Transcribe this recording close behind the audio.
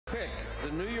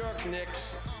the New York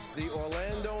Knicks, the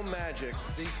Orlando Magic,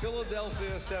 the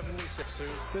Philadelphia 76ers,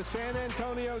 the San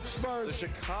Antonio Spurs, the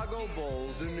Chicago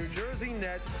Bulls, the New Jersey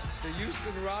Nets, the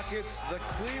Houston Rockets, the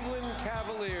Cleveland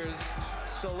Cavaliers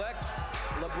select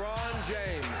LeBron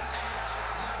James.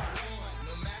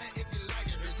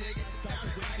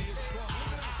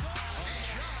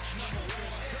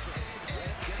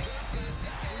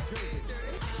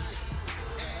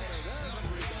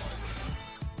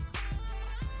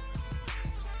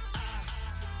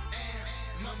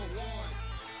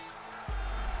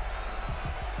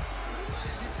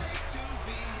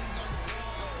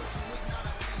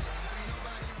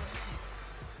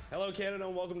 Hello, Canada,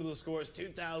 and welcome to the Score's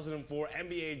 2004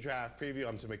 NBA Draft Preview.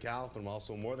 I'm Tim McAuliffe, and I'm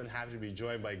also more than happy to be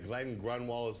joined by Glenn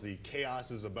Grunwald as the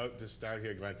chaos is about to start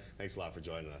here. Glenn, thanks a lot for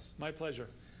joining us. My pleasure.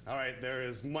 All right, there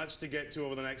is much to get to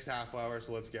over the next half hour,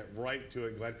 so let's get right to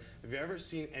it, Glenn. Have you ever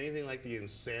seen anything like the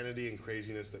insanity and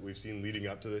craziness that we've seen leading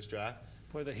up to this draft?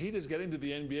 Boy, the heat is getting to the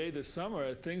NBA this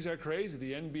summer. Things are crazy.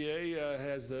 The NBA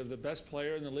has the best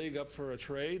player in the league up for a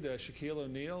trade, Shaquille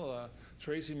O'Neal,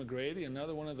 Tracy McGrady,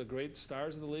 another one of the great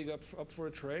stars of the league up for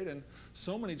a trade, and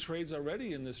so many trades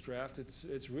already in this draft.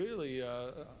 It's really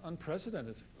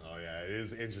unprecedented. Oh yeah, it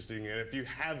is interesting. And if you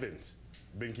haven't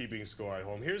been keeping score at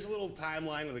home, here's a little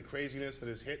timeline of the craziness that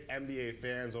has hit NBA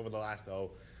fans over the last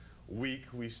week.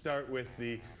 We start with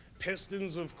the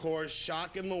Pistons, of course,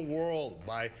 shocking the world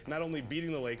by not only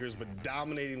beating the Lakers, but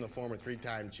dominating the former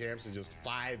three-time champs in just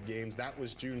 5 games. That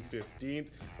was June 15th.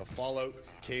 The fallout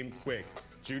came quick.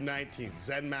 June 19th,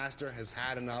 Zen Master has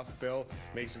had enough. Phil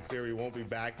makes it clear he won't be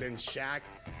back. Then Shaq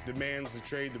demands the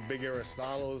trade. The big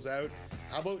Aristotle is out.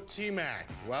 How about T-Mac?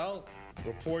 Well,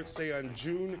 reports say on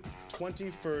June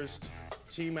 21st,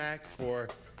 T-Mac for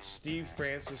Steve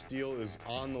Francis deal is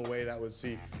on the way. That would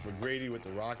see McGrady with the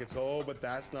Rockets. Oh, but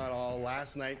that's not all.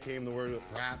 Last night came the word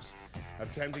that perhaps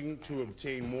attempting to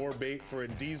obtain more bait for a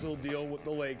diesel deal with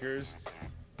the Lakers.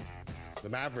 The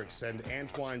Mavericks send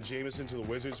Antoine Jamison to the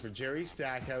Wizards for Jerry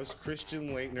Stackhouse, Christian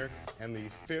Laettner, and the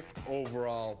 5th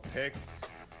overall pick.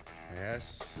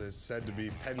 Yes, it's said to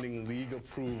be pending league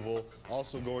approval.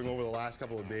 Also going over the last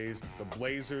couple of days, the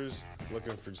Blazers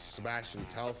looking for Sebastian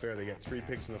Telfair. They get 3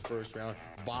 picks in the first round.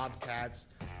 Bobcats,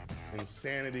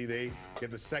 insanity. They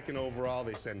get the 2nd overall.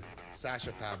 They send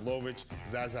Sasha Pavlovich,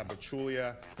 Zaza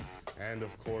Pachulia, and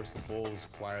of course the Bulls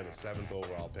acquire the 7th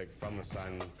overall pick from the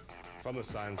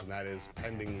Suns, and that is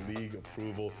pending league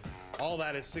approval. All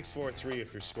that is 6-4-3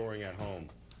 if you're scoring at home.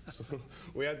 So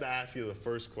we have to ask you the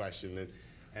first question.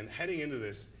 And heading into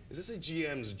this, is this a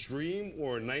GM's dream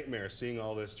or a nightmare seeing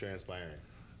all this transpiring?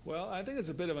 Well, I think it's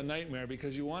a bit of a nightmare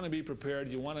because you want to be prepared.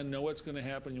 You want to know what's going to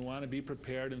happen. You want to be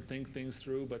prepared and think things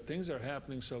through. But things are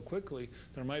happening so quickly,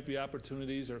 there might be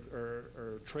opportunities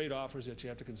or trade offers that you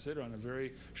have to consider on a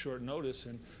very short notice.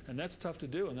 And that's tough to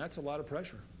do, and that's a lot of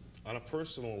pressure. On a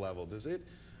personal level, does it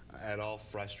at all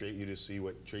frustrate you to see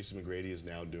what Tracy McGrady is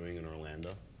now doing in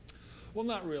Orlando? Well,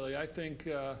 not really. I think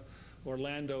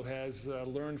Orlando has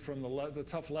learned from the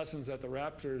tough lessons that the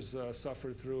Raptors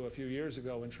suffered through a few years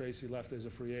ago when Tracy left as a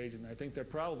free agent. I think they're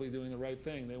probably doing the right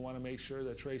thing. They want to make sure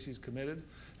that Tracy's committed.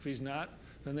 If he's not,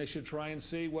 then they should try and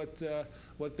see what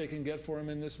they can get for him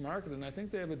in this market. And I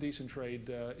think they have a decent trade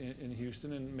in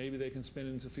Houston, and maybe they can spin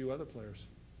into a few other players.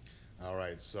 All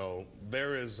right, so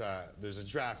there's a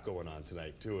draft going on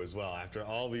tonight too as well after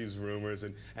all these rumors,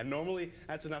 and normally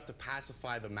that's enough to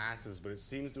pacify the masses, but it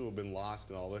seems to have been lost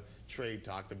in all the trade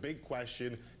talk. The big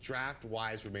question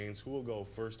draft-wise remains, who will go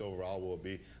 1st overall? Will it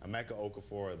be Emeka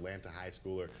Okafor, Atlanta high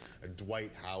schooler, or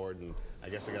Dwight Howard? And I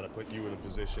guess I got to put you in the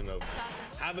position of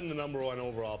having the #1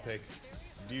 overall pick.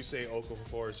 Do you say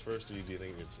Okafor is first, or do you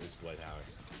think it's Dwight Howard?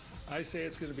 I say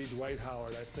it's going to be Dwight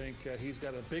Howard. I think he's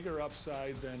got a bigger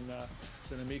upside than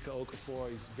Emeka Okafor.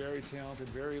 He's very talented,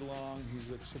 very long.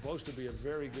 He's supposed to be a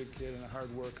very good kid and a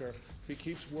hard worker. If he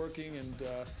keeps working and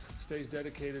stays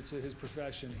dedicated to his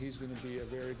profession, he's going to be a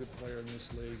very good player in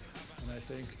this league. And I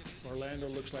think Orlando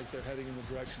looks like they're heading in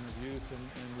the direction of youth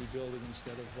and rebuilding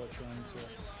instead of trying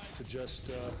to just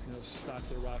stock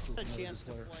their roster with another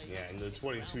player. Yeah, and the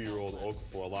 22-year-old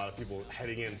Okafor, a lot of people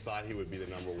heading in thought he would be the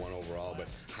 #1 overall, but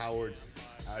Howard,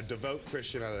 a devout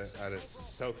Christian out of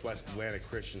Southwest Atlanta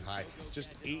Christian High,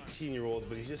 just 18-year-old,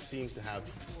 but he just seems to have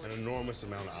an enormous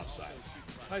amount of upside.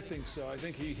 I think so. I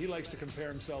think he likes to compare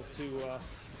himself to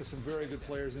some very good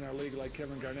players in our league like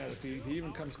Kevin Garnett. If he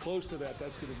even comes close to that,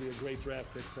 that's going to be a great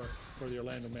draft pick for the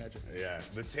Orlando Magic. Yeah,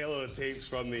 the tale of the tapes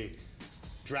from the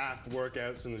draft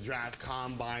workouts and the draft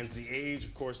combines. The age,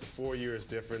 of course, the 4 years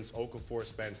difference. Okafor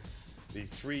spent the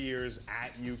 3 years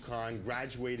at UConn,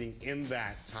 graduating in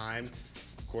that time.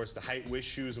 Of course, the height with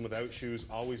shoes and without shoes,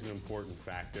 always an important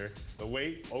factor. The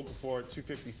weight, Okafor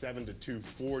 257 to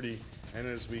 240. And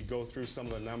as we go through some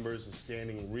of the numbers, the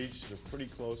standing reach, they're pretty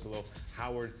close, although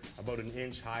Howard about an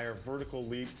inch higher. Vertical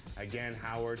leap, again,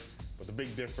 Howard. But the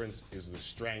big difference is the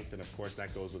strength, and of course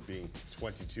that goes with being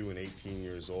 22 and 18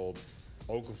 years old.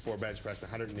 Okafor bench pressed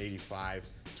 185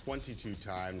 22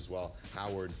 times, while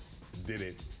Howard did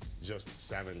it just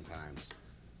 7 times.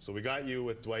 So we got you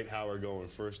with Dwight Howard going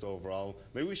first overall.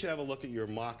 Maybe we should have a look at your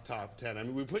mock top 10. I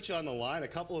mean, we put you on the line a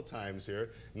couple of times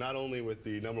here, not only with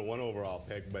the #1 overall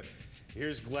pick, but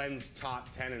here's Glenn's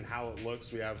top 10 and how it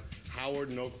looks. We have Howard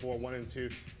and Okafor 1 and 2.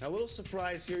 Now, a little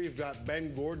surprise here, you've got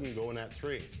Ben Gordon going at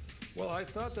 3. Well, I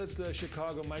thought that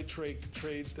Chicago might take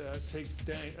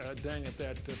Deng at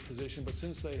that position, but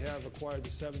since they have acquired the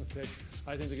 7th pick,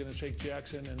 I think they're going to take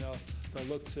Jackson, and they'll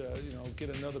look to get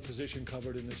another position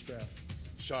covered in this draft.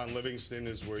 Sean Livingston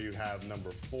is where you have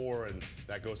 #4, and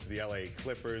that goes to the LA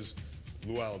Clippers.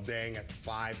 Luol Deng at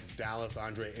 5 to Dallas.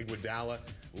 Andre Iguodala.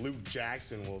 Luke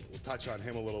Jackson, we'll touch on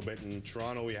him a little bit. In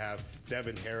Toronto, we have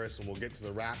Devin Harris, and we'll get to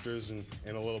the Raptors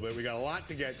in a little bit. We got a lot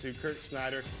to get to. Kurt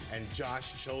Snyder and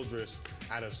Josh Childress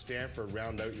out of Stanford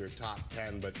round out your top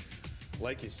 10. But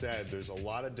like you said, there's a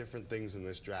lot of different things in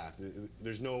this draft.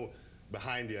 There's no,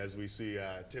 behind you as we see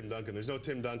Tim Duncan, there's no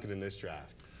Tim Duncan in this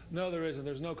draft. No, there isn't.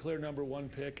 There's no clear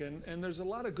 #1 pick, and there's a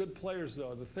lot of good players,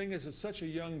 though. The thing is, it's such a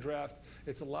young draft.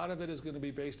 A lot of it is going to be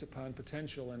based upon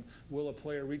potential, and will a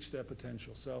player reach that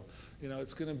potential? So,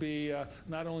 it's going to be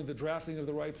not only the drafting of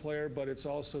the right player, but it's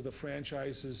also the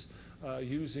franchises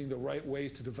using the right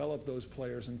ways to develop those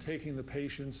players and taking the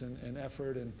patience and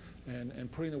effort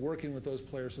and putting the work in with those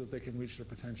players so that they can reach their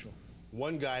potential.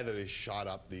 One guy that has shot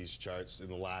up these charts in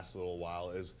the last little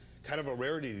while is kind of a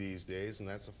rarity these days, and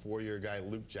that's a 4-year guy.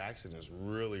 Luke Jackson has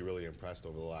really, really impressed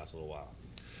over the last little while.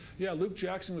 Yeah, Luke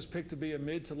Jackson was picked to be a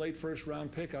mid to late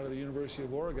first-round pick out of the University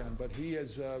of Oregon, but he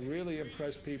has really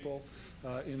impressed people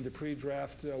in the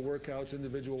pre-draft workouts,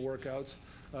 individual workouts.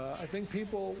 I think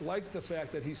people like the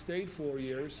fact that he stayed 4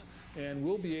 years and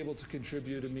will be able to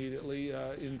contribute immediately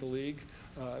in the league.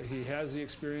 He has the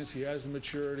experience, he has the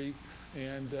maturity,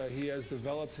 and he has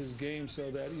developed his game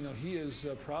so that he is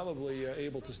probably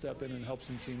able to step in and help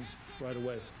some teams right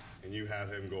away. And you have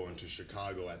him going to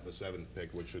Chicago at the 7th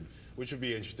pick, which would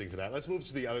be interesting for that. Let's move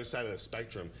to the other side of the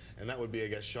spectrum, and that would be, I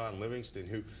guess, Sean Livingston,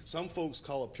 who some folks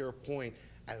call a pure point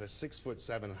at a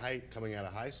 6'7" height coming out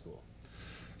of high school.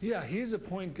 Yeah, he's a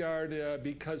point guard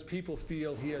because people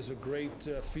feel he has a great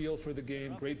feel for the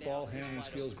game, great ball handling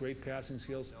skills, great passing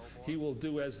skills. He will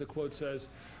do, as the quote says,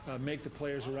 make the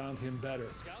players around him better.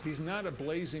 He's not a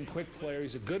blazing quick player.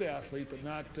 He's a good athlete, but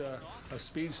not a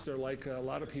speedster like a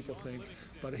lot of people think.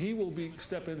 But he will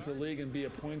step into the league and be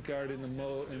a point guard in the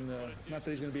not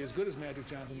that he's going to be as good as Magic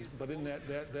Johnson, but in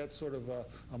that sort of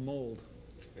a mold.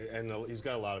 And he's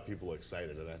got a lot of people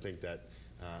excited, and I think that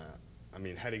I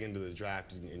mean, heading into the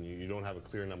draft, and you don't have a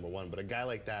clear #1, but a guy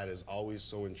like that is always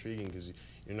so intriguing because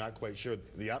you're not quite sure.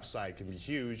 The upside can be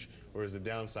huge, whereas the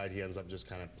downside, he ends up just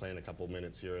kind of playing a couple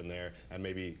minutes here and there, and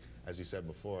maybe, as you said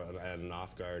before, at an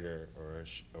off guard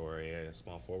or a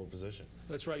small forward position.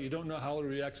 That's right. You don't know how he'll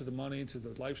react to the money, to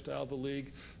the lifestyle of the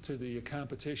league, to the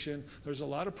competition. There's a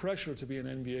lot of pressure to be an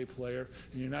NBA player,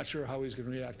 and you're not sure how he's going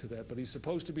to react to that. But he's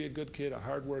supposed to be a good kid, a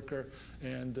hard worker,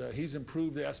 and he's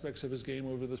improved aspects of his game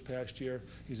over this past year.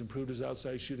 He's improved his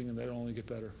outside shooting, and that'll only get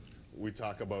better. We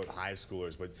talk about high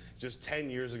schoolers, but just 10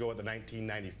 years ago at the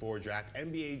 1994 draft,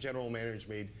 NBA general managers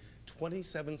made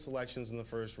 27 selections in the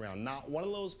first round. Not one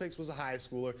of those picks was a high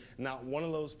schooler. Not one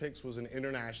of those picks was an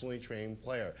internationally trained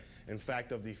player. In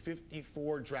fact, of the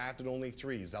 54 drafted, only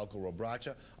 3, Zeljko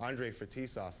Robracha, Andre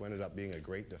Fetisov, who ended up being a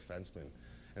great defenseman.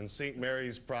 And St.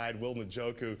 Mary's pride, Will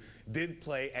Njoku, did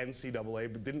play NCAA,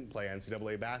 but didn't play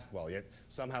NCAA basketball. Yet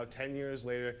somehow 10 years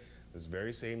later, those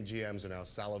very same GMs are now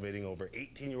salivating over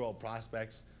 18-year-old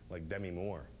prospects like Demi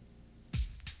Moore.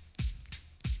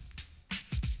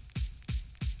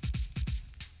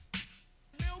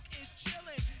 Milk is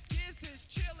chillin', Giz is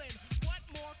chillin'. What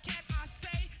more can I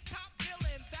say? Top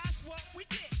billing, that's what we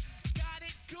get. Got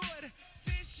it good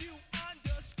since you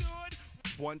understood.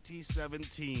 27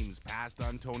 teams passed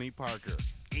on Tony Parker.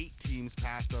 8 teams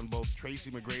passed on both Tracy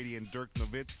McGrady and Dirk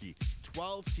Nowitzki.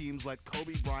 12 teams let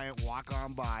Kobe Bryant walk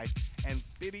on by, and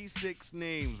 56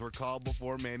 names were called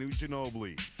before Manu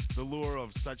Ginobili. The lure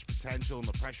of such potential and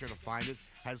the pressure to find it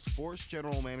has forced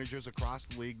general managers across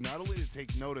the league not only to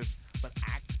take notice, but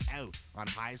act out on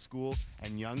high school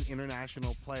and young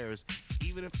international players,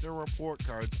 even if their report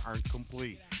cards aren't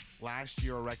complete. Last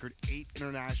year, a record 8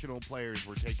 international players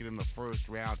were taken in the first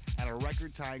round, and a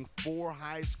record-tying 4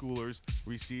 high schoolers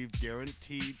received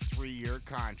guaranteed 3-year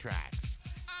contracts.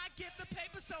 I get the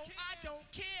paper, so I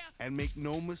don't care. And make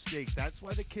no mistake, that's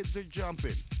why the kids are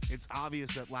jumping. It's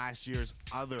obvious that last year's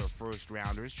other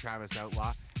first-rounders, Travis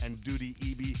Outlaw and Duty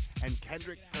Eby and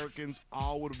Kendrick Perkins,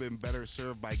 all would have been better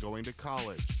served by going to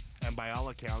college. And by all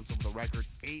accounts, of the record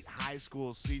 8 high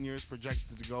school seniors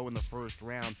projected to go in the first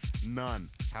round, none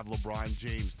have LeBron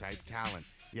James-type talent.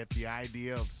 Yet the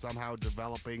idea of somehow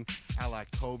developing a la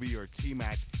Kobe or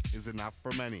T-Mac is enough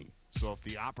for many. So if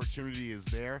the opportunity is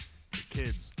there, the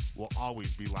kids will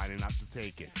always be lining up to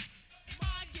take it.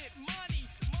 I get money,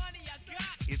 money I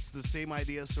got. It's the same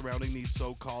idea surrounding these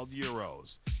so-called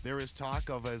Euros. There is talk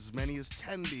of as many as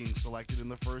 10 being selected in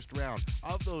the first round.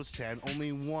 Of those 10,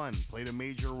 only 1 played a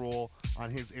major role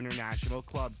on his international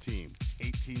club team.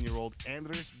 18-year-old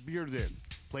Andris Bearden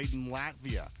played in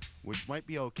Latvia, which might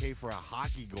be okay for a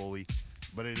hockey goalie,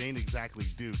 but it ain't exactly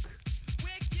Duke.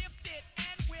 We're gifted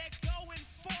and we're going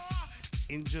far.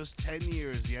 In just 10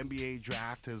 years, the NBA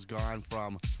draft has gone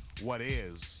from what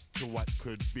is to what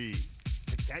could be.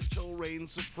 Potential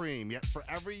reigns supreme, yet for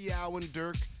every Yao and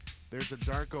Dirk, there's a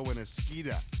Darko and a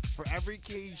Skeeta. For every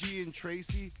KG and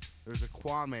Tracy, there's a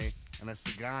Kwame and a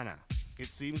Sagana. It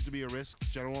seems to be a risk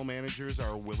general managers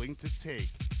are willing to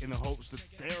take in the hopes that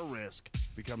their risk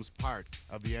becomes part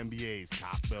of the NBA's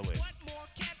top billing. What more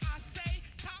can I say?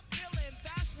 Top billing,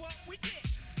 that's what we get.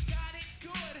 Got it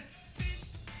good. See?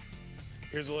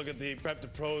 Here's a look at the prep to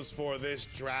pros for this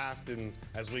draft, and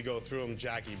as we go through them,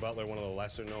 Jackie Butler, one of the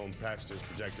lesser-known prepsters,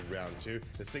 projected round 2.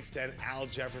 The 6'10" Al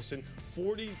Jefferson,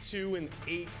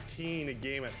 42-18 a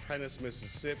game at Prentice,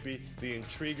 Mississippi. The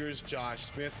intriguers, Josh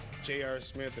Smith, J.R.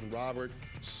 Smith, and Robert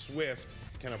Swift.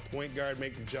 Can a point guard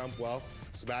make the jump? Well,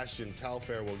 Sebastian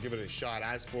Telfair will give it a shot.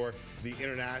 As for the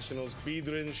internationals,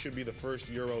 Biedrins should be the first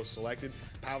Euro selected.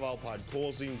 Pavel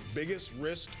Podkolzin, biggest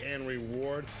risk and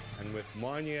reward. And with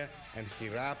Monya and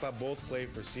Hirapa, both play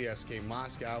for CSK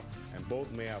Moscow, and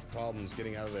both may have problems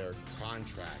getting out of their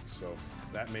contracts. So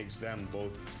that makes them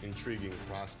both intriguing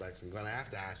prospects. And Glenn, I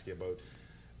have to ask you about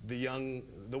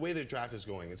the way the draft is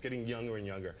going. It's getting younger and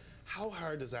younger. How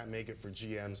hard does that make it for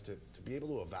GMs to be able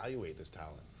to evaluate this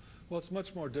talent? Well, it's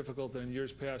much more difficult than in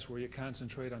years past where you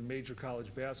concentrate on major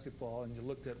college basketball and you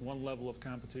looked at one level of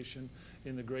competition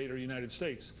in the greater United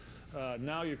States.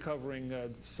 Now you're covering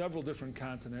several different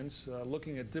continents,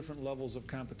 looking at different levels of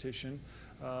competition,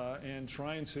 and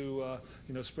trying to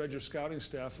spread your scouting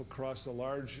staff across a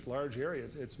large area.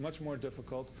 It's much more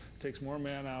difficult, it takes more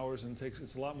man hours, and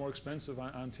it's a lot more expensive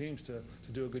on teams to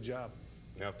do a good job.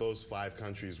 Now, if those 5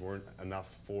 countries weren't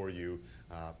enough for you,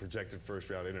 projected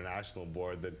first-round international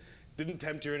board that didn't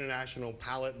tempt your international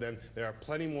palate, then there are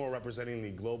plenty more representing the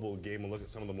global game. We'll look at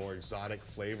some of the more exotic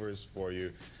flavors for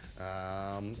you.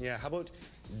 Yeah, how about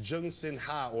Jung-Sin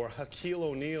Ha, or Hakeem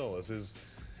O'Neal, as his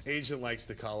agent likes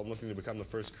to call him, looking to become the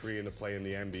first Korean to play in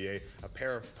the NBA. A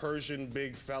pair of Persian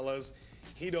big fellas.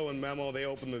 Hito and Memo, they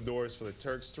opened the doors for the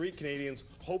Turks. 3 Canadians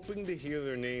hoping to hear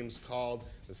their names called.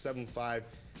 The 7'5"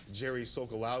 Jerry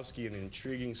Sokolowski, an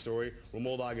intriguing story.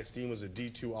 Romuald Augustine was a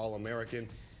D2 All-American,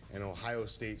 and Ohio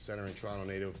State center and Toronto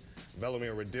native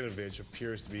Velimir Radinovich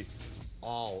appears to be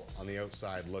all on the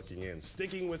outside looking in.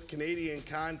 Sticking with Canadian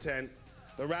content,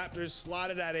 the Raptors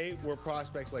slotted at 8 where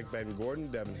prospects like Ben Gordon,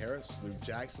 Devin Harris, Luke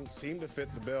Jackson seem to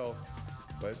fit the bill,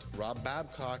 but Rob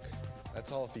Babcock,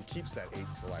 that's all if he keeps that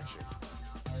 8th selection.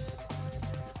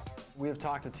 We have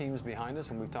talked to teams behind us,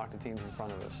 and we've talked to teams in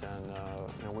front of us,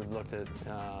 and we've looked at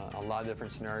a lot of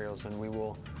different scenarios, and we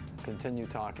will continue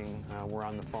talking. We're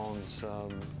on the phones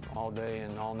all day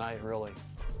and all night, really.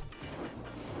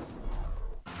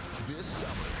 This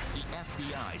summer, the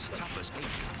FBI's toughest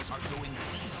agents are going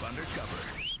deep undercover.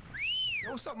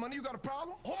 Yo, what's up, money? You got a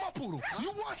problem? Hold my poodle.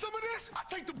 You want some of this? I'll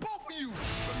take the both of you.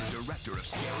 From the director of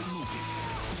Scary Movie,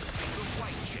 The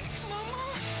White Chicks.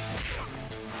 Mama!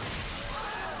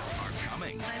 Are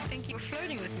coming. I think you were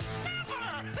flirting with me.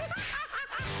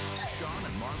 Sean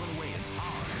and Marlon Wayans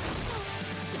are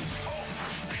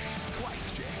White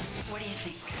Chicks. What do you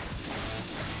think?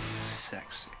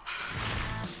 Sexy.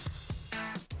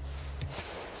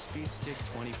 Speed Stick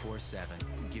 24/7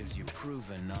 gives you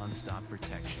proven non-stop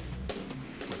protection.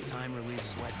 With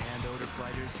time-release sweat and odor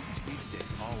fighters, Speed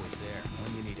Stick's always there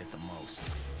when you need it the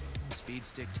most. Speed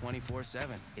Stick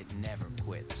 24/7, it never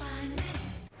quits.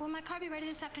 Will my car be ready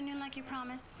this afternoon like you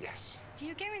promised? Yes. Do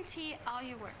you guarantee all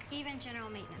your work, even general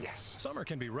maintenance? Yes. Summer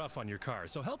can be rough on your car,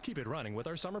 so help keep it running with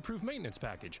our summer-proof maintenance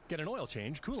package. Get an oil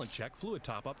change, coolant check, fluid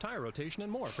top-up, tire rotation,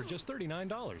 and more for just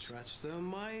 $39. Trust the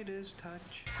Midas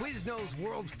touch. Quiznos'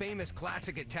 world-famous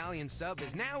classic Italian sub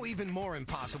is now even more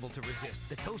impossible to resist.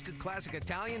 The toasted classic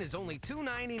Italian is only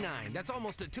 $2.99. That's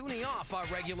almost a toonie off our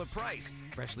regular price.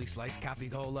 Freshly sliced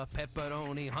capicola,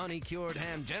 pepperoni, honey-cured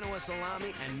ham, Genoa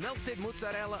salami, and melted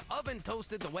mozzarella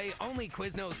oven-toasted the way only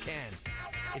Quiznos can.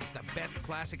 It's the best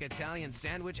classic Italian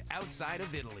sandwich outside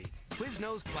of Italy.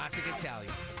 Quiznos Classic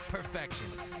Italian. Perfection.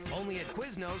 Only at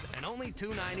Quiznos and only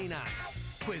 $2.99.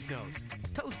 Quiznos.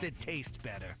 Toasted tastes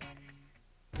better.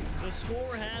 The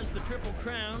Score has the Triple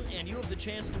Crown, and you have the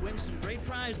chance to win some great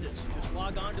prizes. Just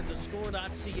log on to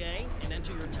thescore.ca and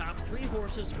enter your top 3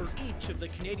 horses for each of the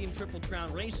Canadian Triple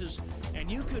Crown races,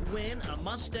 and you could win a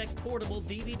Mustec portable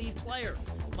DVD player.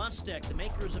 Mustec, the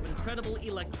makers of incredible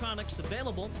electronics,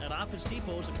 available at Office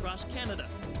Depots across Canada.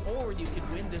 Or you could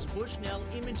win this Bushnell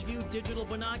ImageView digital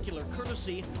binocular,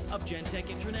 courtesy of Gentech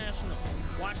International.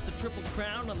 Watch the Triple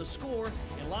Crown on the Score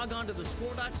and log on to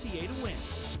thescore.ca to win.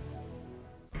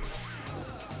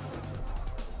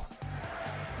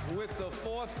 With the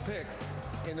 4th pick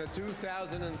in the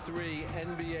 2003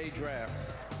 NBA Draft,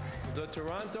 the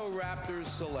Toronto Raptors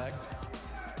select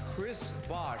Chris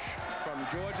Bosh from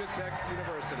Georgia Tech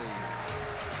University.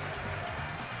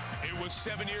 It was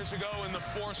 7 years ago in the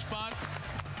 4th spot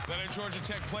that a Georgia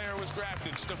Tech player was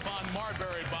drafted. Stephon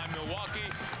Marbury by Milwaukee.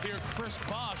 Here, Chris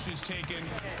Bosh is taken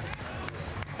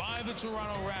by the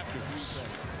Toronto Raptors.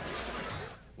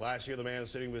 Last year, the man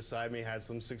sitting beside me had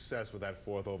some success with that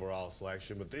 4th overall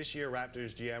selection, but this year,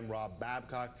 Raptors GM Rob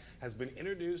Babcock has been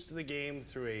introduced to the game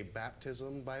through a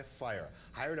baptism by fire.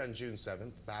 Hired on June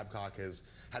 7th, Babcock has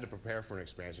had to prepare for an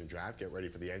expansion draft, get ready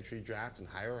for the entry draft, and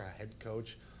hire a head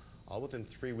coach, all within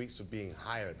 3 weeks of being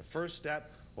hired. The first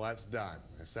step, well, that's done.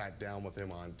 I sat down with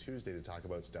him on Tuesday to talk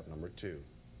about step number 2.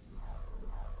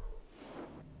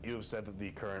 You have said that the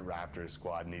current Raptors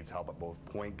squad needs help at both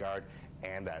point guard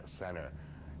and at center.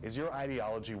 Is your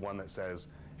ideology one that says,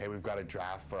 hey, we've got to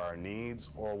draft for our needs,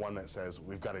 or one that says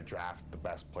we've got to draft the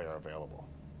best player available?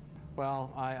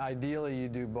 Well, ideally you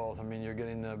do both. I mean, you're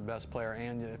getting the best player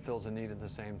and it fills a need at the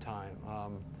same time.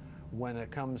 When it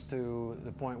comes to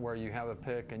the point where you have a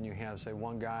pick and you have, say,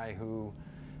 one guy who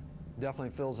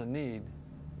definitely fills a need,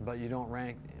 but you don't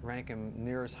rank him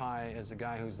near as high as the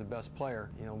guy who's the best player,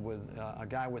 you know, with a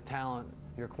guy with talent,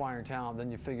 you're acquiring talent,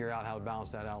 then you figure out how to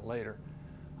balance that out later.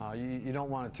 You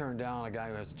don't want to turn down a guy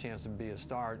who has a chance to be a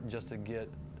star just to get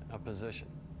a position.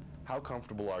 How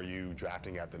comfortable are you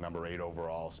drafting at the number 8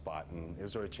 overall spot, and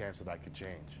is there a chance that that could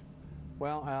change?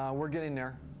 Well, we're getting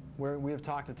there. We have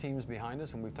talked to teams behind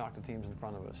us, and we've talked to teams in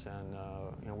front of us, and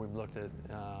you know, we've looked at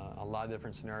a lot of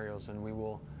different scenarios, and we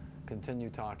will continue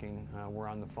talking. We're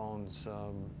on the phones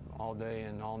all day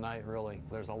and all night, really.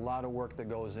 There's a lot of work that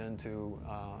goes into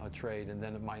a trade, and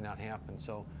then it might not happen.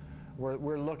 So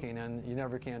we're looking, and you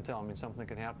never can tell. I mean, something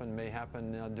could happen, may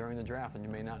happen during the draft, and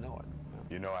you may not know it.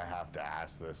 You know I have to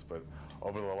ask this, but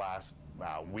over the last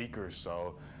week or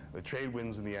so, the trade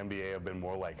winds in the NBA have been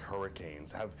more like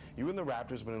hurricanes. Have you and the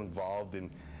Raptors been involved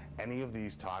in any of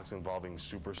these talks involving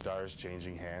superstars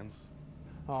changing hands?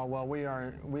 Well, we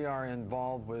are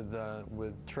involved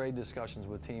with trade discussions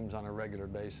with teams on a regular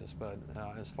basis, but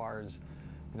as far as,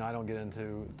 you know, I don't get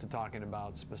into talking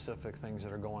about specific things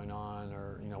that are going on,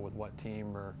 or, you know, with what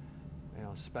team, or, you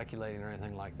know, speculating or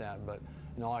anything like that. But,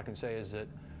 you know, all I can say is that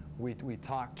we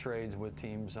talk trades with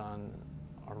teams on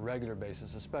a regular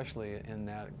basis, especially in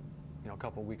that, you know, a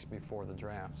couple weeks before the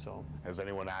draft. So, has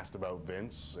anyone asked about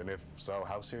Vince, and if so,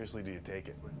 how seriously do you take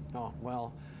it? Oh,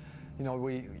 well, you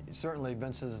know, certainly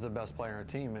Vince is the best player on our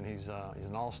team, and he's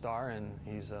an all-star, and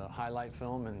he's a highlight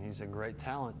film, and he's a great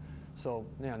talent. So,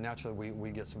 yeah, naturally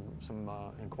we get some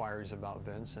inquiries about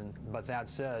Vince. But that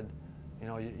said, you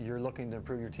know, you're looking to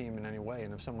improve your team in any way,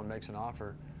 and if someone makes an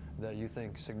offer that you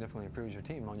think significantly improves your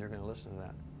team, well, you're going to listen to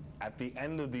that. At the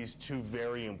end of these 2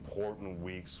 very important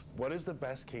weeks, what is the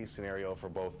best case scenario for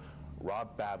both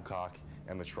Rob Babcock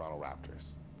and the Toronto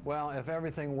Raptors? Well, if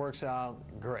everything works out,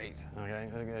 great,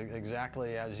 okay?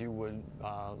 Exactly as you would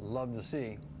love to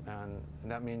see, and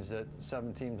that means that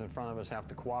 7 teams in front of us have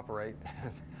to cooperate,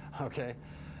 okay?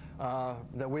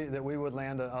 That we would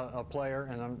land a player,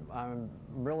 and I'm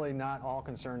really not all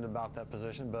concerned about that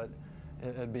position, but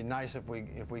it'd be nice if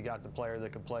we got the player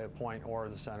that could play a point or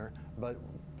the center, but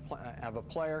have a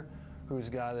player who's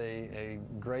got a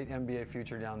great NBA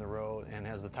future down the road and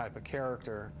has the type of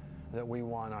character that we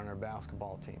want on our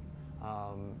basketball team.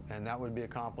 And that would be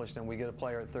accomplished, and we get a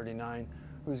player at 39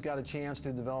 who's got a chance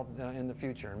to develop in the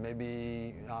future. And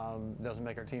maybe doesn't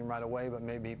make our team right away, but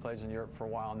maybe he plays in Europe for a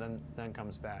while and then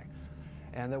comes back.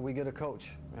 And that we get a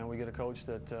coach, and we get a coach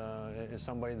that is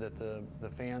somebody that the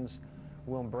fans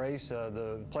will embrace,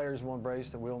 the players will embrace,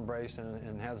 that we'll embrace,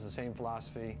 and has the same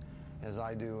philosophy as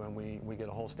I do, and we get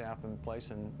a whole staff in place,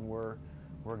 and we're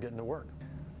getting to work.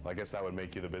 Well, I guess that would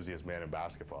make you the busiest man in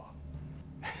basketball.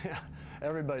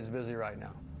 Everybody's busy right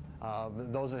now.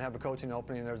 Those that have a coaching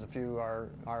opening, there's a few are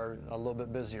a little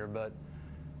bit busier, but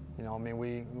you know, I mean,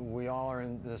 we all are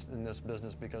in this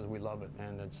business because we love it,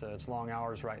 and it's long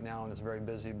hours right now, and it's very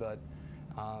busy. But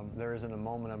there isn't a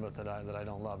moment of it that I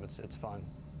don't love. It's fun.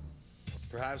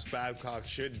 Perhaps Babcock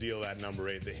should deal at number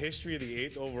 8. The history of the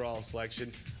 8th overall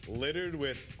selection, littered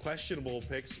with questionable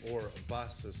picks, or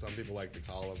busts, as some people like to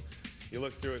call them. You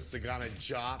look through it: Sagana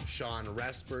Diop, Sean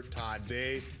Respert, Todd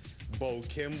Day, Bo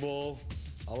Kimball,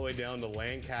 all the way down to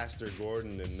Lancaster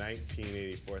Gordon in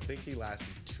 1984. I think he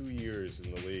lasted 2 years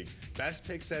in the league. Best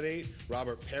picks at 8,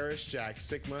 Robert Parrish, Jack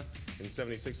Sikma in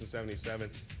 76 and 77.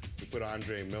 We put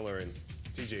Andre Miller and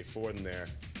TJ Ford in there.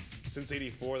 Since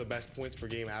 84, the best points per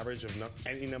game average of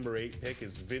any number 8 pick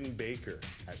is Vin Baker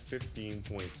at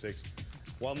 15.6.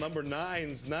 While number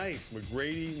 9's nice: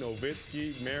 McGrady,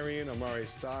 Nowitzki, Marion, Amari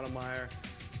Stoudemire.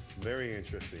 Very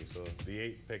interesting. So the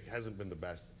 8th pick hasn't been the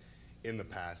best in the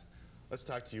past. Let's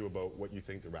talk to you about what you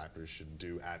think the Raptors should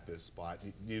do at this spot.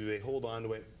 Do they hold on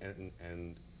to it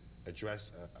and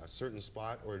address a certain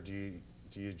spot, or do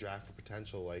you draft for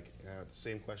potential? Like the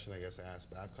same question I guess I asked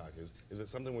Babcock is it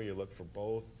something where you look for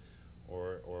both,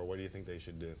 or what do you think they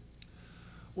should do?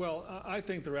 Well, I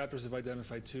think the Raptors have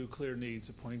identified 2 clear needs: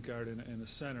 a point guard and a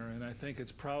center, and I think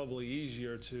it's probably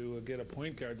easier to get a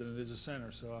point guard than it is a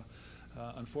center. So.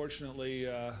 Unfortunately,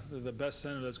 the best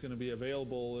center that's going to be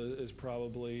available is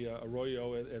probably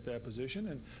Arroyo at that position,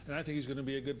 and I think he's going to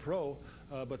be a good pro,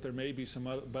 but there may be some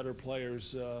other better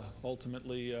players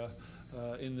ultimately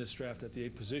in this draft at the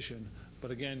 8th position.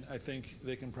 But again, I think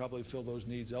they can probably fill those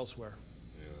needs elsewhere.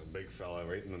 Yeah, the big fella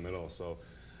right in the middle. So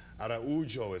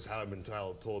Araujo is how I've been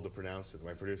told to pronounce it.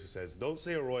 My producer says, don't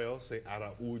say Arroyo, say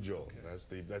Araujo.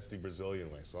 Okay. That's the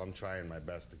Brazilian way. So I'm trying my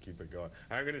best to keep it going. All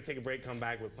right, we're going to take a break, come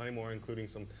back with plenty more, including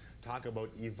some talk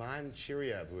about Ivan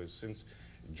Chiriev, who has since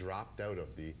dropped out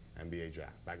of the NBA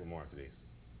draft. Back with more after these.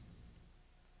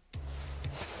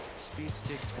 Speed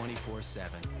Stick 24/7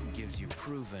 gives you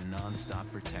proven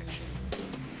non-stop protection.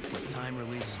 With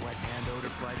time-release sweat and odor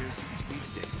fighters, Speed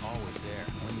Stick's always there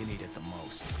when you need it the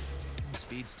most.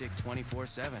 Speed Stick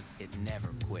 24/7. It never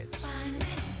quits.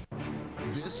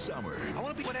 This summer, I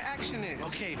want to be where the action is.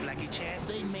 Okay, Blackie Chan.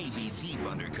 They may be deep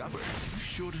undercover. You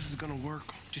sure this is gonna work?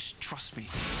 Just trust me.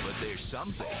 But there's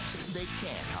some things they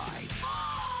can't hide.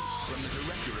 From the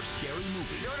director of Scary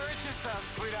Movie. Don't hurt yourself,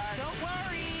 sweetheart. Don't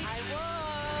worry. I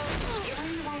won't. You're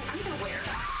wearing the wrong underwear.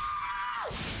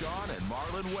 Sean and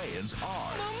Marlon Wayans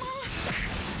are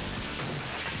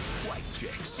White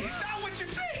Chicks. He's not what you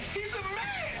think. He's a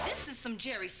man. This is some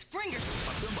Jerry Springer. A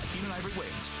film by Keenan Ivory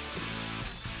Wayans.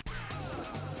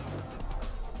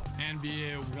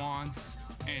 NBA wants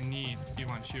and needs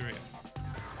Ivan Chiriev.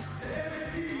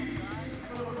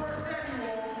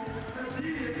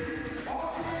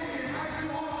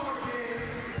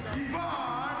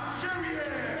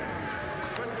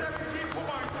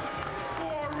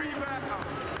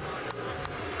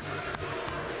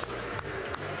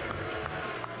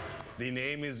 The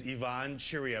name is Ivan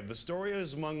Chiriev. The story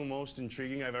is among the most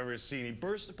intriguing I've ever seen. He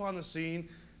burst upon the scene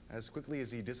as quickly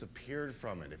as he disappeared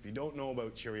from it. If you don't know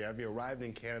about Chiriev, he arrived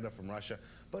in Canada from Russia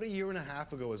about 1.5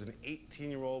 years ago as an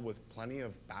 18-year-old with plenty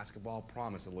of basketball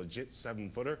promise, a legit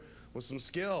 7-footer with some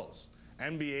skills.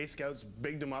 NBA scouts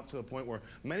bigged him up to the point where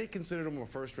many considered him a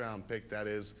first-round pick, that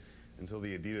is, until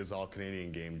the Adidas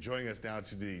All-Canadian game. Joining us now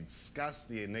to discuss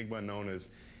the enigma known as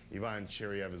Ivan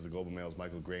Chiriev is the Global Mail's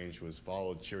Michael Grange, who has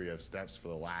followed Chiriev's steps for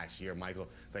the last year. Michael,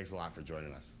 thanks a lot for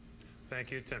joining us. Thank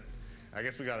you, Tim. I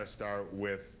guess we got to start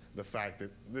with the fact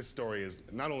that this story is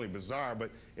not only bizarre,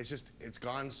 but it's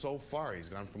gone so far. He's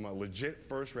gone from a legit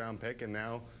first-round pick, and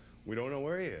now we don't know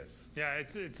where he is. Yeah,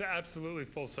 it's absolutely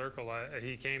full circle.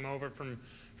 He came over from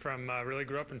really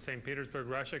grew up in St. Petersburg,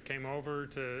 Russia. Came over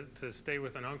to stay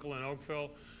with an uncle in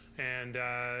Oakville. And,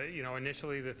 you know,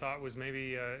 initially the thought was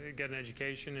maybe get an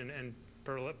education and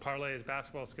parlay his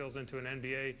basketball skills into an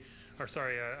NBA, or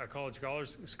sorry, a college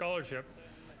scholarship.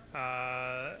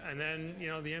 And then, you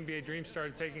know, the NBA dream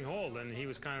started taking hold, and he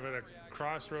was kind of at a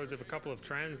crossroads of a couple of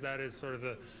trends. That is sort of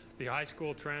the high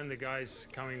school trend, the guys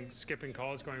skipping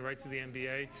college, going right to the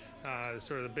NBA,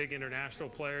 sort of the big international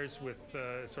players with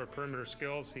sort of perimeter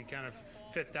skills. He kind of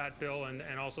fit that bill,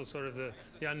 and also sort of the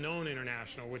unknown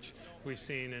international, which we've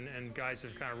seen, and guys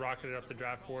have kind of rocketed up the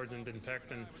draft boards and been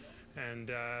picked, and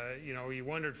you know, you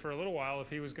wondered for a little while if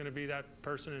he was going to be that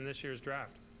person in this year's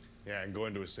draft. Yeah, and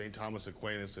going to a St. Thomas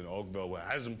acquaintance in Oakville, well,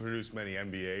 hasn't produced many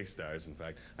NBA stars. In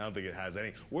fact, I don't think it has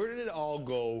any. Where did it all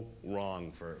go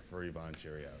wrong for Ivan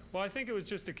Chiriev? Well, I think it was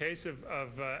just a case of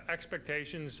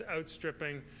expectations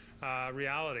outstripping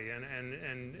reality,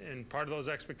 and part of those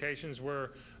expectations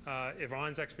were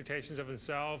Ivan's expectations of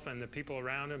himself and the people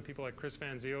around him, people like Chris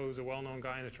Van Zyl, who's a well-known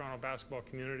guy in the Toronto basketball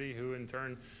community, who in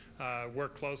turn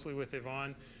worked closely with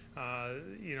Ivan.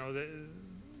 You know,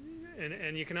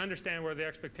 and you can understand where the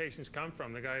expectations come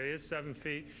from. The guy is 7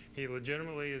 feet. He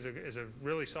legitimately is a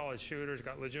really solid shooter. He's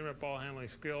got legitimate ball handling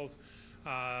skills.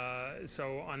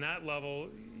 So on that level,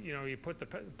 you know, you put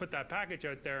that package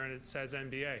out there and it says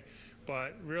NBA.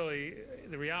 But really,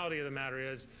 the reality of the matter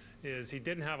is he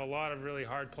didn't have a lot of really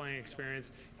hard playing experience.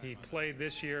 He played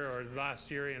this year or last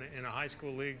year in a high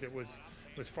school league that was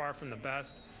far from the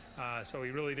best. So he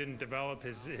really didn't develop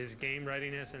his game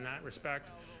readiness in that respect.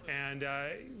 And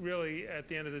really, at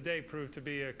the end of the day, proved to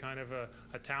be a kind of a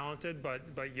talented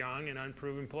but young and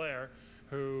unproven player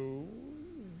who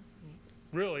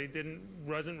really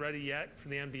wasn't ready yet for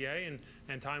the NBA,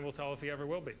 and time will tell if he ever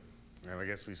will be. And I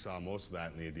guess we saw most of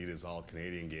that in the Adidas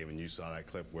All-Canadian game, and you saw that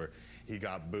clip where he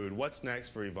got booed. What's next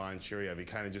for Ivan Chiriev? He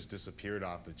kind of just disappeared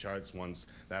off the charts once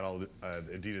that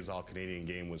Adidas All-Canadian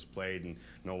game was played, and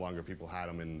no longer people had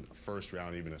him in a first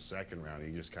round, even a second round.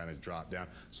 He just kind of dropped down.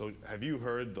 So have you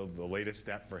heard the latest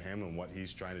step for him and what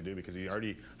he's trying to do? Because he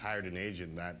already hired an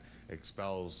agent that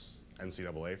expels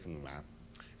NCAA from the map.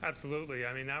 Absolutely.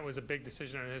 I mean, that was a big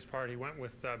decision on his part. He went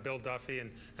with Bill Duffy, and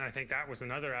I think that was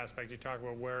another aspect. You talk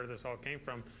about where this all came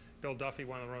from. Bill Duffy,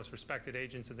 one of the most respected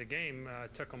agents of the game,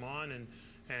 took him on,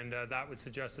 and that would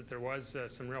suggest that there was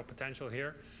some real potential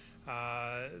here.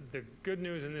 The good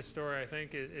news in this story, I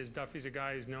think, is Duffy's a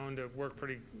guy who's known to work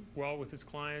pretty well with his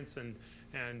clients and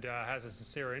has a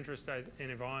sincere interest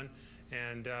in Ivan.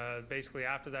 And basically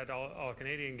after that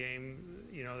All-Canadian game,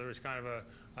 you know, there was kind of a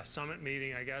summit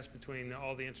meeting, I guess, between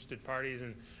all the interested parties,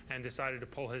 and decided to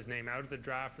pull his name out of the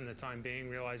draft in the time being,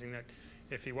 realizing that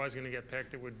if he was going to get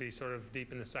picked, it would be sort of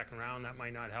deep in the second round. That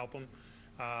might not help him.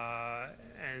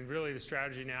 And really the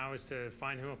strategy now is to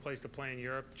find him a place to play in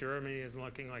Europe. Germany is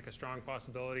looking like a strong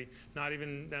possibility, not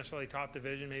even necessarily top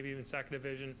division, maybe even second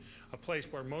division, a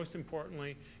place where most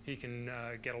importantly he can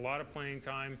get a lot of playing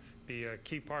time, be a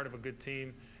key part of a good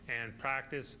team, and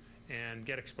practice and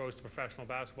get exposed to professional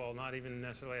basketball, not even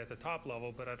necessarily at the top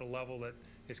level, but at a level that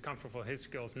is comfortable for his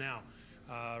skills now.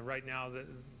 Right now,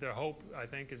 the hope, I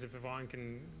think, is if Ivan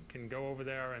can go over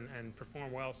there and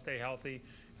perform well, stay healthy,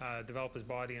 develop his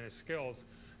body and his skills,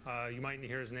 you might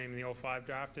hear his name in the 05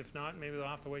 draft. If not, maybe they'll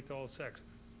have to wait till 06.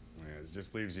 Yeah, it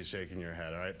just leaves you shaking your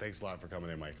head. All right, thanks a lot for coming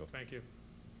in, Michael. Thank you.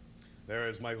 There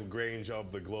is Michael Grange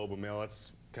of the Globe and Mail.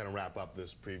 Let's kind of wrap up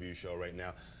this preview show right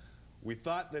now. We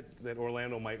thought that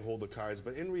Orlando might hold the cards,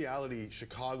 but in reality,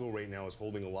 Chicago right now is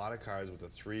holding a lot of cards with the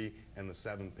 3 and the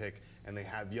 7 pick, and they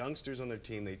have youngsters on their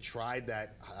team. They tried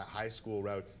that high school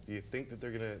route. Do you think that they're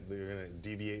gonna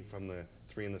deviate from the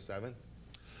 3 and the 7?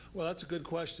 Well, that's a good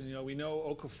question. You know, we know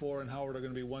Okafor and Howard are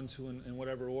going to be 1, 2 in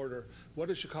whatever order. What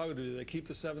does Chicago do? Do they keep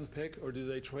the 7th pick, or do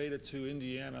they trade it to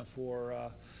Indiana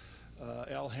for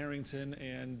Al Harrington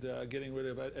and getting rid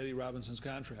of Eddie Robinson's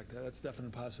contract? That's a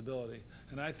definite possibility.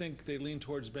 And I think they lean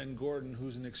towards Ben Gordon,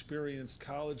 who's an experienced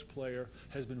college player,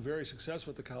 has been very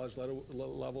successful at the college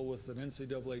level with an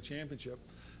NCAA championship.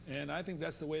 And I think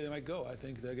that's the way they might go. I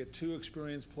think they'll get 2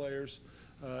 experienced players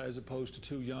as opposed to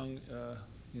 2 young,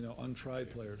 you know,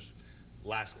 untried players.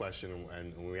 Last question,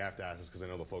 and we have to ask this because I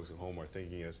know the folks at home are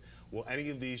thinking is, will any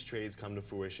of these trades come to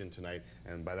fruition tonight?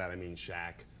 And by that I mean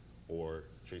Shaq or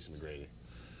Tracy McGrady.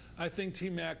 I think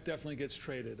T-Mac definitely gets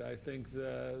traded. I think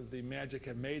the Magic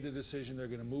have made the decision they're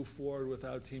going to move forward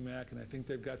without T-Mac, and I think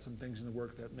they've got some things in the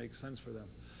work that make sense for them.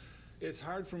 It's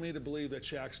hard for me to believe that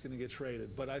Shaq's going to get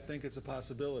traded, but I think it's a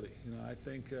possibility. You know, I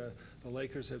think the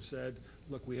Lakers have said,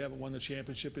 look, we haven't won the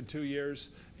championship in 2 years,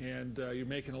 and you're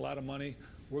making a lot of money.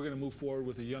 We're going to move forward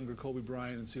with a younger Kobe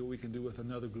Bryant and see what we can do with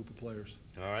another group of players.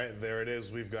 All right, there it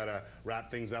is. We've got to wrap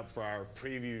things up for our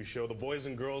preview show. The boys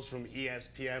and girls from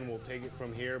ESPN will take it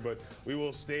from here, but we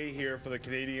will stay here for the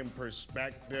Canadian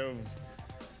perspective.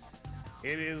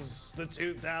 It is the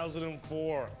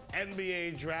 2004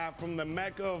 NBA Draft from the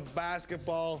Mecca of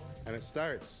basketball, and it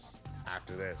starts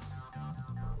after this.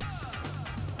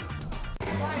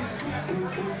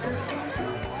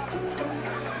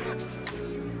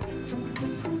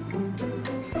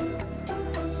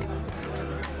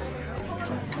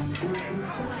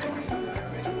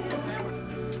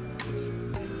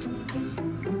 Mott's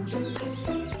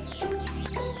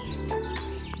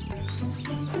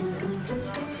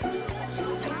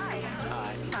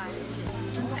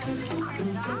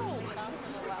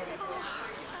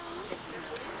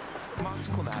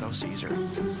Clamato Caesar.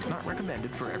 Not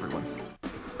recommended for everyone.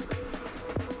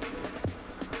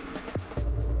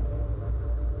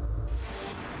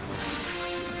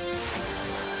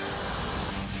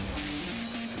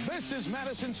 This is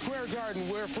Madison Square Garden,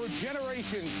 where for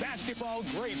generations basketball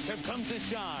greats have come to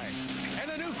shine. And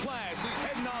a new class is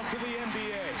heading off to the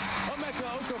NBA. Emeka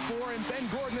Okafor and Ben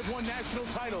Gordon have won national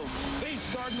titles. They've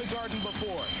starred in the Garden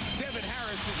before. Devin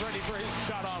Harris is ready for his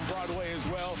shot on Broadway as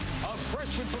well. A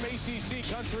freshman from ACC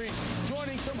country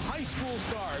joining some high school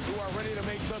stars who are ready to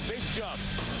make the big jump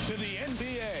to the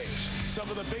NBA. Some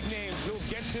of the big names you'll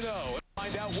get to know and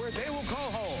find out where they will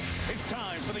call home. It's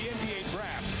time for the NBA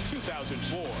Draft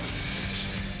 2004.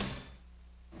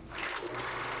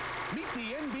 Meet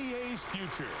the NBA's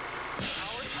future.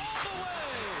 Howard all the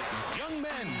way. Young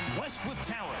men blessed with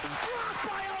talent. Blocked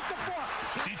by Okafor.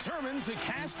 Determined to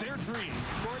cast their dream.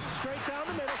 Gordon straight down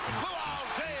the middle. Blowout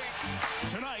take.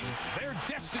 Tonight, their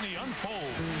destiny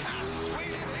unfolds. How sweet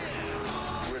it is.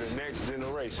 We're the next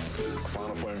generation.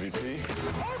 Final for MVP.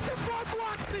 Okafor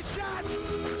blocked the shot.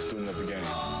 Student of the game.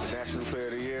 National Player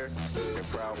of the Year and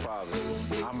proud father.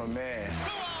 I'm a man.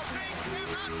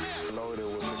 Loaded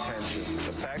with potential.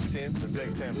 The Pac-10, the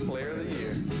Big Ten Player of the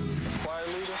Year. Choir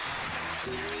leader.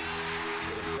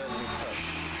 With a deadly touch.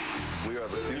 We are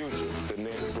the future, the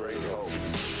next great hope.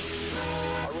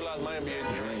 I realized my NBA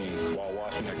dream while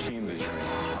watching Hakeem the Dream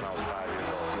when I was 5 years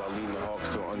old, while leading the Hawks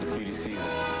to an undefeated season.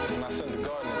 When I sent the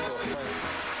Garden into a frenzy.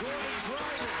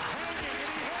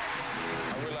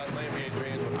 I realized my NBA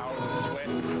dreams were hours of sweat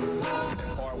and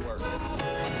hard work.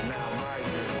 Now my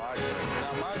dream.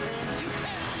 Now my dream.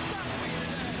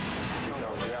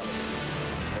 Reality.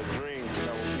 A dream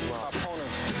that will keep my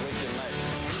opponents awake at night.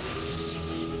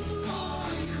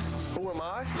 Who am I?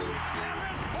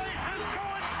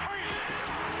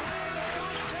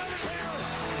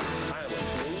 I am a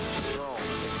smooth, strong,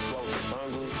 explosive,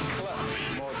 hungry, clever,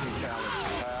 multi-talented,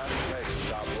 pass, make,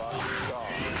 shot block, star.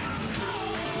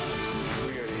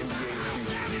 We are the NBA's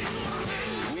future.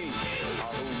 We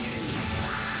are who we need.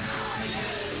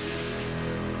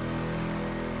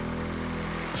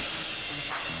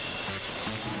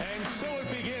 And so it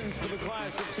begins for the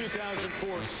class of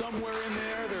 2004. Somewhere in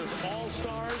there, there's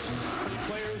all-stars,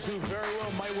 players who very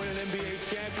well might win an NBA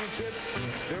championship.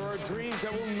 There are dreams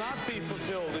that will not be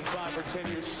fulfilled in 5 or 10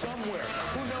 years somewhere.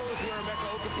 Who knows where Emeka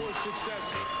Okafor's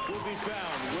success will be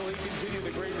found? Will he continue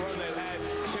the great run that had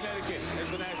Connecticut as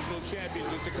the national champion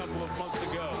just a couple of months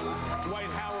ago? Dwight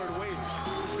Howard waits.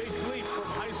 Big leap from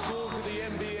high school to the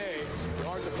NBA.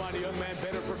 Hard to find a young man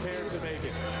better prepared to make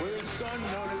it. With his son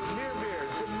known as Jameer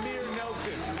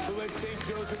Nelson, who led St.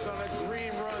 Joseph's on a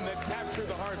dream run that captured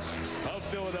the hearts of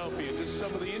Philadelphia. Just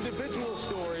some of the individual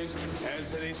stories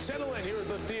as they settle in here at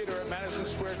the theater at Madison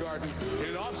Square Garden in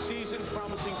an off-season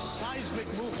promising seismic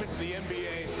movement to the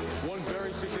NBA. One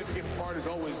very significant part is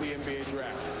always the NBA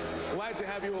draft. Glad to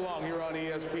have you along here on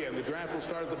ESPN. The draft will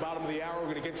start at the bottom of the hour.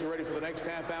 We're going to get you ready for the next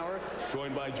half hour.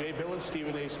 Joined by Jay Billis,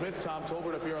 Stephen A. Smith, Tom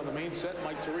Tolbert up here on the main set,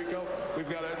 Mike Tirico. We've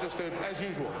got, as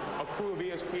usual, a crew of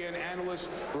ESPN analysts,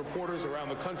 reporters around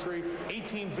the country,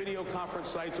 18 video conference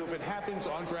sites. So if it happens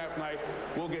on draft night,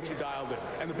 we'll get you dialed in.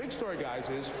 And the big story, guys,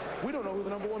 is we don't know who the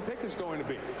 #1 pick is going to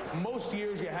be. Most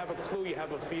years you have a clue, you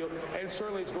have a feel, and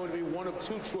certainly it's going to be one of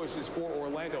 2 choices for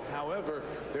Orlando. However,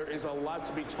 there is a lot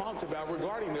to be talked about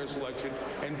regarding their selection,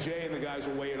 and Jay and the guys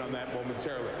will weigh in on that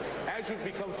momentarily. As you've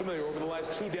become familiar over the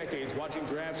last 2 decades watching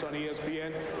drafts on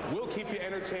ESPN, we'll keep you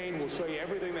entertained. We'll show you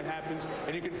everything that happens,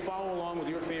 and you can follow along with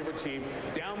your favorite team.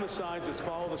 Down the sides, just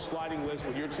follow the sliding list.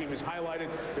 When your team is highlighted,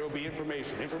 there will be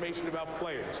information about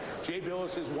players. Jay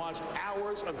Billis has watched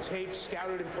hours of tape,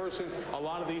 scouted in person a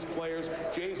lot of these players.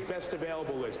 Jay's best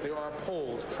available list. There are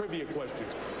polls, trivia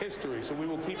questions, history, so we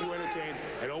will keep you entertained,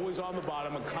 and always on the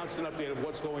bottom, a constant update of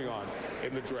what's going on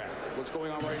in the draft. What's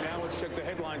going on right now? Let's check the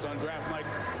headlines on draft night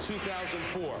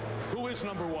 2004. Who is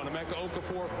 #1, Emeka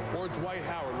Okafor or Dwight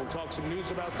Howard? We'll talk some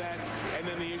news about that, and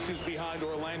then the issues behind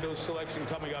Orlando's selection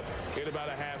coming up in about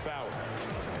a half hour.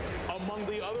 Among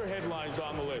the other headlines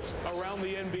on the list, around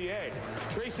the NBA,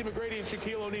 Tracy McGrady and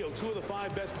Shaquille O'Neal, two of the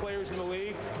 5 best players in the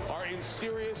league, are in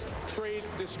serious trade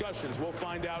discussions. We'll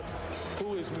find out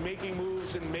who is making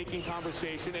moves and making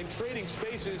conversation. And trading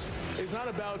spaces is not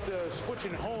about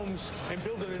switching homes and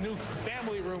building a new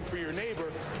family room for your neighbor.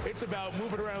 It's about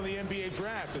moving around the NBA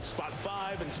draft. It's spot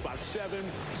 5 and spot 7,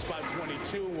 spot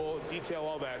 22. We'll detail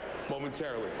all that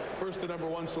momentarily. First, the number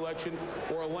 1 selection.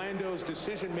 Orlando's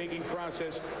decision-making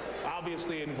process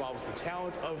obviously involves the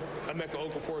talent of Emeka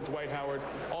Okafor and Dwight Howard.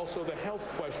 Also, the health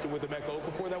question with Emeka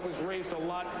Okafor that was raised a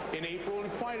lot in April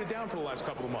and quieted down for the last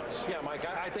couple of months. Yeah, Mike,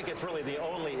 I think it's really the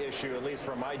only issue, at least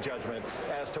from my judgment,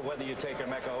 as to whether you take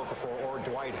Emeka Okafor or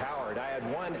Dwight Howard. I had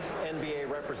one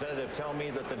NBA representative tell me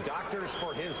that the doctors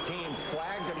for his team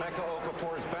flagged Emeka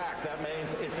Okafor's back. That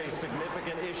means it's a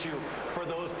significant issue for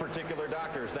those particular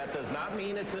doctors. That does not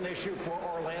mean it's an issue for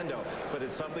Orlando, but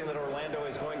it's something that Orlando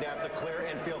is going to have to clear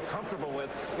and feel comfortable with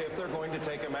if they're going to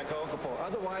take Emeka Okafor.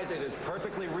 Otherwise, it is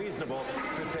perfectly reasonable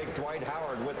to take Dwight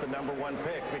Howard with the number 1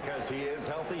 pick because he is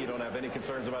healthy. You don't have any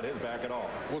concerns about his back at all.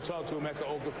 We'll talk to Emeka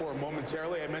Okafor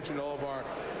momentarily. I mentioned all of our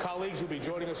colleagues who will be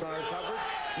joining us on our coverage.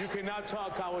 You cannot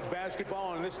talk college basketball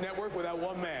on this network without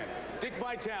one man, Dick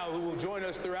Vitale, who will join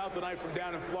us throughout the night from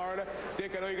down in Florida.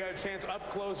 Dick, I know you got a chance up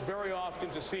close very often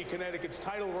to see Connecticut's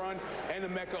title run and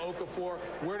Emeka Okafor.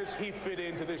 Where does he fit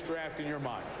into this draft in your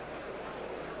mind?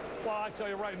 Well, I tell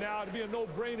you right now, it'd be a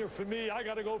no-brainer for me. I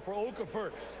got to go for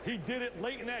Okafor. He did it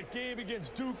late in that game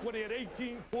against Duke when he had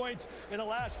 18 points in the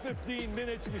last 15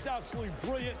 minutes. He was absolutely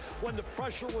brilliant when the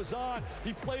pressure was on.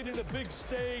 He played in a big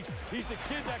stage. He's a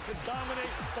kid that could dominate.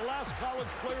 The last college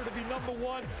player to be number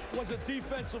 1 was a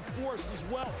defensive force as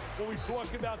well. When we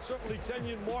talk about certainly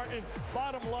Kenyon Martin,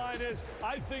 bottom line is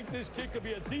I think this kid could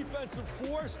be a defensive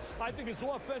force. I think his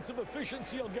offensive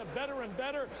efficiency will get better and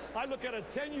better. I look at a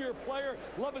 10-year player,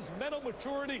 love his mental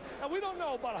maturity, and we don't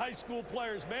know about high school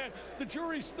players, man. The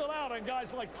jury's still out on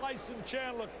guys like Tyson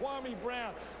Chandler, Kwame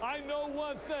Brown. I know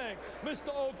one thing,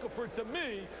 Mr. Okafor, to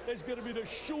me, is going to be the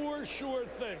sure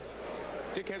thing.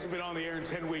 Dick hasn't been on the air in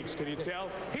 10 weeks. Can you tell?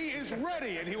 He is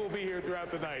ready, and he will be here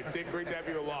throughout the night. Dick, great to have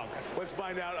you along. Let's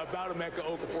find out about Emeka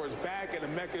Okafor's back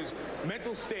and Emeka's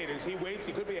mental state as he waits.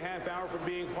 He could be a half hour from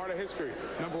being part of history.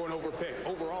 Number 1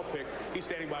 overall pick. He's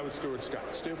standing by with Stuart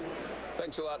Scott. Stu?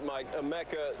 Thanks a lot, Mike.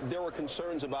 Emeka, there were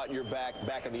concerns about your back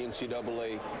in the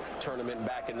NCAA tournament,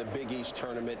 back in the Big East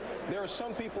tournament. There are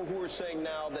some people who are saying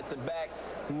now that the back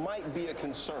might be a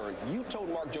concern. You told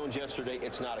Mark Jones yesterday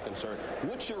it's not a concern.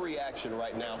 What's your reaction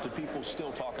right now to people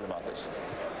still talking about this?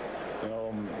 You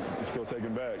know, I'm still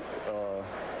taken back. You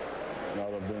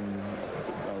know, I've been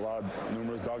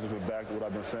numerous doctors have backed what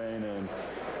I've been saying, and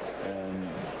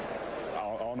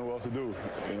I don't know what else to do.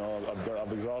 You know,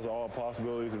 I've exhausted all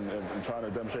possibilities and trying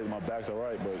to demonstrate my back's all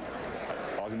right, but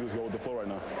all I can do is go with the flow right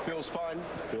now. Feels fine?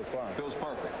 Feels fine. Feels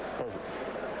perfect.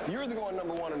 Perfect. You're either going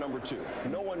number 1 or number 2.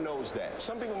 No one knows that.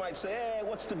 Some people might say, hey,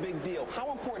 what's the big deal?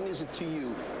 How important is it to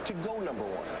you to go number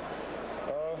 1?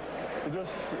 It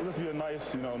just be a nice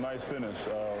finish.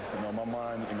 You know, my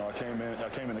mind, you know, I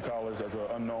came into college as an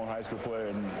unknown high school player,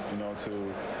 and you know,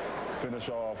 to finish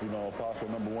off, you know, a possible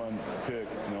number 1 pick,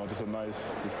 you know, just a nice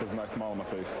smile on my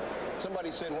face. Somebody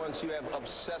said once you have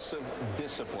obsessive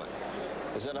discipline.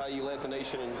 Is that how you led the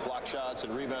nation in block shots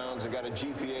and rebounds and got a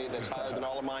GPA that's higher than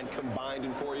all of mine combined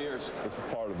in 4 years? It's a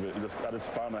part of it. I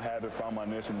just found a habit, found my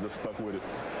niche, and just stuck with it.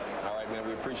 All right, man,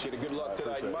 we appreciate it. Good luck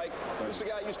tonight. Mike, this is a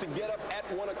guy who used to get up at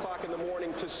 1 o'clock in the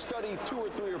morning to study 2 or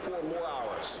 3 or 4 more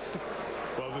hours.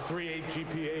 Well, the 3.8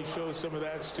 GPA shows some of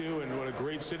that, Stu, and what a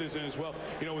great citizen as well.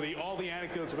 You know, with all the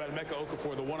anecdotes about Emeka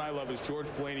Okafor, the one I love is George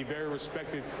Blaney, very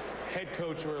respected head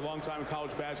coach for a long time in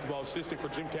college basketball, assistant for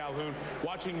Jim Calhoun,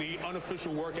 watching the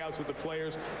unofficial workouts with the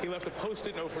players. He left a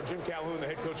post-it note for Jim Calhoun, the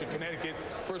head coach of Connecticut.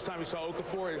 First time he saw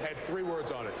Okafor, it had 3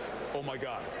 words on it. Oh, my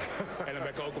God. And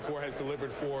Emeka Okafor has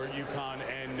delivered for UConn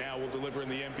and now will deliver in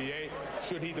the NBA.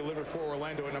 Should he deliver for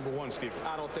Orlando at number 1, Steve?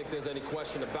 I don't think there's any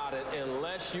question about it.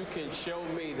 Unless you can show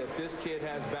me that this kid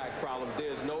has back problems,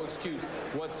 there's no excuse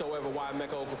whatsoever why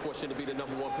Emeka Okafor shouldn't be the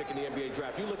number 1 pick in the NBA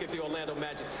draft. You look at the Orlando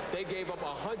Magic, they gave up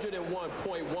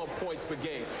 101.1 points per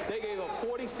game. They gave up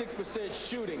 46%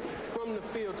 shooting from the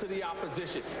field to the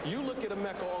opposition. You look at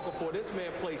Emeka Okafor, this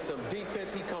man plays some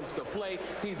defense. He comes to play.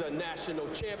 He's a national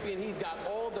champion. He's got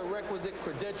all the requisite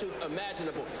credentials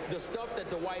imaginable. The stuff that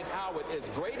Dwight Howard, as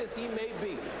great as he may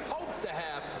be, hopes to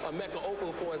have, Emeka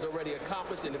Okafor has already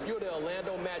accomplished. And if you're the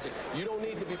Orlando Magic, you don't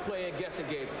need to be playing guessing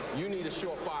games. You need a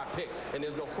surefire pick, and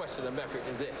there's no question Emeka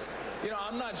is it. You know,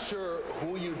 I'm not sure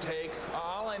who you take.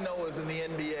 All I know is in the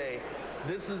NBA,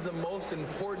 this is the most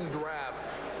important draft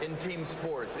in team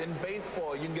sports. In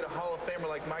baseball, you can get a Hall of Famer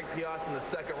like Mike Piazza in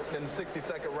the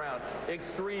 62nd round.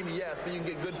 Extreme, yes, but you can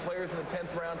get good players in the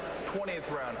 10th round, 20th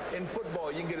round. In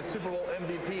football, you can get a Super Bowl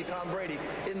MVP, Tom Brady,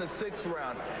 in the 6th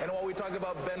round. And while we talk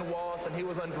about Ben Wallace and he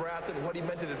was undrafted and what he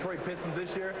meant to Detroit Pistons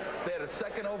this year, they had a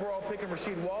 2nd overall pick in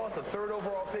Rasheed Wallace, a 3rd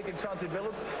overall pick in Chauncey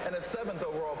Billups, and a 7th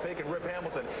overall pick in Rip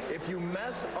Hamilton. If you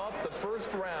mess up the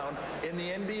 1st round in the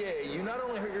NBA, you not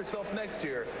only hurt yourself next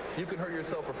year, you can hurt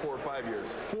yourself for 4 or 5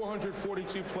 years.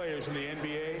 442 players in the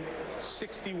NBA,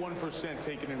 61%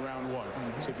 taken in round 1.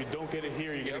 So if you don't get it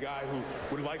here, you get a guy who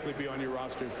would likely be on your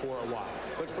roster for a while.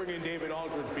 Let's bring in David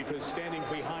Aldridge, because standing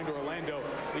behind Orlando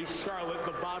is Charlotte,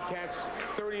 the Bobcats'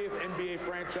 30th NBA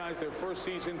franchise. Their first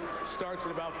season starts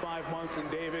in about 5 months. And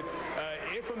David,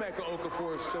 if Emeka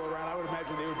Okafor is still around, I would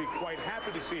imagine they would be quite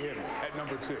happy to see him at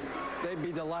number 2. They'd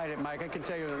be delighted, Mike. I can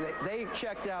tell you, they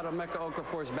checked out Emeka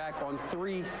Okafor's back on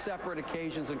 3 separate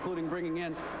occasions, including bringing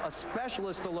in a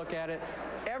specialist to look at it.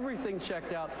 Everything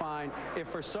checked out fine. If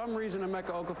for some reason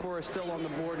Emeka Okafor is still on the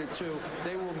board at 2,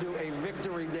 they will do a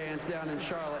victory dance down in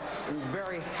Charlotte and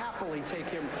very happily take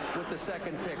him with the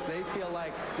 2nd pick. They feel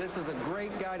like this is a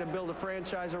great guy to build a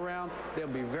franchise around. They'll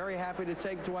be very happy to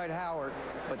take Dwight Howard,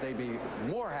 but they'd be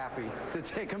more happy to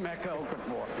take Emeka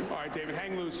Okafor. All right, David,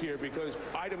 hang loose here, because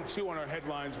item 2 on our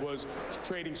headlines was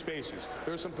trading spaces.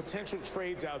 There are some potential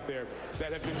trades out there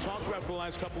that have been talked about for the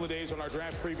last couple of days on our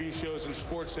draft preview shows and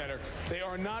Sports Center. They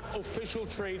are not official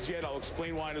trades yet. I'll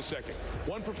explain why in a second.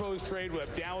 One proposed trade will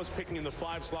have Dallas picking in the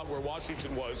 5 slot where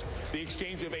Washington was. The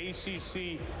exchange of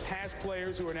ACC past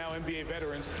players who are now NBA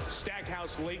veterans,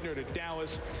 Stackhouse Leitner to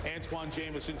Dallas, Antoine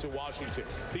Jamison to Washington.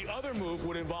 The other move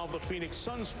would involve the Phoenix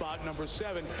Suns spot, number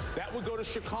 7. That would go to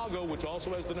Chicago, which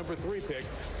also has the number 3 pick.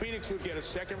 Phoenix would get a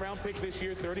 2nd-round pick this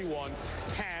year, 31,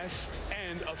 cash,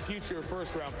 and a future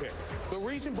 1st-round pick. The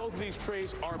reason both of these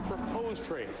trades are proposed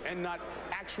trades and not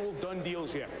actual done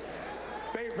deals yet.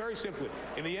 Very simply,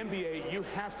 in the NBA, you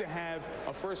have to have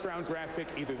a 1st-round draft pick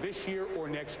either this year or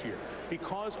next year.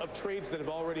 Because of trades that have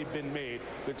already been made,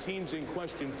 the teams in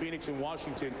question, Phoenix and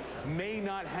Washington, may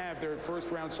not have their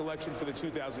 1st-round selection for the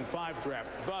 2005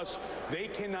 draft. Thus, they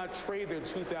cannot trade their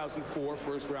 2004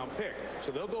 1st-round pick.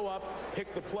 So they'll go up,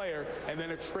 pick the player, and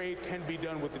then a trade can be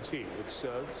done with the team. It's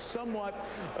somewhat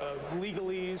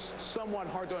legalese, somewhat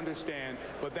hard to understand,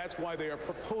 but that's why they are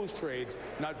proposed trades,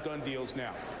 not done deals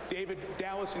now. David,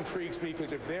 Dallas intrigues me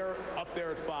because if they're up there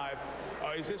at 5,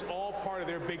 is this all part of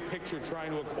their big picture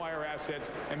trying to acquire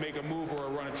assets and make a move or a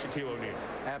run at Shaquille O'Neal?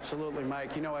 Absolutely,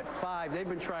 Mike. You know, at 5, they've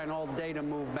been trying all day to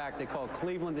move back. They called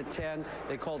Cleveland at 10.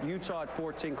 They called Utah at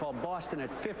 14, called Boston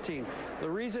at 15. The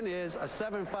reason is a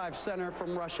 7'5" center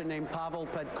from Russia named Pavel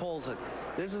Podkolzin.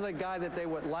 This is a guy that they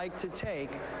would like to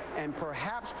take and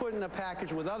perhaps put in a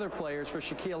package with other players for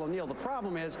Shaquille O'Neal. The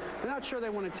problem is they're not sure they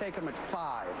want to take him at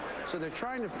 5, so they're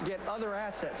trying to get other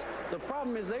assets. The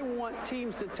problem is they want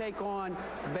teams to take on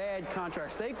bad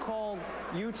contracts. They called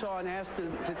Utah and asked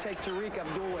to take Tariq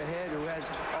Abdul-Wahid, who has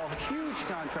a huge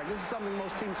contract. This is something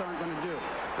most teams aren't going to do.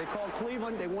 They called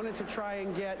Cleveland. They wanted to try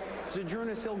and get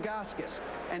Zydrunas Ilgauskas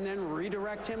and then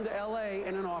redirect him to L.A.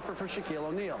 in an offer for Shaquille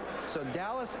O'Neal. So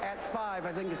Dallas at 5,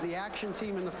 I think, is the action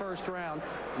team in the 1st round.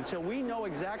 Until we know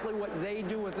exactly what they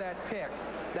do with that pick,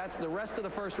 that's the rest of the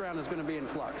 1st round is going to be in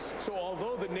flux. So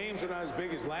although the names are not as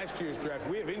big as last year's draft,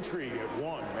 we have intrigue at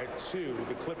 1, at 2,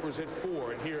 the Clippers at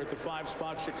 4, and here at the 5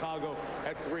 spot, Chicago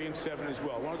at 3 and 7 as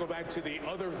well. I want to go back to the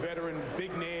other veteran,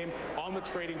 big name on the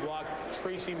trading block,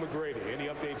 Tracy McGrady. Any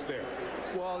updates there?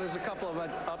 Well, there's a couple of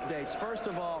updates. First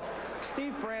of all,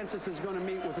 Steve Francis is going to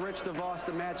meet with Rich DeVos,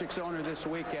 the Magic's owner, this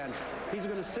weekend. He's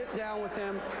going to sit down with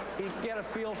him. He'd get a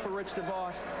feel for Rich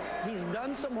DeVos. He's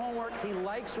done some homework. He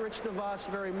likes Rich DeVos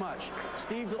very much.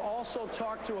 Steve also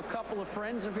talked to a couple of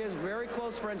friends of his, very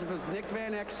close friends of his, Nick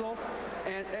Van Exel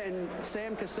and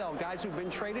Sam Cassell, guys who've been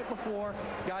traded before,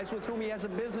 guys with whom he has a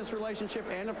business relationship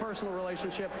and a personal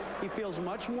relationship. He feels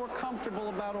much more comfortable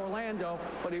about Orlando,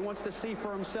 but he wants to see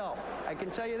for himself. I can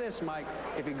tell you this, Mike,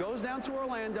 if he goes down to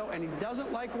Orlando and he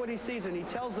doesn't like what he sees and he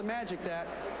tells the Magic that,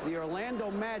 the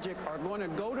Orlando Magic are going to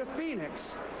go to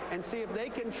Phoenix and see if they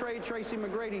can trade Tracy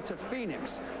McGrady to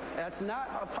Phoenix. That's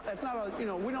not a, you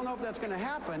know, we don't know if that's going to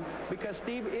happen because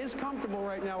Steve is comfortable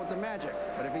right now with the Magic.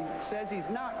 But if he says he's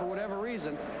not for whatever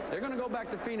reason, they're going to go back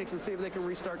to Phoenix and see if they can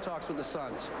restart talks with the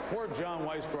Suns. Poor John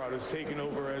Weisbrod has taken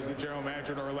over as the general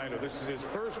manager in Orlando. This is his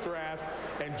first draft,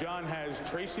 and John has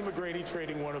Tracy McGrady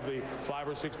trading one of the 5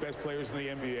 or 6 best players in the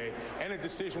NBA and a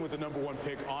decision with the #1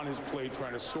 pick on his plate,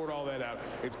 trying to sort all that out.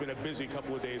 It's been a busy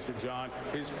couple of days for John.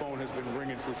 His phone has been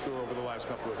ringing for sure over the last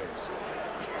couple of days.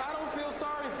 I don't feel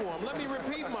sorry for him. Let me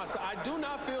repeat myself. I do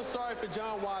not feel sorry for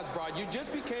John Weisbrod. You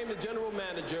just became the general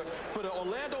manager for the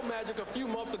Orlando Magic a few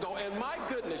months ago, and my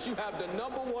goodness, you have the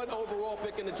 #1 overall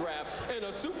pick in the draft and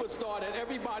a superstar that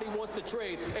everybody wants to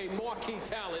trade a marquee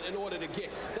talent in order to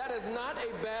get. That is not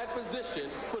a bad position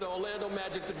for the Orlando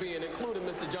Magic to be in, including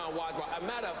Mr. John Weisbrod. As a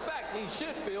matter of fact, he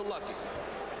should feel lucky.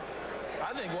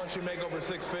 I think once you make over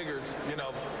 6 figures, you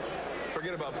know,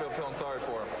 forget about feeling sorry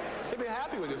for him. You'd be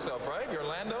happy with yourself, right? You're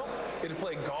Orlando. You get to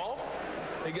play golf.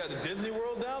 You got the Disney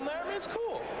World down there. I mean, it's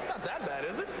cool. Not that bad,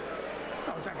 is it?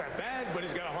 No, it's not that bad, but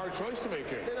he's got a hard choice to make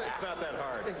here. It's not that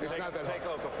hard. It's not that hard. Take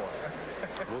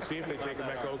Okafor. We'll see if they take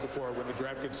Emeka Okafor when the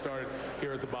draft gets started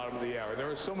here at the bottom of the hour. There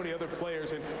are so many other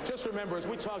players, and just remember, as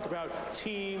we talk about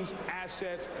teams,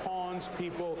 assets, pawns,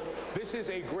 people, this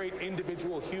is a great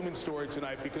individual human story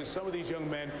tonight because some of these young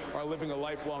men are living a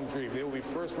lifelong dream. They will be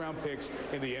first-round picks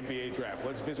in the NBA draft.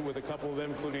 Let's visit with a couple of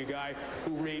them, including a guy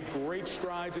who made great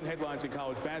strides in headlines in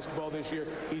college basketball this year.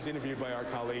 He's interviewed by our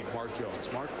colleague, Mark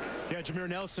Jones. Mark? Yeah, Jameer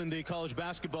Nelson, the college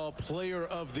basketball player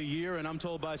of the year, and I'm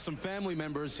told by some family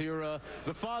members here,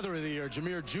 the father of the year,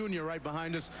 Jameer Jr., right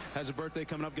behind us, has a birthday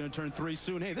coming up, going to turn 3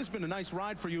 soon. Hey, this has been a nice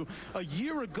ride for you. A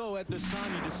year ago at this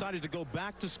time, you decided to go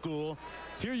back to school.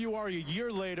 Here you are a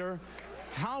year later.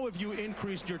 How have you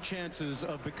increased your chances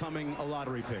of becoming a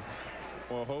lottery pick?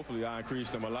 Well, hopefully I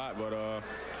increased them a lot, but,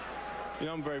 you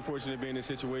know, I'm very fortunate to be in this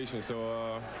situation,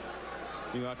 so,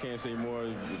 you know, I can't say more.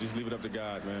 Just leave it up to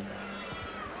God, man.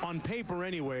 On paper,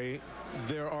 anyway,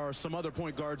 there are some other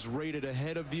point guards rated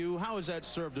ahead of you. How has that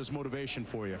served as motivation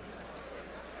for you?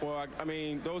 Well, I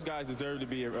mean, those guys deserve to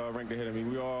be ranked ahead of me.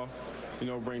 We all, you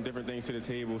know, bring different things to the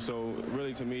table. So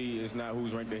really, to me, it's not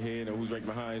who's ranked ahead or who's ranked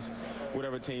behind. It's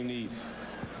whatever team needs.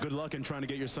 Good luck in trying to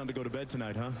get your son to go to bed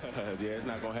tonight, huh? Yeah, it's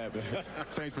not going to happen.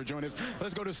 Thanks for joining us.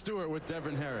 Let's go to Stuart with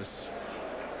Devin Harris.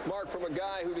 Mark, from a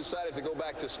guy who decided to go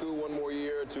back to school one more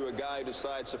year to a guy who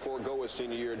decides to forego his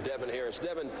senior year, Devin Harris.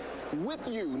 Devin, with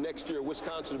you next year,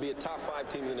 Wisconsin will be a top 5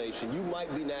 team in the nation. You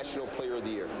might be National Player of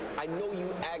the Year. I know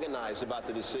you agonized about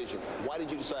the decision. Why did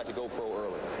you decide to go pro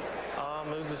early?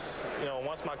 It was just, you know,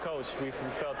 once my coach, we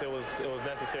felt it was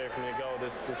necessary for me to go.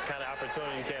 This kind of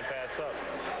opportunity you can't pass up.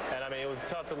 And I mean, it was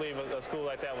tough to leave a school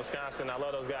like that, Wisconsin. I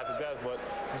love those guys to death, but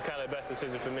this is kind of the best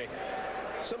decision for me.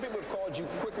 Some people have called you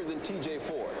quicker than TJ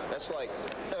Ford. That's like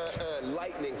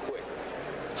lightning quick.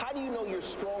 How do you know you're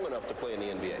strong enough to play in the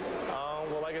NBA?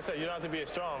 Well, like I said, you don't have to be as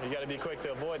strong. You got to be quick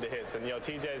to avoid the hits. And, you know,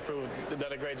 TJ's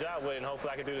done a great job with it, and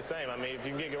hopefully I can do the same. I mean, if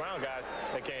you can get around guys,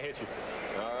 they can't hit you.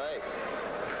 All right.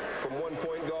 From one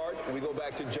point guard, we go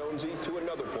back to Jonesy to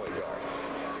another point guard.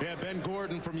 Yeah, Ben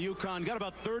Gordon from UConn. Got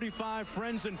about 35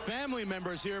 friends and family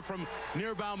members here from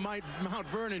nearby Mount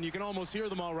Vernon. You can almost hear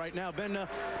them all right now. Ben,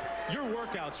 your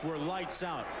workouts were lights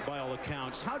out by all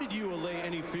accounts. How did you allay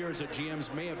any fears that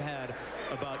GMs may have had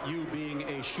about you being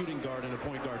a shooting guard in a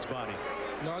point guard's body?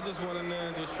 No, I just went in there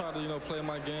and just tried to, you know, play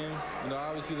my game. You know,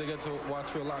 obviously they get to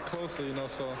watch you a lot closer, you know,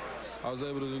 so I was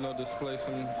able to, you know, display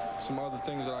some other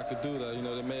things that I could do that, you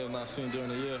know, they may have not seen during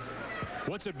the year.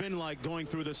 What's it been like going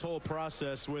through this whole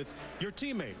process with your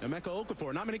teammate, Emeka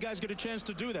Okafor? Not many guys get a chance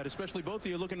to do that, especially both of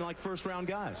you looking like first-round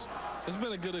guys. It's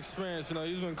been a good experience. You know,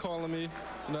 he's been calling me,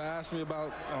 you know, asking me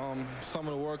about some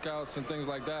of the workouts and things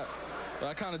like that. But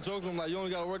I kind of joked with him, like, you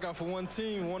only got to work out for one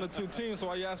team, 1 or 2 teams, so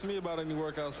why you asking me about any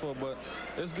workouts for? But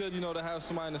it's good, you know, to have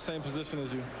somebody in the same position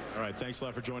as you. All right, thanks a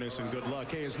lot for joining us, and good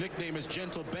luck. Hey, his nickname is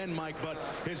Gentle Ben, Mike, but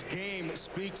his game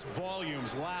speaks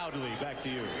volumes loudly. Back to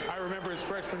you. I remember his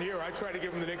freshman year, I tried to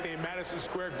give him the nickname Madison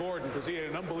Square Garden because he had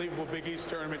an unbelievable Big East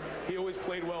tournament. He always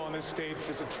played well on this stage,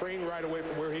 just a train ride away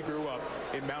from where he grew up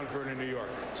in Mount Vernon, New York.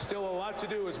 Still a lot to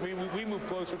do as we move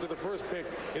closer to the first pick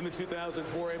in the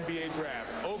 2004 NBA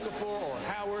draft. Okafor or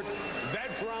Howard,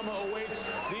 that drama awaits.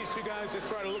 These two guys just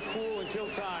try to look cool and kill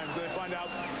time until they find out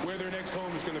where their next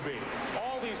home is going to be.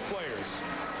 All these players,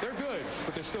 they're good,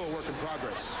 but they're still a work in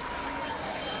progress.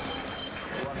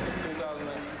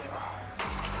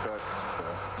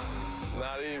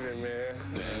 Not even, man.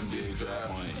 The NBA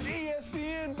draft point.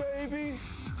 ESPN, baby.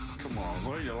 Come on,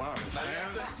 what are your lines, man?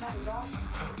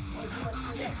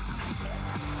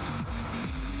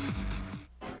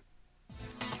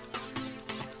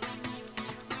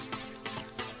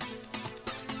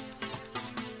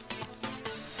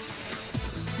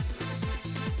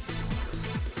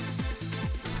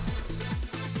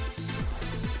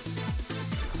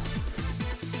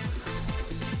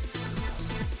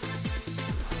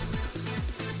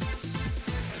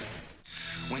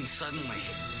 When suddenly,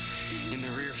 in the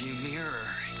rearview mirror,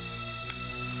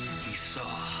 he saw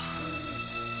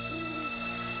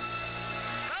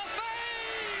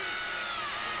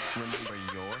Remember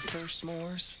your first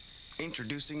s'mores?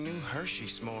 Introducing new Hershey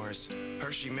S'mores.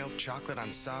 Hershey milk chocolate on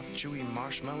soft, chewy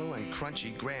marshmallow and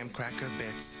crunchy graham cracker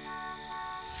bits.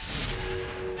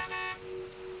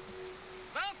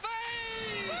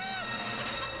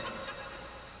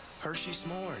 Hershey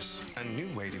S'mores, a new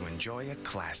way to enjoy a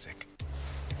classic.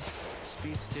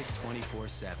 Speed Stick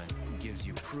 24/7 gives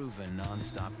you proven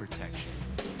non-stop protection.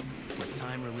 With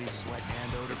time-release sweat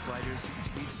and odor fighters,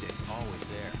 Speed Stick's always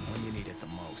there when you need it the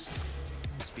most.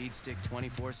 Speed Stick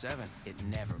 24/7, it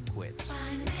never quits.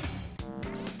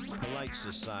 Polite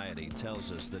society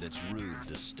tells us that it's rude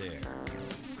to stare.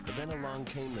 But then along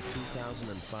came the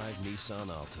 2005 Nissan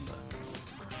Altima.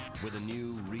 With a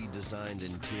new, redesigned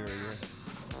interior,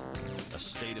 a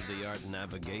state-of-the-art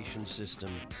navigation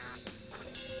system,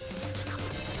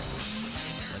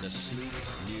 and a sleek,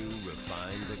 new,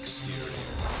 refined exterior.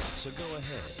 So go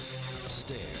ahead,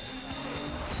 stare.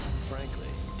 Frankly,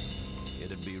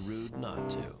 it'd be rude not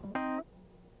to.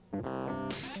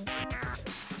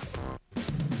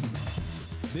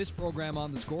 This program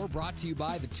on The Score brought to you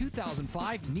by the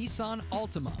 2005 Nissan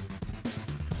Altima.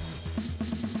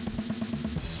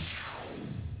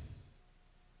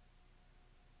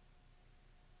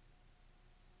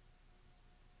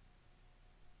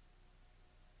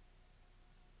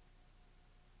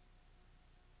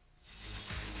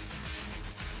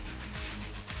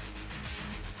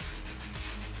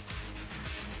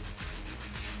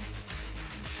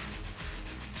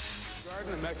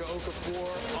 Emeka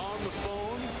Okafor on the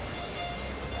phone.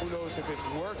 Who knows if it's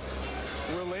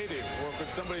work-related or if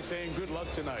it's somebody saying good luck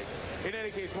tonight. In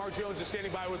any case, Mark Jones is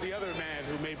standing by with the other man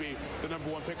who may be the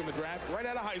 #1 pick in the draft, right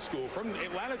out of high school, from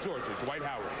Atlanta, Georgia, Dwight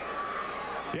Howard.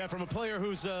 Yeah, from a player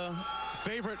whose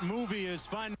favorite movie is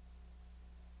Finding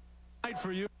Night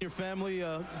for you and your family.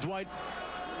 Dwight,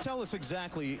 tell us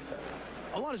exactly,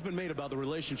 a lot has been made about the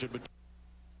relationship between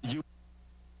you.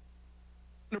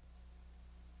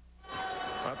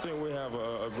 I think we have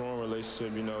a growing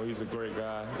relationship. You know, he's a great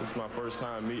guy. It's my first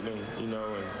time meeting him, you know,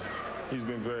 and he's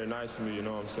been very nice to me, you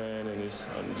know what I'm saying, and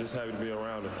I'm just happy to be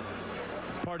around him.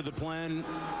 Part of the plan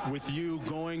with you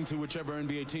going to whichever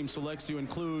NBA team selects you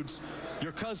includes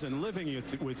your cousin living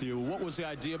with you. What was the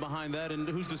idea behind that, and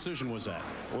whose decision was that?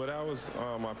 Well, that was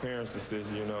my parents'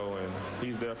 decision, you know, and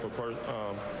he's there for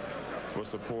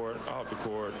support off the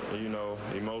court, you know,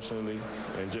 emotionally,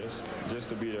 and just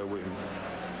to be there with me.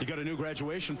 You got a new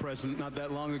graduation present not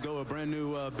that long ago, a brand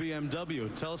new BMW.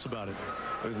 Tell us about it.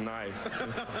 It's nice.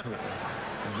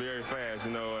 It's very fast.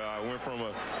 You know, I went from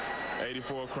a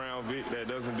 84 Crown Vic that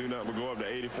doesn't do nothing but go up to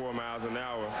 84 miles an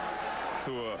hour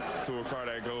to a car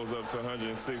that goes up to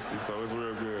 160, so it's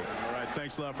real good. All right,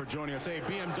 thanks a lot for joining us. Hey,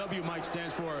 BMW, Mike,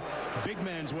 stands for Big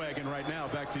Man's Wagon right now.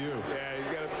 Back to you. Yeah, he's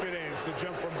got to fit in to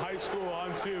jump from high school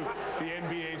onto the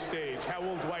NBA stage. How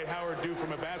will Dwight Howard do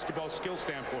from a basketball skill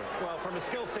standpoint? Well, from a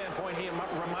skill standpoint, he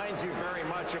reminds you very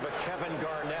much of a Kevin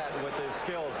Garnett with his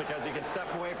skills because he can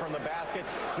step away from the basket.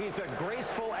 He's a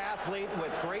graceful athlete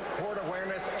with great court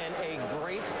awareness and a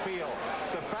great feel.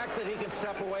 The fact that he can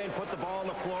step away and put the ball on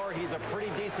the floor, he's a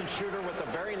pretty decent shooter with a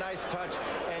very nice touch,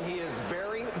 and he is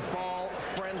very ball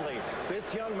friendly.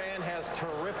 This young man has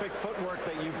terrific footwork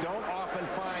that you don't often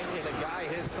find in a guy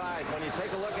his size. When you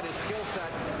take a look at his skill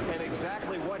set and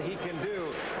exactly what he can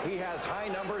do, he has high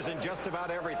numbers in just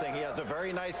about everything. He has a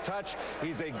very nice touch.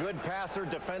 He's a good passer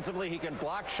defensively. He can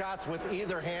block shots with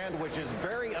either hand, which is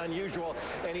very unusual,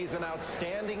 and he's an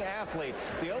outstanding athlete.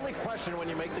 The only question when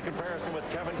you make the comparison with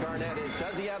Kevin Garnett is,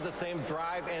 does he have the same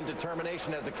drive and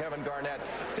determination as a Kevin Garnett?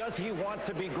 Does he want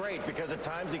to be great? Because at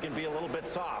times he can be a little bit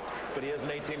soft, but he is an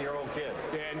 18-year-old kid.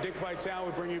 Yeah, and Dick Vitale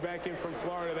would bring you back in from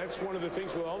Florida. That's one of the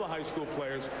things with all the high school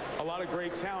players. A lot of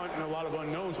great talent and a lot of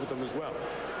unknowns with them as well.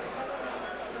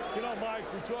 You know, Mike,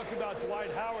 we talk about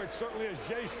Dwight Howard, certainly, as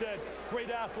Jay said,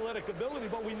 great athletic ability,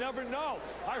 but we never know.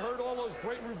 I heard all those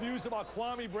great reviews about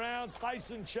Kwame Brown,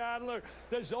 Tyson Chandler.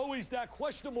 There's always that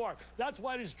question mark. That's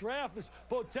why this draft is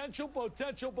potential,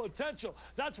 potential, potential.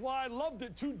 That's why I loved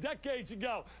it 2 decades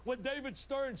ago when David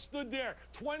Stern stood there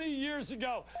 20 years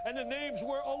ago, and the names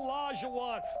were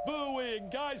Olajuwon, Bowie, and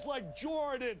guys like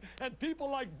Jordan, and people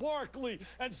like Barkley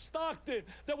and Stockton.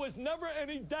 There was never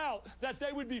any doubt that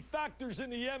they would be factors in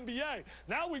the NBA.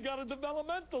 Now we got a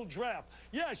developmental draft.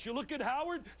 Yes, you look at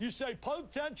Howard, you say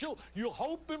potential, you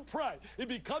hope and pray. It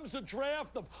becomes a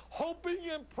draft of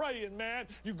hoping and praying, man.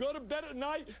 You go to bed at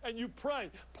night and you pray.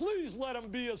 Please let him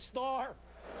be a star.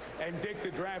 And Dick,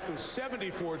 the draft of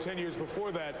 74, 10 years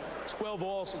before that, 12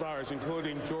 All-Stars,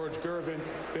 including George Gervin,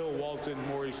 Bill Walton,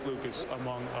 Maurice Lucas,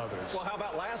 among others. Well, how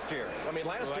about last year? I mean,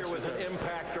 last year was an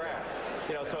impact draft.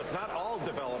 You know, so it's not all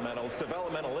developmental. It's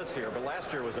developmental this year, but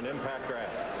last year was an impact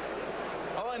draft.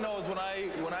 A I know is when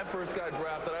I first got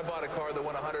drafted, I bought a car that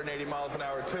went 180 miles an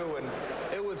hour too, and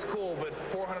it was cool, but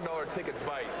 $400 tickets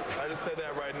bite. I just say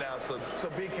that right now, so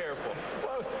be careful.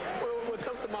 Well, what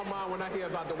comes to my mind when I hear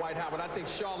about Dwight Howard, I think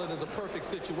Charlotte is a perfect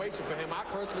situation for him. I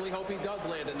personally hope he does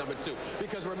land at number 2,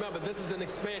 because remember, this is an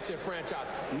expansion franchise.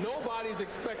 Nobody's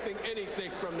expecting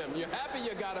anything from them. You're happy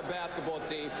you got a basketball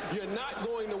team. You're not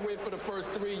going to win for the first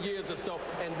 3 years or so,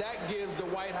 and that gives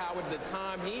Dwight Howard the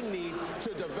time he needs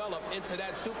to develop into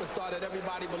that superstar that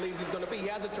everybody believes he's going to be. He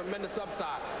has a tremendous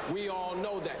upside. We all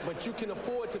know that, but you can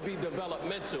afford to be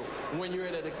developmental when you're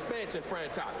in an expansion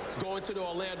franchise. Going to the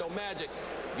Orlando Magic,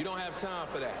 you don't have time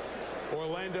for that.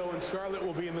 Orlando and Charlotte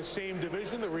will be in the same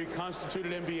division, the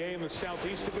reconstituted NBA in the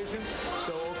Southeast Division.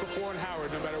 So Okafor and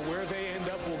Howard, no matter where they end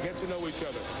up, will get to know each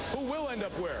other. Who will end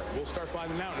up where? We'll start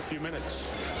finding out in a few minutes.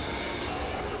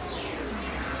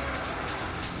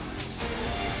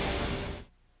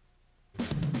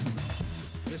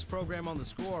 This program on The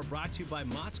Score brought to you by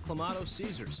Mott's Clamato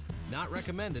Caesars. Not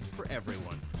recommended for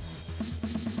everyone.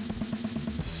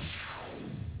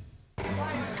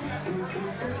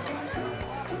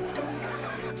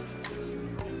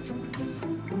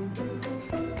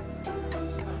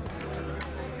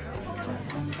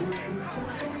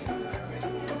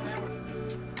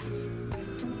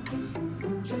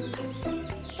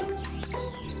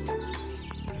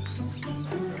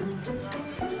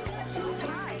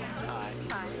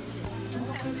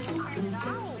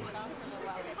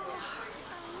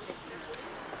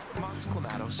 Mott's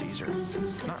Clamato Caesar.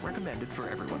 Not recommended for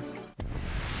everyone.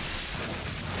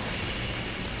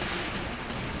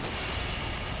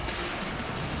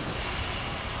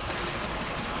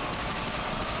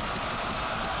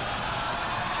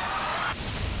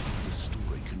 The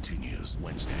story continues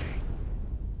Wednesday.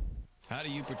 How do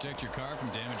you protect your car from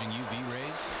damaging UV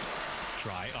rays?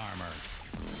 Try Armor.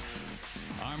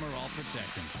 Armor All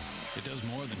Protectant. It does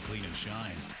more than clean and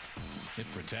shine. It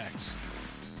protects.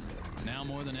 Now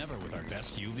more than ever with our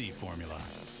best UV formula.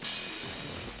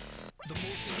 The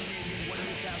multi-Canadian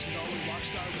 $100,000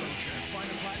 Rockstar Road Trip. Find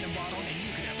a platinum bottle and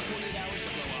you can have 48 hours to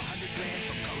blow $100,000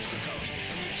 from coast to coast.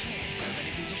 And you can't have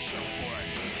anything to show for it.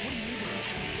 What are you going to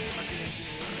do? Must be anything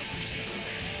to look up, which is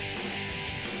necessary.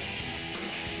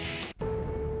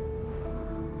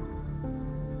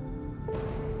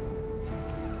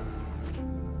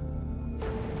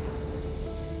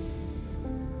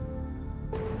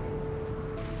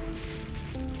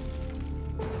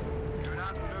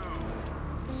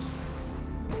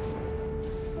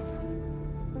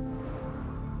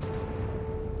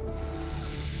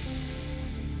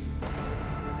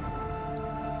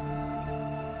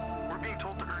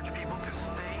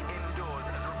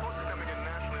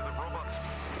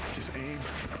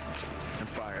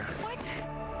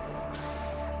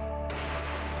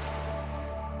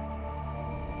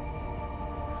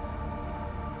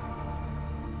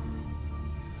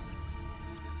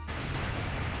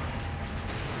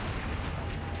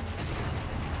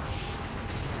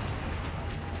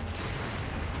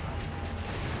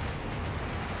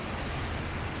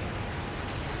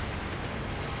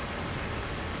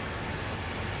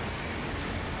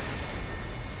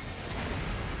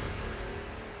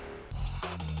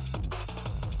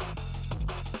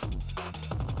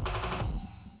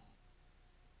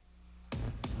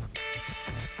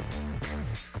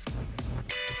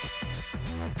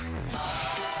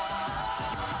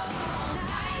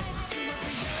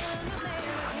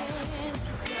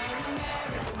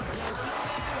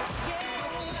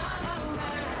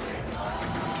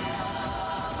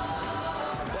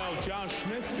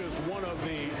 Smith, just one of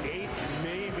the 8,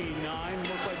 maybe 9,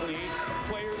 most likely 8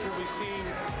 players we'll be seeing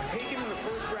taken in the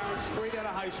first round straight out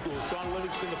of high school. Sean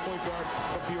Livingston, the point guard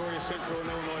from Peoria Central in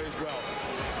Illinois as well.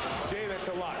 Jay, that's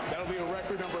a lot. That'll be a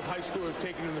record number of high schoolers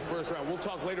taken in the first round. We'll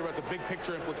talk later about the big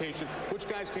picture implication. Which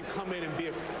guys can come in and be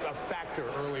a factor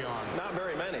early on? Not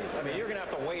very many. I mean, you're going to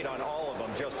have to wait on all of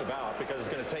them just about, because it's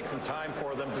going to take some time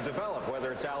for them to develop,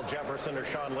 whether it's Al Jefferson or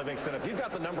Sean Livingston. If you've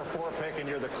got the number 4 pick and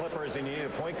you're the Clippers and you need a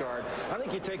point guard, I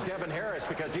think you take Devin Harris,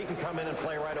 because he can come in and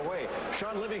play right away.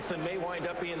 Sean Livingston may wind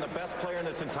up being the best player in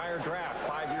this entire draft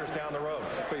 5 years down the road,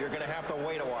 but you're going to have to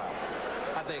wait a while.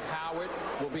 I think Howard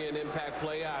will be an impact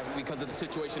player because of the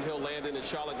situation he'll land in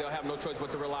Charlotte. They'll have no choice but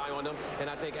to rely on him. And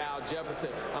I think Al Jefferson,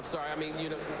 I'm sorry, I mean, you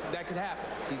know, that could happen.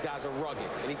 These guys are rugged.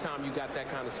 Anytime you got that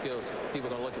kind of skills, people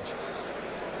are going to look at you.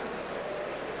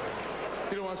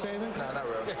 You don't want to say anything? No, not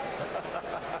really.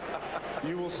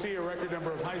 You will see a record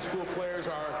number of high school players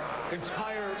our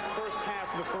entire first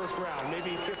half of the first round,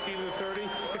 maybe 15 to 30. You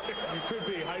could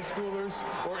be high schoolers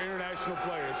or international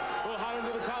players. Well, hot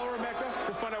into the collar, Mecca.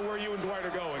 We'll find out where you and Dwight are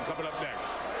going coming up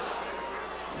next.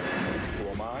 Who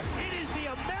am I? It is the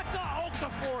Emeka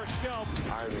Okafor show.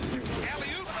 I am the future.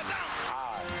 Alley-oop and a dunk. I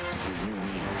is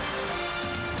unique.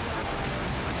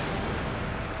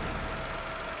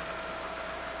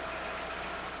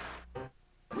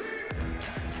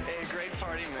 Hey, great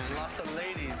party, man. Lots of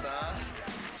ladies, huh?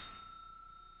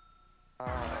 Oh,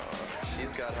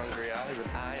 she's got hungry eyes,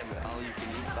 and I am an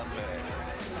all-you-can-eat buffet.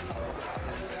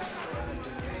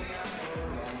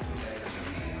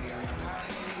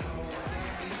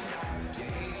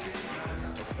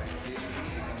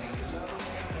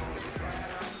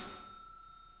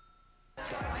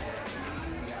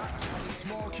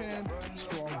 Small can,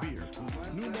 strong beer.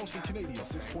 New Molson Canadian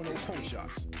 6.0 cold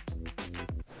shots.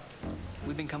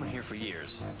 We've been coming here for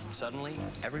years. Suddenly,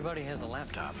 everybody has a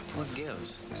laptop. What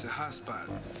gives? It's a hotspot.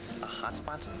 A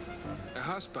hotspot? A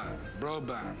hotspot,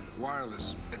 broadband,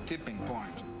 wireless, a tipping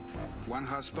point. One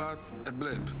hotspot, a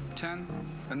blip. 10,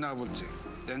 a novelty.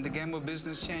 Then the game of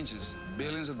business changes.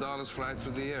 Billions of dollars fly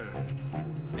through the air.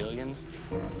 Billions?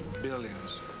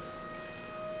 Billions.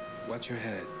 Watch your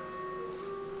head.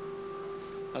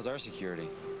 How's our security?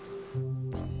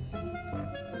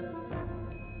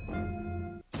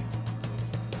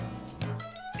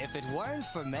 If it weren't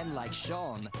for men like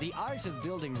Sean, the art of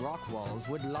building rock walls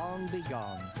would long be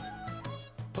gone.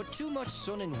 But too much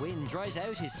sun and wind dries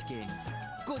out his skin.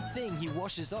 Good thing he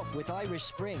washes up with Irish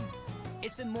Spring.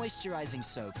 It's a moisturizing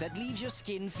soap that leaves your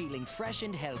skin feeling fresh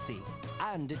and healthy.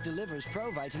 And it delivers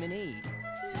pro-vitamin E.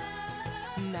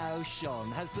 Now Sean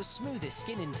has the smoothest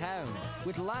skin in town,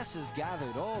 with lasses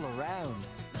gathered all around.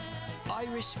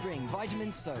 Irish Spring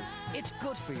Vitamin Soap. It's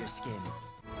good for your skin.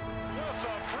 With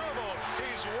approval,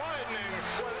 he's widening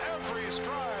with every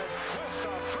stride. With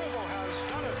approval has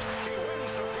done it. He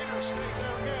wins the Peter Stakes.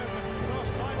 They're in the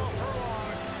final furlong.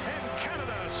 And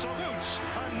Canada salutes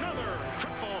another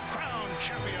Triple Crown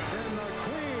champion. And the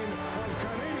queen of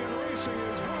Canadian racing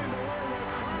is going to wear the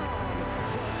crown.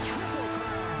 The Triple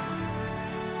Crown.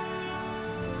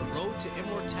 The road to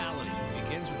immortality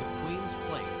begins with the Queen's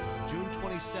Plate, June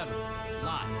 27th,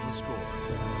 live on The Score.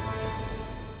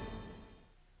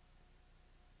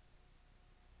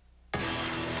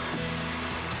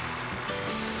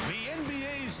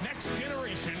 Next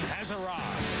generation has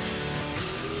arrived.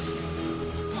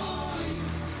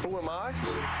 Who am I? This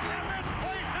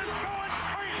place is going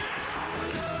crazy.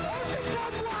 Oh, the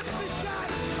gun blocks the shot.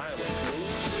 I am a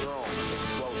smooth, strong,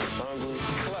 explosive, hungry,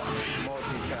 clever,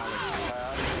 multi-talented,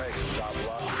 pass, make, shot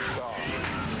block, star.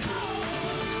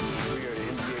 We are the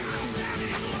NBA future.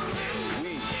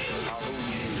 We are who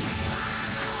you need.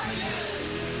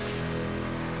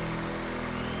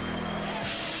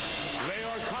 They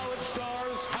are college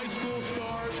stars, high school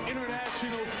stars,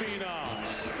 international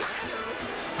phenoms.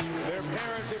 Their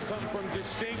parents have come from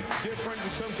distinct, different, in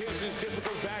some cases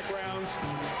difficult backgrounds.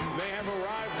 They have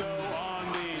arrived, though,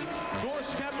 on the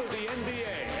doorstep of the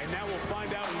NBA, and now we'll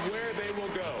find out where they will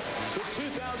go. The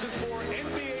 2004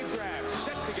 NBA Draft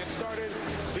set to get started.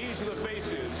 These are the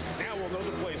faces. Now we'll know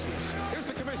the places. Here's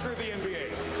the commissioner of the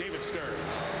NBA, David Stern.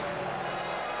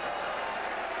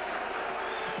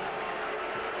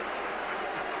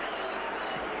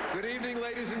 Good evening,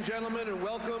 ladies and gentlemen, and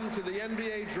welcome to the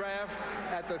NBA Draft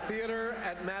at the Theater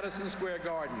at Madison Square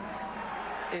Garden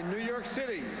in New York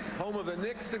City, home of the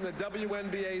Knicks and the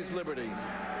WNBA's Liberty.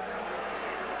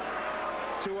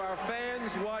 To our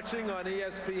fans watching on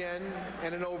ESPN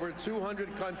and in over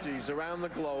 200 countries around the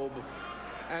globe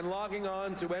and logging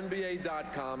on to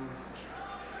nba.com,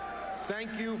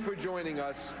 thank you for joining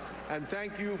us, and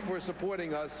thank you for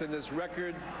supporting us in this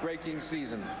record-breaking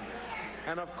season.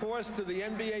 And of course, to the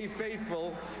NBA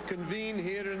faithful convened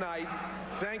here tonight,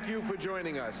 thank you for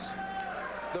joining us.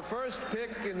 The first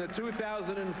pick in the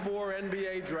 2004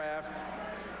 NBA Draft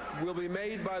will be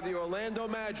made by the Orlando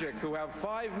Magic, who have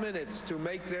 5 minutes to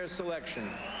make their selection.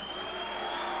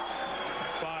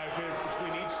 5 minutes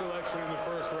between each selection in the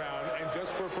first round, and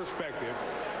just for perspective,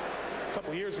 a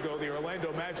couple of years ago, the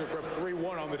Orlando Magic were up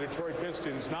 3-1 on the Detroit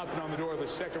Pistons, knocking on the door of the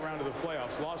second round of the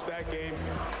playoffs. Lost that game,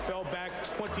 fell back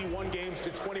 21 games to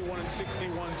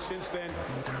 21-61 since then.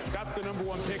 Got the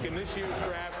 #1 pick in this year's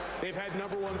draft. They've had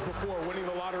 #1s before, winning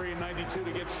the lottery in '92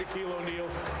 to get Shaquille O'Neal.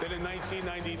 Then in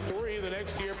 1993, the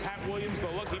next year, Pat Williams, the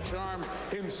lucky charm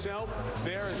himself,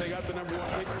 there as they got the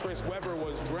 #1 pick. Chris Webber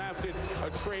was drafted. A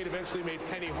trade eventually made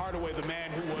Penny Hardaway the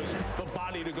man who was the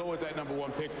body to go with that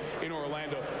 #1 pick in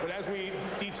Orlando. But as we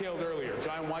detailed earlier,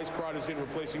 John Weisbrod is in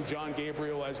replacing John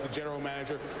Gabriel as the general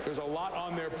manager. There's a lot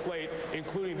on their plate,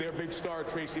 including their big star,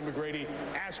 Tracy McGrady,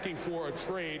 asking for a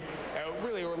trade.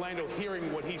 Really, Orlando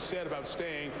hearing what he said about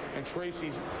staying and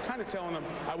Tracy's kind of telling them,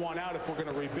 I want out if we're going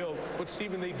to rebuild. But,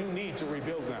 Stephen, they do need to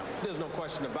rebuild now. There's no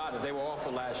question about it. They were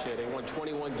awful last year. They won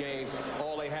 21 games.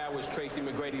 All they had was Tracy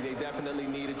McGrady. They definitely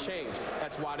need a change.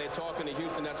 That's why they're talking to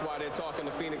Houston. That's why they're talking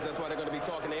to Phoenix. That's why they're going to be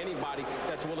talking to anybody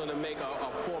that's willing to make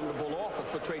a formidable offer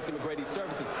for Tracy McGrady's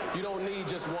services. You don't need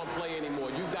just one play anymore.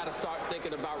 You've got to start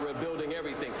thinking about rebuilding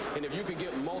everything. And if you can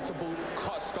get multiple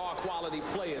star quality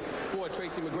players for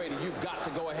Tracy McGrady, you've got to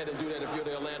go ahead and do that if you're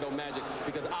the Orlando Magic,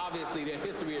 because obviously their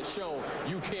history has shown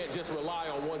you can't just rely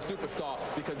on one superstar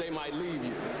because they might leave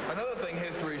you. Another thing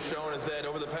history has shown is that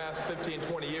over the past 15,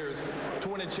 20 years, to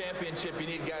win a championship, you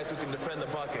need guys who can defend the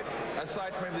bucket.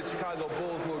 Aside from maybe the Chicago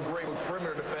Bulls, who are great with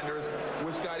perimeter defenders,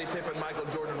 with Scottie Pippen, Michael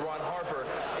Jordan, Ron Harper,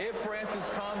 if Francis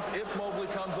comes, if Mobley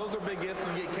comes, those are big ifs,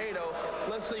 and you get Cato.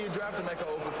 Let's say you draft Emeka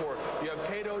Okafor. You have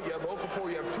Cato, you have Okafor,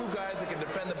 you have two guys that can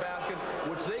defend the basket,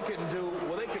 which they can do.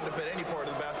 Well, they could defend any part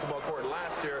of the basketball court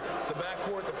last year. The back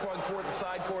court, the front court, the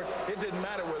side court, it didn't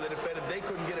matter where they defended. They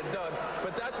couldn't get it done.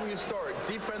 But that's where you start.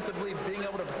 Defensively, being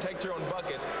able to protect your own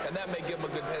bucket, and that may give them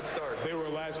a good head start. They were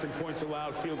last in points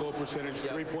allowed, field goal percentage,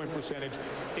 three-point percentage.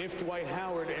 If Dwight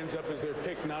Howard ends up as their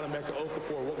pick, not Emeka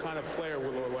Okafor, what kind of player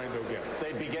will Orlando get?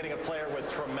 They'd be getting a player with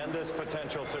tremendous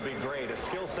potential to be great. A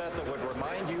skill set that would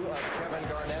remind you of Kevin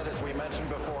Garnett, as we mentioned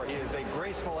before. He is a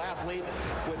graceful athlete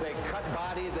with a cut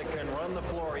body that can run the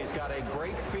floor. He's got a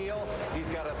great feel. He's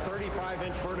got a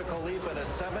 35-inch vertical leap and a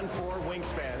 7'4"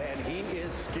 wingspan, and he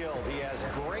is skilled. He has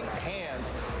great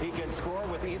hands. He can score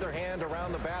with either hand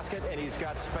around the basket, and he's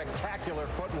got spectacular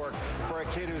footwork for a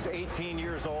kid who's 18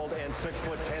 years old and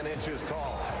 6'10"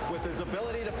 tall. With his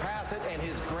ability to pass it and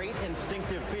his great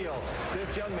instinctive feel,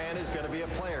 this young man is going to be a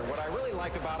player. What I really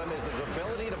like about him is his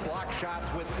ability to block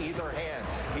shots with either hand.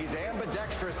 He's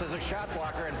ambidextrous as a shot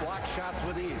blocker and blocks shots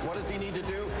with ease. What does he need to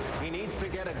do? He needs to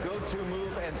get a go-to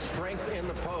move and strength in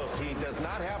the post. He does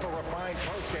not have a refined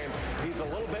post game. He's a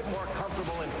little bit more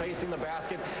comfortable in facing the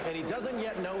basket, and he doesn't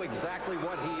yet know exactly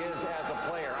what he is as a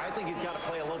player. I think he's got to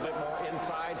play a little bit more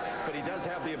inside, but he does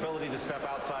have the ability to step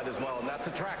outside as well, and that's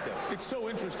attractive. It's so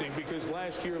interesting because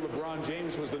last year LeBron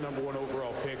James was the #1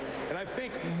 overall pick, and I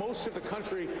think most of the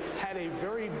country had a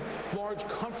very large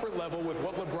comfort level with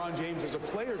what LeBron James as a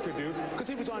player could do because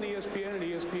he was on ESPN and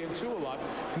ESPN2 a lot.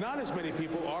 Not as many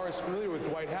people are as familiar with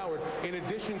Dwight Howard, in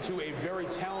addition to a very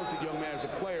talented young man as a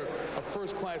player, a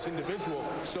first-class individual,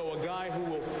 so a guy who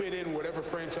will fit in whatever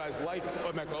franchise like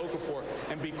Emeka Okafor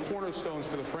and be cornerstones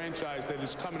for the franchise that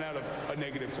is coming out of a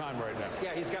negative time right now.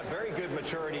 Yeah, he's got very good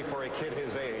maturity for a kid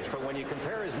his age, but when you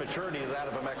compare his maturity to that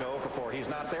of Emeka Okafor, he's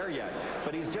not there yet.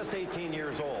 But he's just 18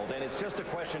 years old, and it's just a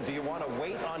question, do you want to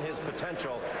wait on his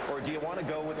potential, or do you want to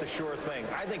go with the sure thing?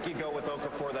 I think you go with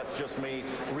Okafor. That's just me.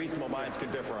 Reasonable minds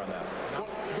can differ on that.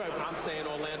 I'm saying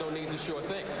Orlando needs a sure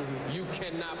thing. You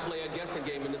cannot play a guessing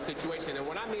game in this situation. And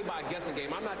what I mean by a guessing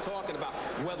game, I'm not talking about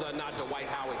whether or not Dwight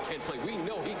Howard can play. We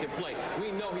know he can play.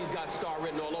 We know he's got star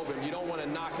written all over him. You don't want to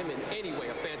knock him in any way.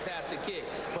 A fantastic kid.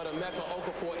 But Emeka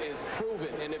Okafor is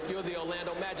proven. And if you're the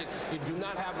Orlando Magic, you do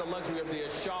not have the luxury of the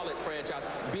Charlotte franchise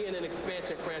being an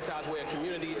expansion franchise where a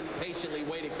community is patiently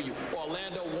waiting for you.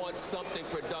 Orlando wants something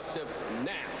productive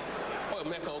now.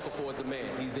 Emeka Okafor is the man.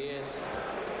 He's the answer.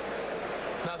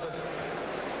 Nothing.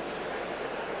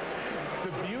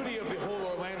 The beauty of the whole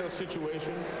Orlando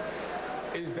situation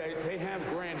is that they have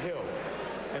Grant Hill,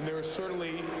 and they're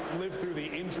certainly lived through the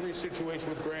injury situation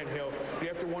with Grant Hill. You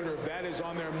have to wonder if that is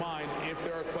on their mind if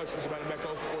there are questions about Emeka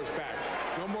Okafor's back.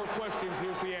 No more questions.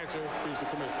 Here's the answer. Here's the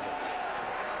commissioner.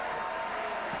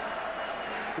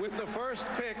 With the first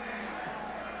pick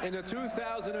in the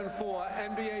 2004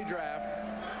 NBA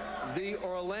draft, the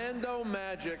Orlando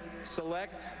Magic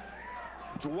select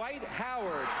Dwight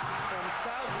Howard from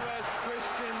Southwest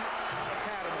Christian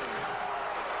Academy.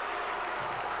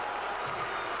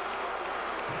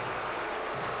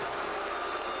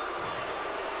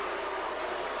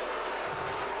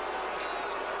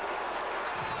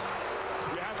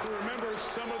 You have to remember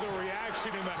some of the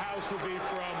reaction in the house would be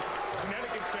from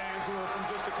Connecticut fans who are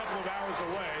from just a couple of hours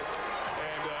away.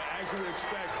 And as you would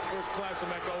expect, first-class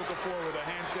Emeka Okafor with a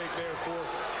handshake there for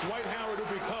Dwight Howard, who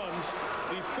becomes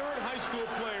the third high school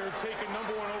player taken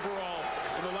 #1 overall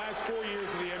in the last 4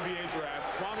 years of the NBA draft.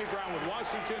 Kwame Brown with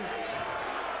Washington.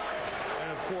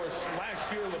 And, of course,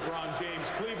 last year, LeBron James,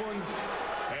 Cleveland.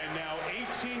 And now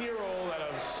 18-year-old out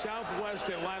of Southwest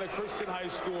Atlanta Christian High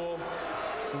School,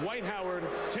 Dwight Howard,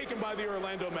 taken by the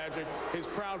Orlando Magic. His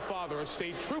proud father, a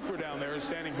state trooper down there, is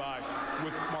standing by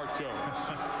with Mark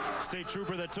Jones. State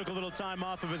trooper that took a little time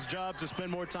off of his job to spend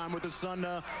more time with his son.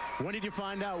 When did you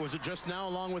find out? Was it just now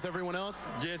along with everyone else?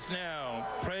 Just now.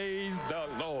 Praise the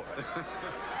Lord.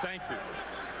 Thank you.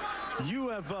 You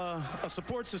have a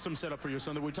support system set up for your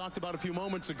son that we talked about a few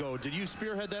moments ago. Did you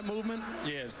spearhead that movement?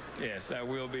 Yes, I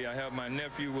will be. I have my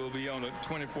nephew will be on a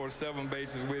 24/7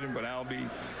 basis with him, but I'll be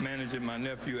managing my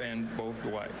nephew and both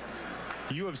Dwight.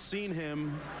 You have seen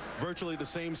him virtually the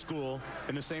same school,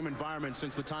 in the same environment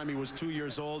since the time he was 2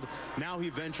 years old. Now he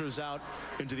ventures out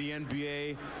into the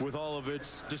NBA with all of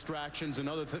its distractions and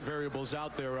other variables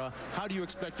out there. How do you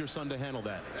expect your son to handle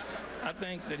that? I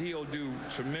think that he'll do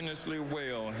tremendously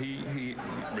well. He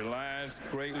relies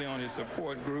greatly on his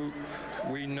support group.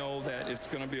 We know that it's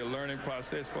going to be a learning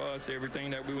process for us,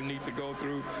 everything that we will need to go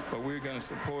through, but we're going to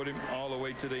support him all the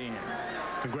way to the end.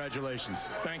 Congratulations.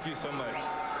 Thank you so much.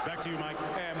 Back to you, Mike.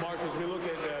 And Mark, as we look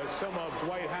at some of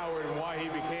Dwight Howard and why he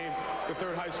became the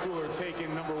third high schooler taken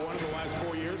 #1 in the last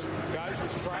 4 years, guys, you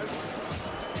surprised?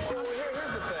 Well, here's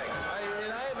the thing.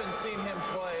 I haven't seen him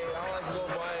play. All I can go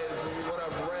by is what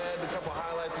I've read, a couple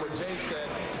highlights, what Jay said.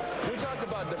 We talked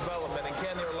about development and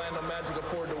can the Orlando Magic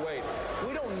afford to wait?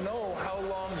 We don't know how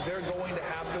long they're going to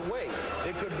have to wait.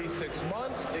 It could be 6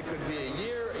 months. It could be a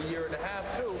year and a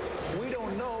half, too. We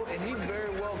don't know, and he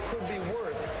very well could be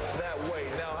worth that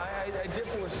wait. Now, I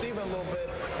differ with Stephen a little bit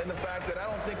in the fact that I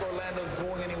don't think Orlando's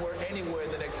going anywhere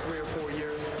in the next 3 or 4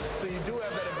 years. So you do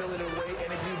have that ability to wait,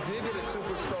 and if you did get a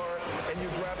superstar and you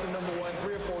draft the #1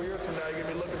 3 or 4 years from now, you're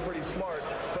going to be looking pretty smart.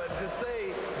 But to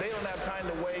say they don't have time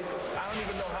to wait, I don't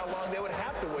even know how long they would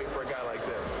have to wait for a guy like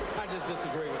this. I just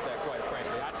disagree with that, quite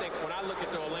frankly. I think when I look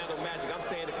at the Orlando Magic, I'm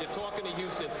saying if you're talking to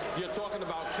Houston, you're talking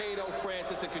about Cato,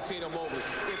 Francis, and Coutinho Mobley.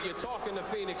 If you're talking to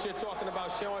Phoenix, you're talking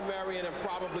about Sean Marion and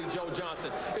probably Joe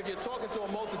Johnson. If you're talking to a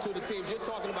multitude of teams, you're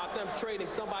talking about them trading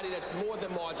somebody that's more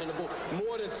than marginable,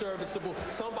 more than serviceable,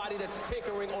 somebody that's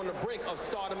tinkering on the brink of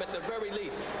stardom at the very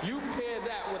least. You pair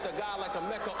that with a guy like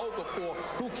Emeka Okafor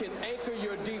who can anchor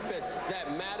your defense.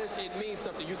 That matters. It means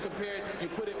something. You compare it, you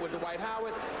put it with Dwight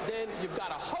Howard, then you've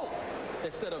got a hope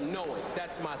instead of knowing.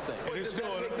 That's my thing. But does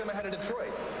that take them ahead of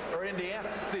Detroit or Indiana?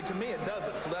 See, to me, it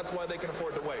doesn't. So that's why they can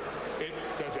afford to wait.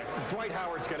 Dwight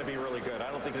Howard's going to be really good.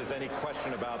 I don't think there's any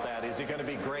question about that. Is he going to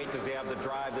be great? Does he have the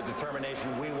drive, the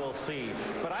determination? We will see.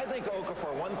 But I think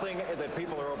Okafor, one thing that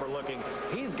people are overlooking,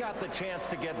 he's got the chance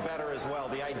to get better as well.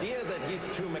 The idea that he's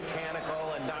too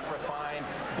mechanical and not refined,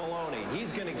 baloney.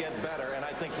 He's going to get better, and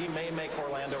I think he may make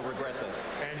Orlando regret this.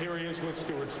 And here he is with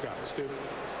Stuart Scott. Stu.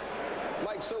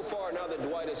 Mike, so far now that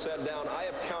Dwight has sat down, I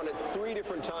have counted 3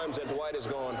 different times that Dwight has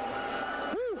gone,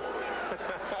 whew.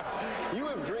 You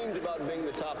have dreamed about being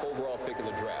the top overall pick in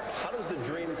the draft. How does the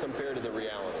dream compare to the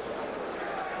reality?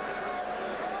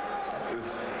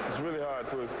 It's really hard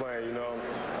to explain, you know.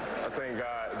 I thank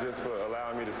God just for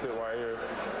allowing me to sit right here,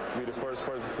 be the first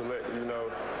person selected, you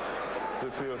know.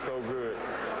 This feels so good.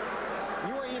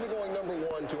 You are either going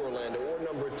 #1 to Orlando or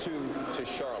 #2 to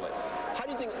Charlotte. How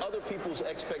do you think other people's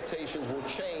expectations will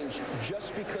change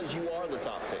just because you are the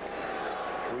top pick?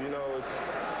 Well, you know,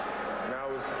 now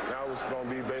it's going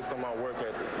to be based on my work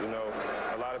ethic. You know,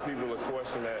 a lot of people will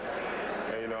question that.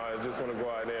 And, you know, I just want to go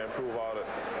out there and prove all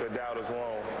the doubters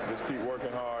wrong. Just keep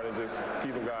working hard and just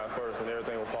keeping God first, and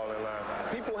everything will fall in line.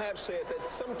 People have said that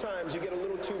sometimes you get a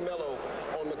little too mellow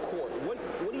on the court. What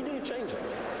do you do to change it?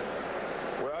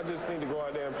 Well, I just need to go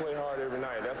out there and play hard every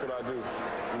night. That's what I do.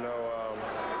 You know,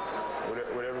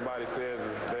 what everybody says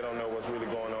is they don't know what's really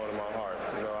going on in my heart.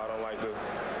 You know, I don't like to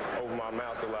open my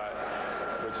mouth a lot,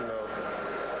 but, you know,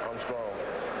 I'm strong.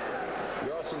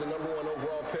 You're also the #1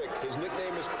 overall pick. His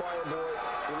nickname is Choir Boy.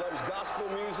 He loves gospel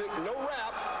music, no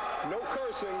rap, no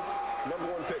cursing.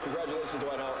 #1 pick. Congratulations,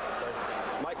 Dwight Howard.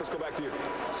 Mike, let's go back to you.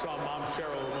 Saw Mom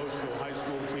Cheryl, emotional high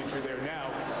school teacher there.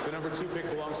 Now, the #2 pick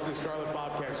belongs to the Charlotte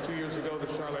Bobcats. 2 years ago, the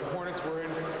Charlotte Hornets were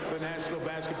in the National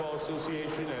Basketball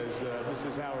Association, as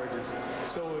Mrs. Howard is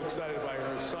so excited by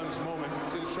her son's moment.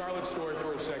 To the Charlotte story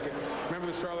for a second. Remember,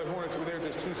 the Charlotte Hornets were there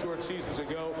just 2 short seasons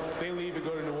ago. They leave and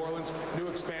go to New Orleans. New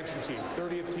expansion team,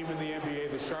 30th team in the NBA,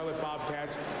 the Charlotte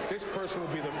Bobcats. This person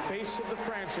will be the face of the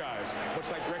franchise,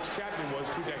 much like Rex Chapman was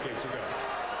 2 decades ago.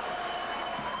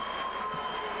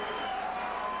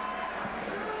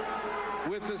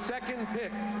 With the second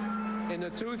pick in the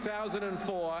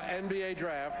 2004 NBA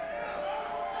draft,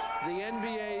 the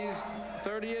NBA's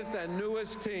 30th and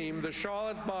newest team, the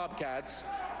Charlotte Bobcats,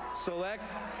 select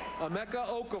Emeka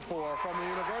Okafor from the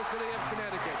University of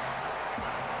Connecticut.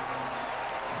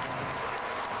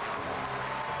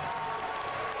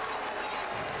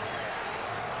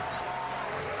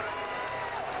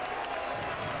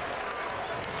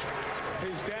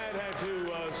 His dad had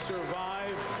to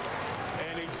survive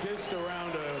and exist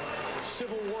around a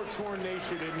Civil War war-torn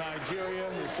nation in Nigeria.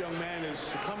 This young man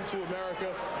has come to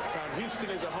America, found Houston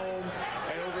as a home,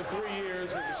 and over 3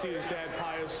 years, as you see his dad,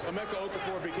 Pius, Emeka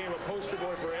Okafor became a poster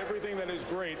boy for everything that is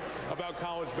great about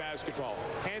college basketball.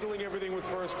 Handling everything with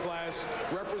first class,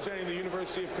 representing the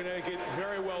University of Connecticut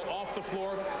very well off the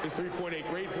floor, his 3.8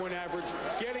 grade point average,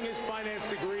 getting his finance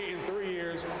degree in 3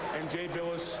 years, and Jay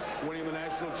Billis winning the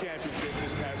national championship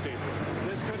this past April.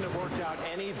 This couldn't have worked out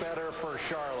any better for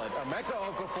Charlotte. Emeka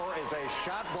Okafor is a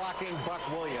shot-blocking Buck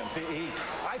Williams. He,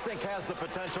 I think, has the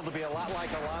potential to be a lot like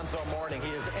Alonzo Mourning. He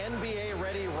is NBA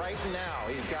ready right now.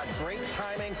 He's got great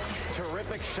timing,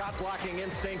 terrific shot-blocking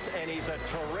instincts, and he's a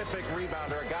terrific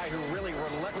rebounder, a guy who really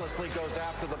relentlessly goes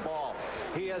after the ball.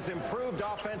 He has improved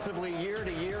offensively year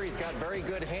to year. He's got very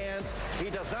good hands. He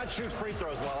does not shoot free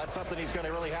throws well. That's something he's going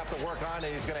to really have to work on,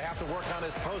 and he's going to have to work on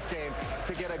his post game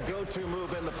to get a go-to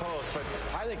move in the post. But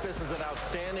I think this is an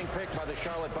outstanding pick by the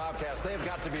Charlotte Bobcats. They've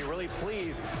got to be really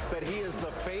pleased that he is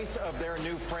the face of their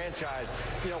new franchise.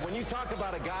 You know, when you talk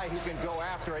about a guy who can go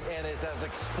after it and is as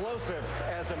explosive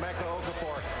as Emeka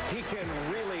Okafor, he can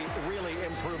really, really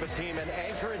improve a team and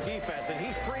anchor a defense. And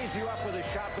he frees you up with his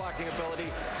shot blocking ability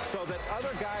so that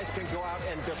other guys can go out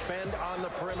and defend on the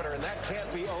perimeter. And that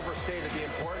can't be overstated, the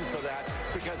importance of that,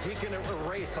 because he can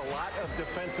erase a lot of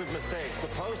defensive mistakes.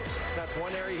 The post, that's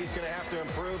one area he's going to have to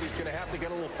improve. He's going to have to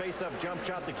get a little face-up jump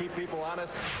shot to keep people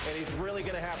honest, and he's really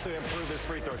going to have to improve his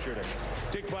free throw shooting.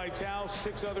 Dick Vitale,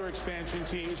 6 other expansion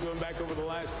teams going back over the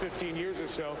last 15 years or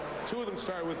so. 2 of them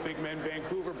started with big men.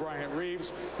 Vancouver, Bryant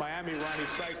Reeves. Miami, Ronnie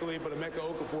Cycli. But Emeka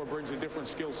Okafor brings a different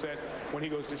skill set when he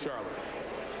goes to Charlotte.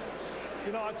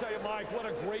 You know, I'll tell you, Mike, what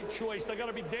a great choice. They're going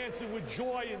to be dancing with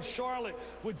joy in Charlotte,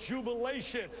 with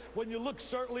jubilation. When you look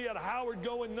certainly at Howard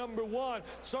going #1,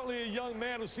 certainly a young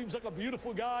man who seems like a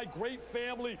beautiful guy, great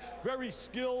family, very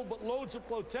skilled, but loads of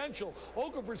potential.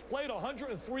 Okafor's played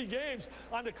 103 games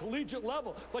on the collegiate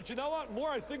level. But you know what? More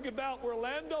I think about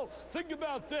Orlando, think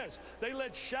about this. They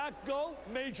let Shaq go,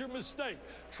 major mistake.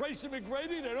 Tracy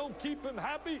McGrady, they don't keep him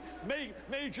happy,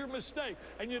 major mistake.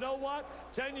 And you know what?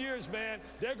 10 years, man,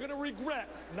 they're going to regret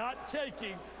not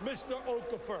taking Mr.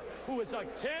 Okafor, who is a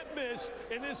can't miss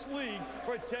in this league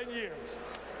for 10 years.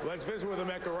 Let's visit with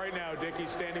Emeka right now. Dickie's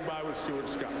standing by with Stuart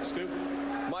Scott. Stu?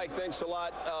 Mike, thanks a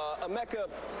lot. Emeka,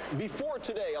 before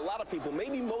today, a lot of people,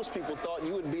 maybe most people, thought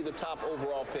you would be the top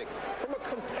overall pick. From a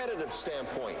competitive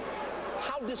standpoint,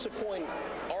 how disappointed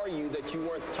are you that you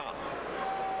weren't top?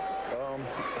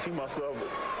 I see myself,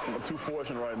 I'm too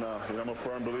fortunate right now. You know, I'm a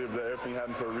firm believer that everything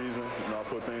happens for a reason. You know, I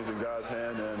put things in God's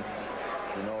hand, and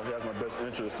you know, he has my best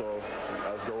interest, so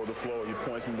I just go with the flow. He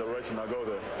points me in the direction, I go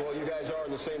there. Well, you guys are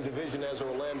in the same division as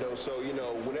Orlando, so, you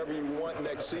know, whenever you want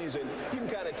next season, you can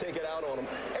kind of take it out on them.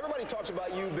 Everybody talks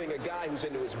about you being a guy who's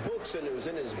into his books and who's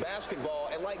into his basketball,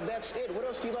 and, like, that's it. What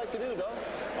else do you like to do, dog?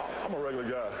 I'm a regular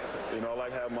guy. You know, I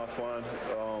like having my fun,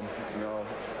 you know,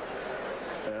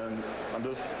 and I'm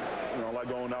just, you know, I like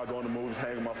going out, going to movies,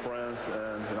 hanging with my friends,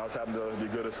 and you know, I just happen to be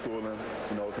good at school and,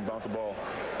 you know, can bounce a ball.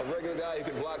 A regular guy who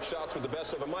can block shots with the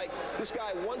best of them. Mike, this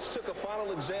guy once took a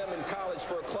final exam in college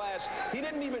for a class he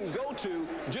didn't even go to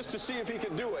just to see if he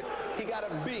could do it. He got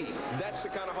a B. That's the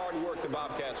kind of hard work the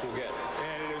Bobcats will get.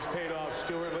 And it has paid off,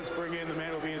 Stuart. Let's bring in the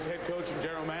man who will be his head coach and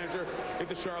general manager at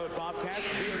the Charlotte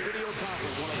Bobcats via video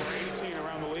conference, one of our 18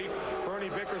 around the league. Bernie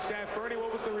Bickerstaff. Bernie,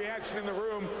 what was the reaction in the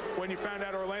room when you found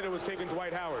out Orlando was taking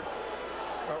Dwight Howard?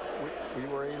 We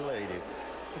were elated.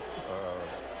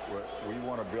 We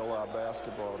want to build our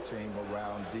basketball team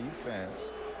around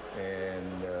defense,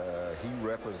 and he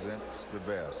represents the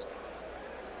best.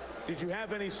 Did you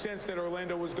have any sense that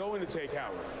Orlando was going to take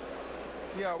Howard?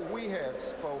 Yeah, we had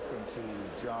spoken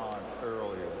to John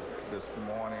earlier this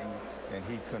morning, and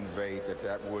he conveyed that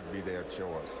that would be their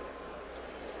choice.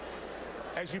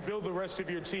 As you build the rest of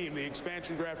your team, the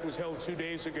expansion draft was held 2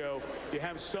 days ago. You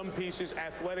have some pieces,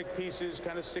 athletic pieces,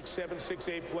 kind of 6'7",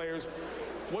 6'8" players.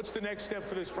 What's the next step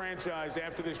for this franchise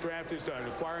after this draft is done?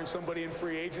 Acquiring somebody in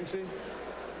free agency?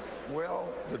 Well,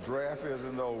 the draft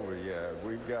isn't over yet.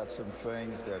 We've got some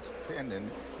things that's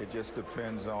pending. It just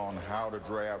depends on how the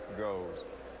draft goes.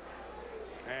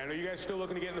 And are you guys still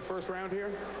looking to get in the first round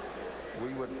here?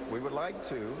 We would like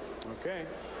to. Okay.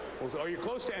 Well, are you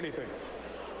close to anything?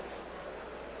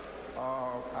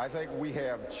 I think we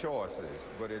have choices,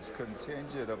 but it's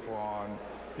contingent upon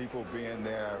people being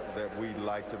there that we'd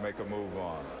like to make a move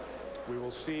on. We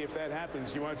will see if that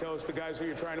happens. You want to tell us the guys who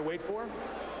you're trying to wait for?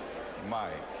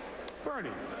 Mike. Bernie.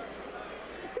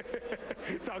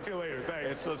 Talk to you later.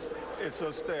 Thanks. It's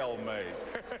a stalemate.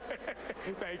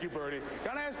 Thank you, Bernie.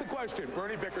 Got to ask the question.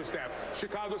 Bernie Bickerstaff.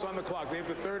 Chicago's on the clock. They have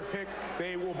the 3rd pick.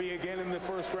 They will be again in the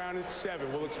first round at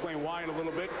 7. We'll explain why in a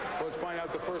little bit. Let's find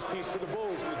out the first piece for the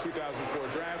Bulls in the 2004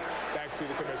 draft. Back to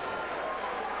the commissioner.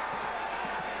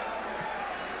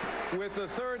 With the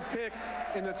third pick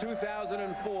in the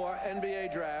 2004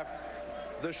 NBA draft,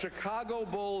 the Chicago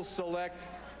Bulls select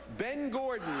Ben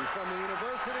Gordon from the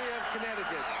University of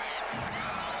Connecticut.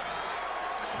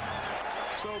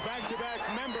 So back-to-back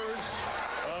members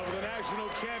of the national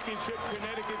championship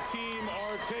Connecticut team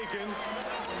are taken.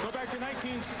 Go back to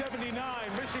 1979.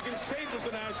 Michigan State was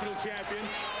the national champion,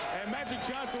 and Magic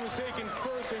Johnson was taken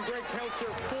first and Greg Pelcher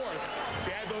fourth. If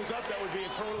you add those up, that would be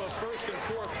a total of first and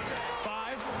fourth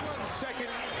 5.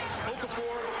 Second,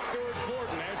 Okafor. Third,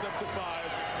 Gordon. Adds up to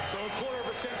 5. So a quarter of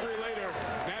a century later,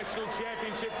 national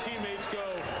championship teammates go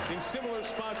in similar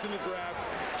spots in the draft.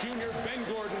 Junior Ben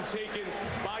Gordon taken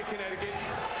by Connecticut.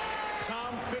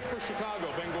 Tom, fit for Chicago,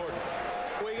 Ben Gordon.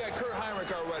 Well, you got Kurt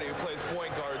Heinrich already, who plays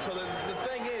point guard. So the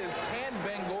thing is, can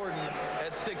Ben Gordon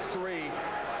at 6'3"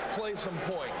 play some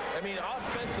point? I mean,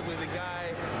 offensively, the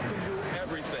guy can do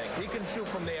everything. He can shoot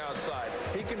from the outside.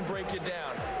 He can break you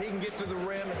down. He can get to the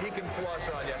rim. He can flush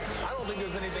on you. I don't think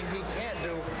there's anything he can't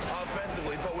do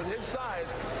offensively. But with his size,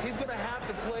 he's going to have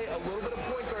to play a little bit of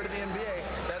point guard in the NBA.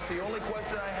 That's the only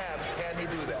question I have. Can he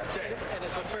do that? And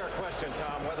it's a fair question,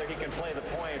 Tom, whether he can play the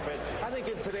point. But I think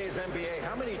in today's NBA,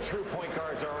 how many true point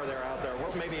guards are there out there?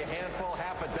 Well, maybe a handful,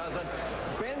 half a dozen.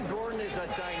 Ben Gordon is a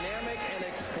dynamic and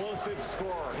explosive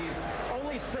scorer. He's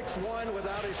only 6'1"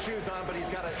 without his shoes on, but he's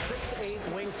got a 6'8"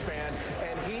 wingspan,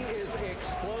 and he is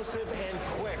explosive and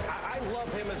quick. I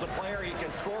love him as a player. He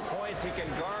can score points, he can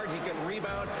guard, he can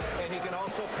rebound, and he can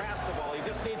also pass the ball. He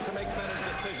just needs to make better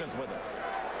decisions with it.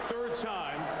 Third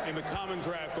time in the common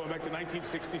draft, going back to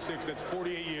 1966, that's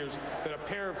 48 years, that a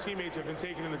pair of teammates have been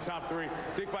taken in the top 3.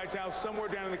 Dick Vitale somewhere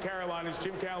down in the Carolinas.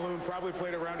 Jim Calhoun probably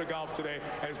played a round of golf today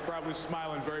and is probably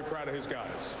smiling, very proud of his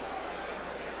guys.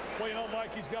 Well, you know,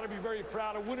 Mike, he's got to be very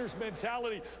proud of winner's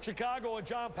mentality. Chicago and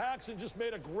John Paxson just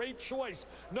made a great choice.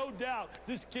 No doubt,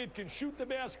 this kid can shoot the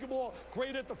basketball,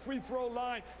 great at the free throw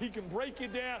line. He can break you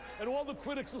down, and all the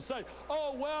critics will say,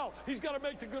 oh, well, he's got to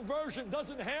make the conversion,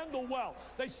 doesn't handle well.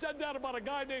 They said that about a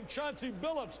guy named Chauncey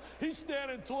Billups. He's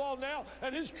standing tall now,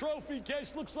 and his trophy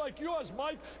case looks like yours,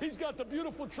 Mike. He's got the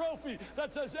beautiful trophy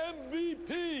that says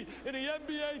MVP in the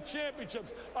NBA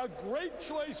championships. A great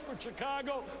choice for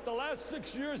Chicago. The last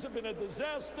 6 years have been a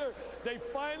disaster. They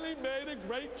finally made a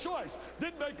great choice.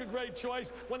 Didn't make a great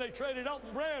choice when they traded Elton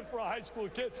Brand for a high school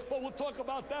kid, but we'll talk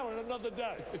about that on another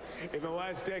day. In the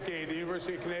last decade, the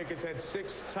University of Connecticut's had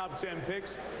 6 top 10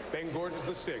 picks. Ben Gordon's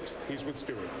the 6th. He's with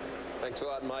Stewart. Thanks a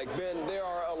lot, Mike. Ben, there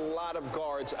are a lot of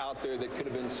guards out there that could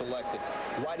have been selected.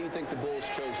 Why do you think the Bulls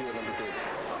chose you at number 3?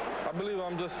 I believe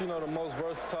I'm just, the most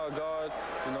versatile guard.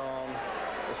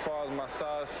 As far as my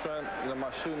size, strength,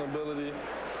 my shooting ability,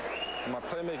 my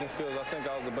playmaking skills, I think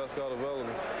I was the best guard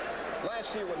available.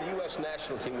 Last year when the U.S.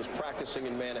 national team was practicing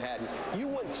in Manhattan, you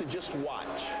went to just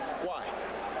watch. Why?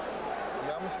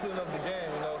 Yeah, I'm a student of the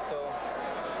game, so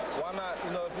why not,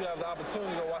 if you have the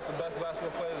opportunity to go watch the best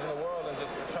basketball players in the world and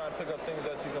just try and pick up things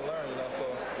that you can learn,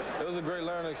 So it was a great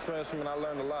learning experience for me, and I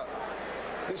learned a lot.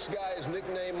 This guy's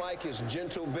nickname, Mike, is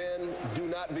Gentle Ben. Do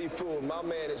not be fooled. My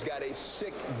man has got a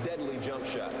sick, deadly jump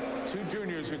shot. 2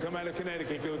 juniors who come out of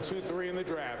Connecticut go 2-3 in the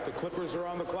draft. The Clippers are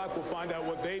on the clock. We'll find out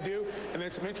what they do. And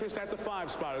then some interest at the 5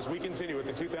 spot as we continue with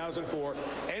the 2004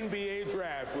 NBA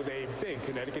draft with a big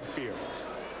Connecticut field.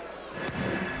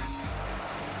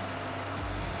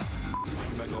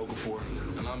 I'm Mecca Okafor.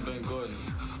 And I'm Ben Gordon.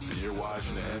 And you're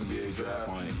watching the NBA draft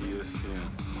on ESPN.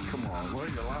 Come on, where are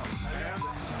you allowed?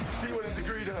 See what a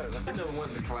degree does. I never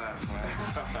went to class, man.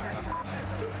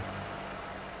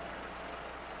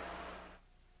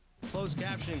 Closed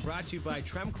captioning brought to you by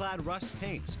Tremclad Rust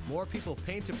Paints. More people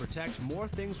paint to protect more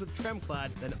things with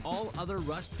Tremclad than all other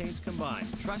rust paints combined.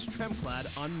 Trust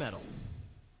Tremclad on metal.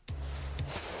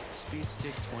 Speed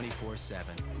Stick 24/7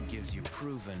 gives you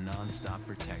proven non-stop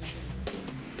protection.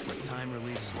 With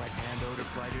time-release sweat and odor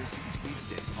fighters, Speed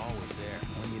Stick's always there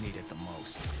when you need it the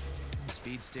most.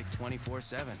 Speed Stick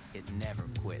 24/7, it never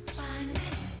quits.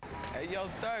 Hey, yo,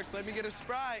 Thirst, let me get a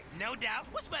Sprite. No doubt.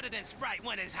 What's better than Sprite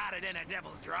when it's hotter than a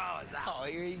devil's drawers? Oh,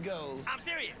 here he goes. I'm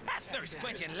serious. That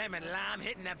thirst-quenching lemon lime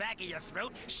hitting the back of your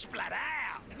throat, splat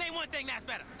out. Name one thing that's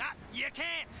better. You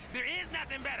can't. There is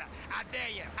nothing better. I dare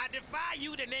you. I defy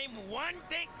you to name one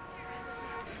thing.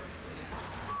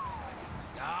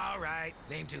 All right,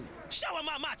 name 2. Show him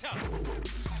my motto.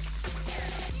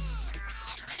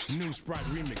 New Sprite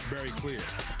Remix, Berry Clear.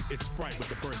 It's Sprite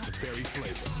with a burst of berry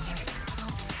flavor.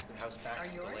 House back. Are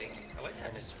yours? I like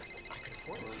that. I could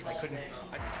afford it. I couldn't.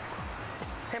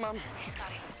 Hey, Mom. Hey,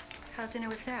 Scotty. How's dinner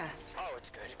with Sarah? Oh, it's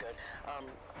good, good. I'm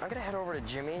gonna head over to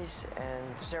Jimmy's, and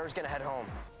Sarah's gonna head home.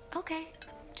 Okay.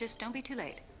 Just don't be too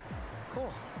late.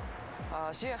 Cool.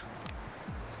 See ya.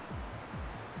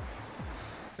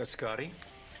 That's Scotty.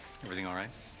 Everything all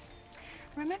right?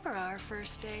 Remember our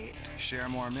first date? Share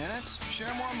more minutes,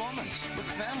 share more moments with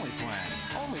Family Plan.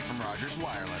 Only from Rogers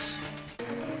Wireless.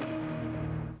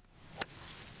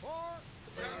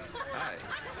 Hi.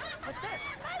 What's this?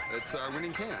 It's our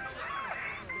winning can.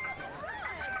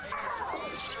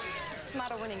 It's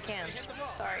not a winning can.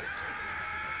 Sorry.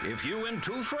 If you and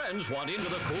two friends want into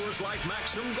the Coors Light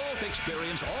Maxim golf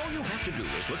experience, all you have to do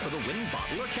is look for the winning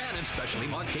bottle or can in specially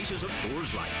marked cases of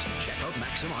Coors Light. Check out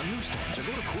Maxim on newsstands or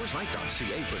go to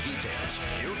CoorsLight.ca for details.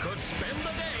 You could spend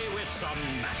the day with some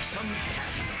Maxim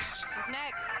cans. What's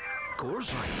next?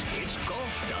 Coors Light, it's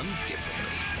golf done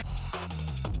differently.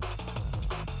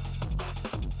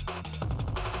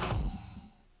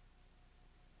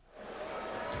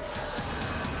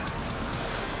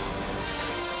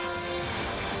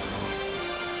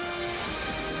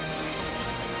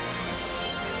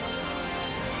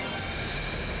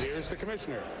 The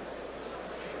commissioner.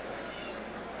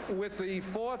 With the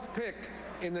 4th pick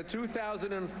in the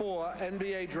 2004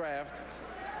 NBA draft,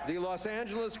 the Los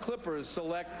Angeles Clippers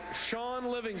select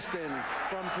Sean Livingston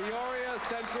from Peoria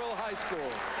Central High School.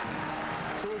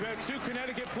 So we've had 2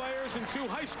 Connecticut players and 2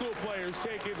 high school players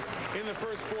taken in the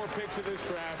first 4 picks of this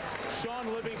draft.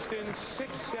 Sean Livingston,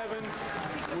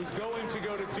 6'7", was going to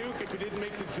go to Duke if he didn't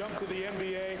make the jump to the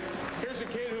NBA. Here's a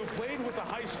kid who played with the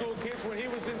high school kids when he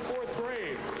was in 4th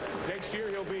grade. Next year,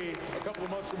 he'll be a couple of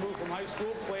months removed from high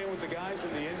school, playing with the guys in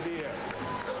the NBA.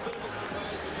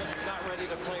 Not ready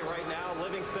to play right now.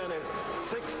 Livingston is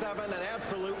 6'7", an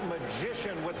absolute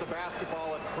magician with the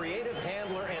basketball, a creative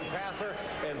handler and passer.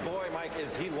 And boy, Mike,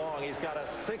 is he long. He's got a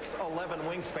 6'11"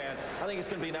 wingspan. I think he's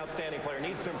going to be an outstanding player.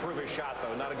 Needs to improve his shot,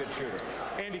 though. Not a good shooter.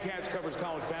 Andy Katz covers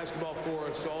college basketball for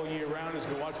us all year round. Has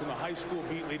been watching the high school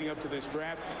beat leading up to this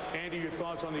draft. Andy, your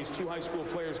thoughts on these 2 high school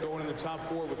players going in the top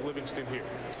 4 with Livingston here?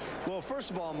 Well, first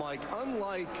of all, Mike,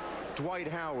 unlike Dwight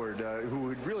Howard, who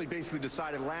had really basically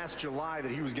decided last July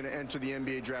that he was going to enter the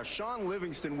NBA draft, Sean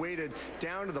Livingston waited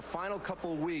down to the final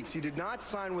couple of weeks. He did not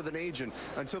sign with an agent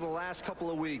until the last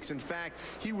couple of weeks. In fact,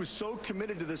 he was so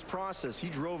committed to this process, he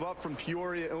drove up from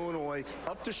Peoria, Illinois,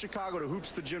 up to Chicago to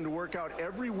Hoops the Gym to work out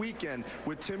every weekend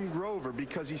with Tim Grover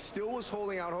because he still was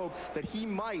holding out hope that he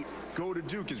might go to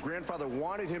Duke. His grandfather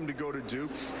wanted him to go to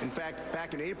Duke. In fact,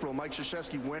 back in April, Mike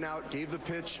Krzyzewski went out, gave the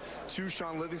pitch to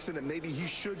Sean Livingston that maybe he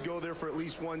should go there for at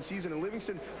least 1 season. And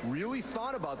Livingston really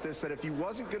thought about this, that if he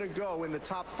wasn't going to go in the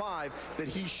top 5, that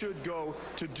he should go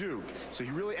to Duke. So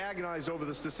he really agonized over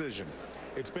this decision.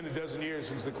 It's been a dozen years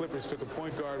since the Clippers took a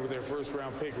point guard with their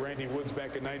first-round pick, Randy Woods,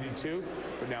 back in '92.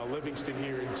 But now Livingston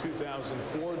here in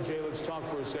 2004. Jay, let's talk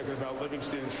for a second about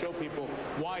Livingston and show people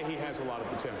why he has a lot of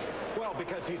potential. Well,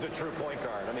 because he's a true point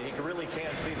guard. I mean, he really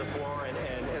can see the floor,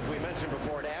 and as we mentioned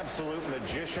before, an absolute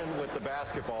magician with the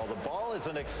basketball. The ball is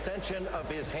an extension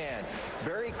of his hand.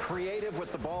 Very creative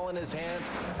with the ball in his hands.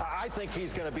 I think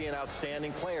he's going to be an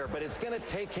outstanding player, but it's going to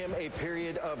take him a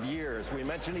period of years. We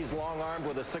mentioned he's long-armed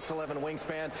with a 6'11" wingspan.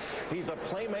 He's a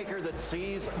playmaker that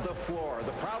sees the floor.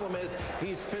 The problem is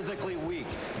he's physically weak.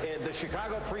 In the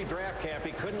Chicago pre-draft camp,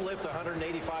 he couldn't lift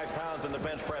 185 pounds in the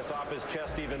bench press off his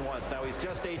chest even once. Now he's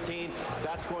just 18.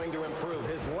 That's going to improve.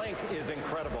 His length is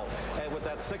incredible. And with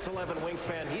that 6'11"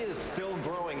 wingspan, he is still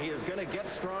growing. He is going to get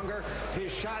stronger.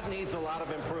 His shot needs a lot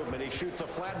of improvement. He shoots a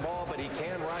flat ball, but he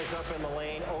can rise up in the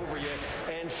lane over you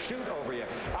and shoot over you.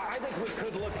 I think we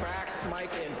could look back,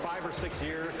 Mike, in 5 or 6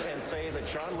 years and say that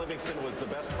Sean Livingston was the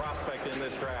best prospect in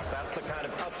this draft. That's the kind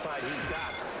of upside he's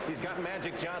got. He's got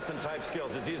Magic Johnson type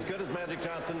skills. Is he as good as Magic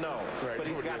Johnson? No. Right, but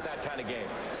he's got that kind of game.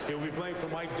 He'll be playing for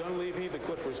Mike Dunleavy, the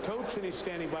Clippers coach, and he's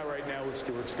standing by right now with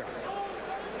Stuart Scott.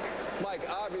 Mike,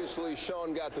 obviously,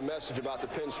 Sean got the message about the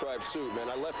pinstripe suit, man.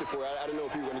 I left it for you. I didn't know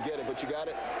if you were going to get it, but you got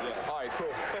it? Yeah. All right,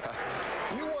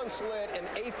 cool. You once led an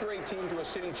 8th grade team to a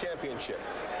city championship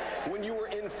when you were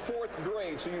in 4th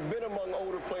grade, so you've been among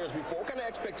older players before. What kind of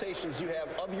expectations do you have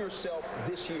of yourself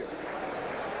this year?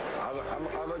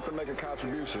 I look to make a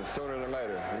contribution sooner than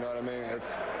later. You know what I mean?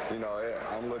 It's, you know,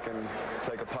 I'm looking to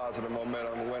take a positive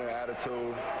momentum, winning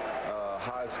attitude,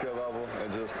 high skill level,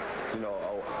 and just, you know,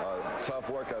 a tough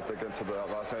work ethic into the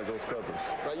Los Angeles Clippers.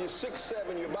 Now you're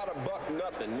 6'7", you're about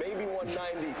 $1 maybe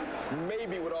 190,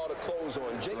 maybe with all the clothes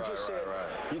on. Jay just said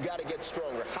you got to get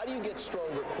stronger. How do you get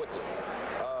stronger quickly?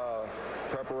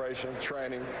 Preparation,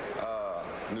 training,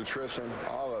 nutrition,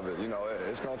 all of it. You know,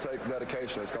 it's going to take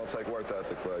dedication. It's going to take work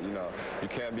ethic, but, you know, you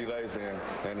can't be lazy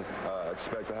and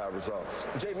expect to have results.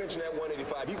 Jay mentioned that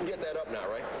 185. You can get that up now,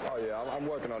 right? Oh, yeah, I'm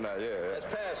working on that, yeah. That's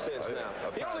past tense now.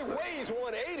 He only weighs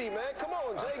 180, man. Come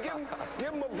on, Jay.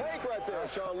 Give him a break right there.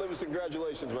 Sean Livingston,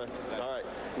 congratulations, man. All right,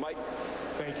 Mike.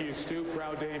 Thank you, Stu.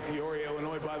 Proud day in Peoria,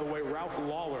 Illinois. By the way, Ralph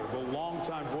Lawler, the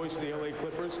longtime voice of the LA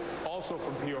Clippers, also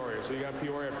from Peoria. So you got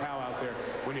Peoria pal out there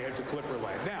when you head to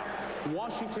Clipperland. Now,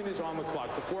 Washington is on the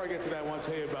clock. Before I get to that, I want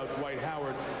to tell you about Dwight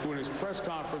Howard, who in his press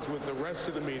conference with the rest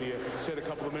of the media said a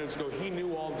couple of minutes ago he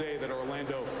knew all day that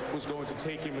Orlando was going to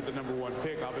take him at the #1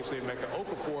 pick. Obviously, Emeka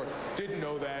Okafor didn't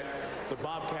know that. The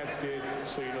Bobcats did,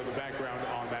 so you know the background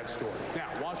on that story. Now,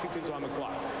 Washington's on the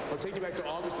clock. I'll take you back to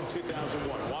August of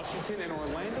 2001. Washington and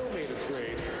Orlando made a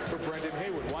trade for Brendan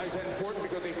Haywood. Why is that important?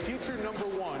 Because a future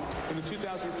 #1 in the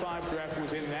 2005 draft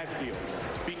was in that deal.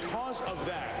 Because of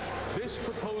that, this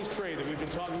proposed trade that we've been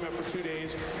talking about for 2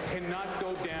 days cannot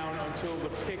go down until the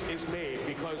pick is made,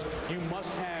 because you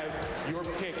must have your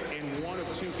pick in one of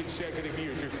 2 consecutive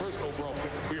years, your first overall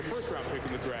pick, or your first round pick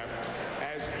in the draft,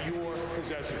 as your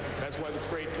possession. That's why the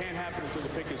trade can't happen until the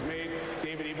pick is made.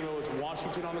 David, even though it's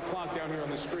Washington on the clock down here on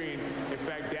the screen, in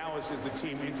fact, Dallas is the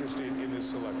team interested in this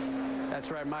selection.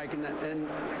 That's right, Mike, and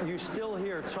you still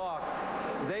hear talk.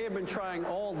 They have been trying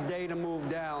all day to move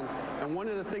down, and one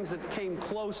of the things that came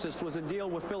closest was a deal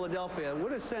with Philadelphia. It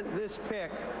would have sent this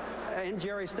pick and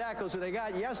Jerry Stackles, who they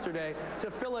got yesterday,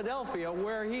 to Philadelphia,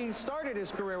 where he started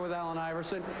his career with Allen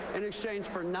Iverson in exchange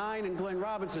for 9 and Glenn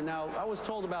Robinson. Now, I was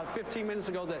told about 15 minutes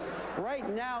ago that right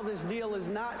now this deal is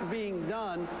not being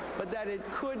done, but that it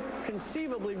could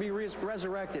conceivably be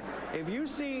resurrected. If you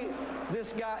see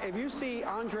this guy, if you see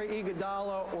Andre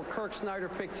Iguodala or Kirk Snyder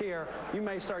picked here, you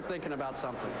may start thinking about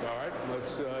something. All right,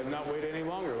 let's not wait any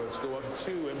longer. Let's go up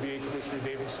to NBA Commissioner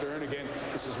David Stern. Again,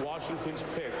 this is Washington's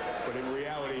pick, but in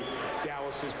reality,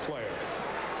 Dallas's player.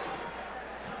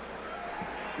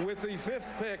 With the 5th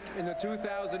pick in the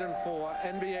 2004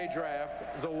 NBA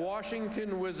Draft, the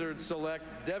Washington Wizards select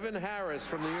Devin Harris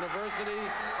from the University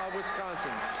of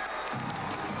Wisconsin.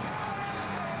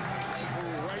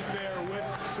 Right there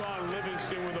with Sean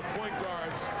Livingston, with the point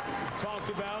guards talked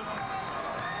about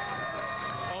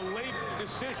a late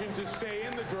decision to stay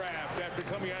in the draft after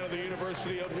coming out of the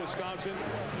University of Wisconsin.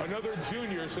 Another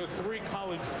junior, so 3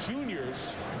 college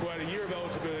juniors who had a year of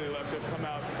eligibility left have come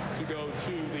out to go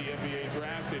to the NBA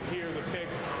draft. And here the pick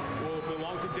will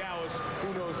belong to Dallas.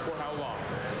 Who knows for how long?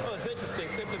 Well, it's interesting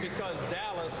simply because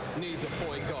Dallas needs a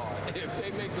point guard. If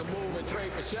they make the move and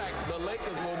trade for Shaq, the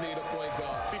Lakers will need a point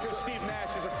guard. Because Steve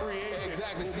Nash is a free agent.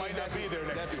 Exactly. Who might not be there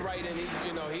next year. That's right, and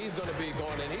he's going to be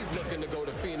gone, and he's looking to go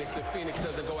to Phoenix if Phoenix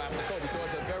doesn't go after Kobe. So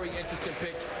it's a very interesting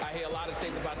pick. I hear a lot of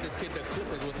things about this kid. The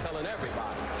Clippers was telling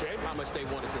everybody how much they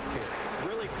wanted this kid.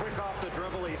 Really quick off the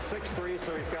dribble. He's 6'3",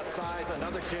 so he's got size.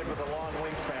 Another kid with a long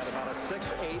wingspan, about a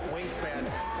 6'8" wingspan,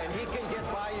 and he can get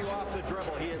by you off the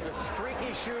dribble. He is a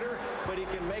streaky shooter, but he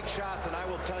can make shots, and I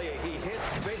will tell you, he hits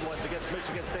big ones against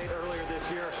Michigan State earlier this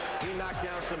year. He knocked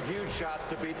down some huge shots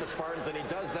to beat the Spartans, and he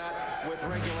does that with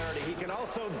regularity. He can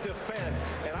also defend,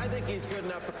 and I think he's good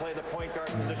enough to play the point guard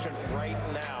position right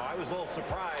now. I was a little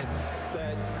surprised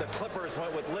that the Clippers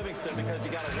went with Livingston because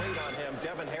you got to wait on him.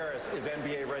 Devin Harris is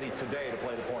NBA ready today to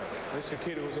play the point. This is a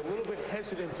kid who was a little bit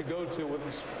hesitant to go to with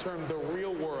this term, the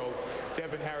real world.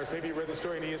 Devin Harris, maybe you read the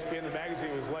story in ESPN, the magazine.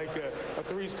 It was like a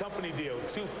Three's Company deal.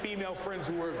 2 female friends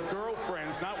who were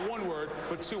girlfriends, not one word,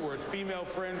 but 2 words. Female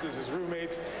friends as his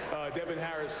roommates. Devin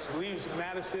Harris leaves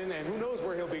Madison, and who knows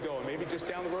where he'll be going. Maybe just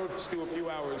down the road, still a few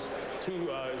hours to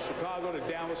Chicago, to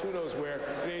Dallas, who knows where.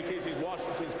 In any case, he's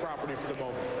Washington's property for the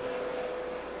moment.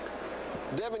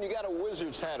 Devin, you got a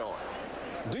Wizards hat on.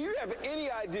 Do you have any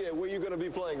idea where you're going to be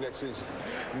playing next season?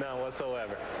 None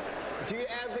whatsoever. Do you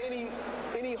have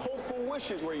any hopeful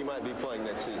wishes where you might be playing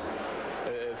next season?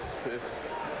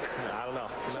 It's I don't know.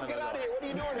 So get out of here. What are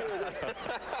you doing here?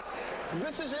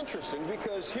 This is interesting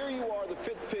because here you are, the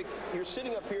 5th pick. You're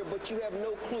sitting up here, but you have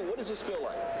no clue. What does this feel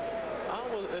like?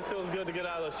 It feels good to get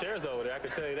out of those chairs over there, I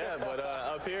can tell you that. But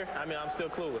up here, I mean, I'm still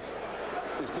clueless.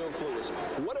 You're still clueless.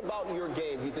 What about your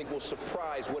game do you think will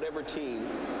surprise whatever team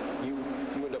you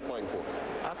end up playing for?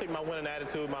 I think my winning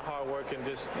attitude, my hard work, and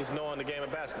just knowing the game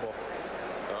of basketball.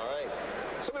 All right.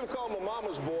 Some people call him a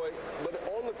mama's boy, but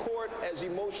on the court, as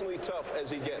emotionally tough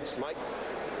as he gets. Mike?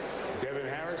 Devin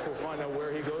Harris, we'll find out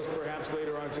where he goes perhaps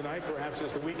later on tonight, perhaps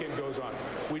as the weekend goes on.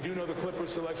 We do know the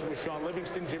Clippers selection was Sean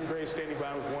Livingston. Jim Gray standing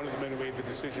by with one of the men who made the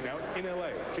decision out in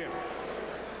L.A. Jim.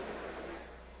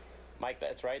 Mike,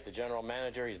 that's right, the general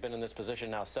manager. He's been in this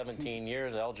position now 17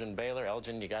 years. Elgin Baylor.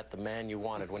 Elgin, you got the man you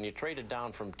wanted. When you traded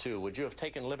down from 2, would you have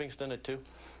taken Livingston at 2?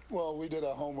 Well, we did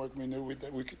our homework. We knew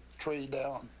that we could trade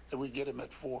down and we get him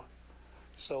at 4.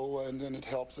 So, and then it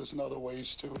helps us in other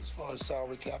ways, too, as far as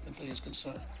salary cap and things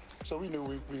concerned. So we knew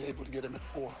we'd be able to get him at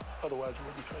 4. Otherwise, we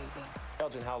wouldn't trade down.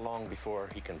 Elgin, how long before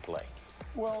he can play?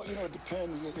 Well, you know, it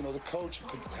depends. You know, the coach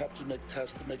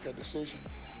has to make that decision.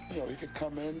 You know, he could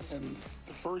come in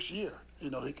the first year. You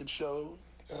know, he could show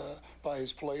by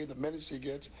his play, the minutes he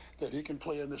gets, that he can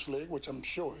play in this league, which I'm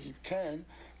sure he can.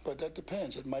 But that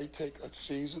depends. It might take a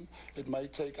season. It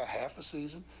might take a half a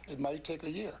season. It might take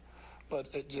a year. But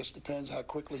it just depends how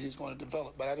quickly he's going to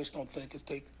develop. But I just don't think it'll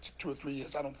take 2 or 3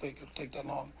 years. I don't think it'll take that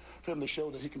long for him to show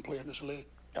that he can play in this league.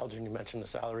 Elgin, you mentioned the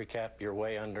salary cap. You're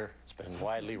way under. It's been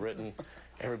widely written.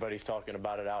 Everybody's talking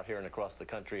about it out here and across the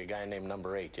country. A guy named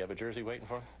number 8. Do you have a jersey waiting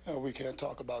for him? We can't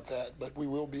talk about that, but we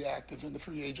will be active in the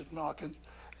free agent market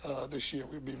this year.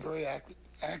 We'll be very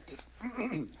active.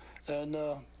 And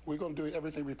we're going to do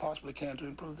everything we possibly can to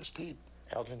improve this team.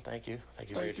 Elgin, thank you. Thank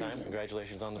you for your time.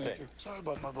 Congratulations on the pick. Thank you. Sorry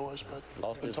about my voice, but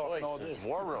lost his voice. all day. It's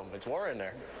war room. It's war in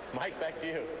there. Mike, back to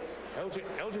you.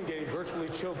 Elgin getting virtually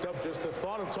choked up just the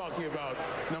thought of talking about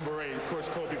number 8. Of course,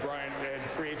 Kobe Bryant, and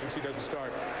free agency doesn't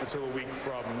start until a week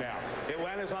from now.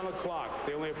 Atlanta's on the clock.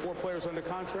 They only have 4 players under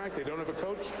contract. They don't have a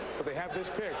coach, but they have this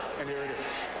pick, and here it is.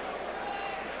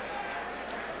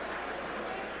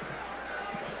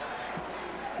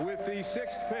 With the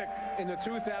 6th pick in the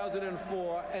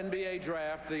 2004 NBA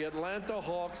draft, the Atlanta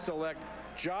Hawks select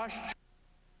Josh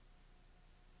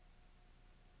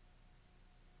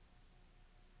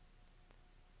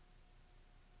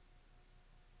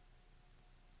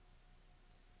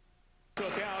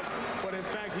took out, but in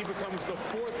fact he becomes the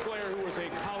 4th player who was a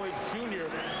college junior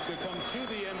to come to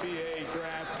the NBA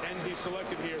draft and be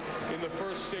selected here in the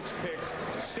first 6 picks.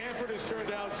 Stanford has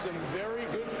turned out some very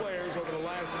good players over the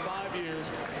last 5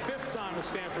 years. 5th time a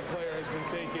Stanford player has been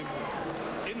taken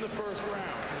in the first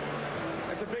round.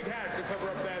 That's a big hat to cover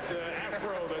up that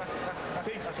afro that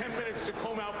takes 10 minutes to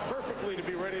comb out perfectly to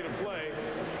be ready to play.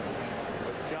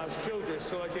 But Josh Childress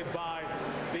selected by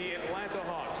the Atlanta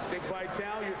Hawks. Dick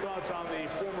Vitale, your thoughts on the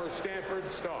former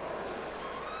Stanford star?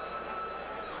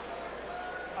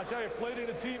 I'll tell you, played in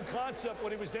a team concept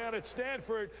when he was down at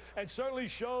Stanford and certainly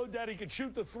showed that he could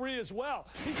shoot the 3 as well.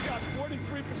 He shot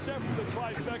 43% from the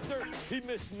trifecta. He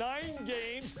missed 9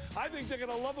 games. I think they're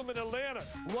going to love him in Atlanta.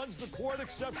 Runs the court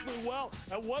exceptionally well,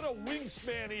 and what a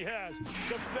wingspan he has.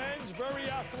 Defends, very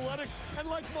athletic, and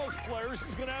like most players,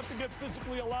 he's going to have to get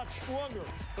physically a lot stronger.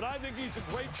 But I think he's a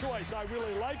great choice. I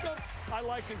really like him. I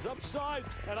like his upside,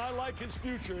 and I like his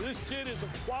future. This kid is a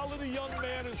quality young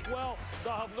man as well.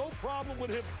 They'll have no problem with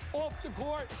him off the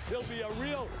court. He'll be a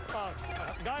real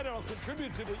guy that will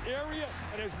contribute to the area,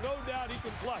 and there's no doubt he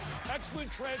can play.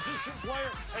 Excellent transition player,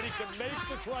 and he can make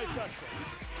the trifecta.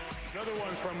 Another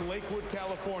one from Lakewood,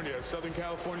 California. Southern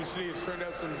California City has turned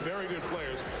out some very good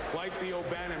players, like the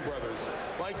O'Bannon brothers,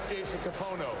 like Jason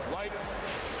Capono, like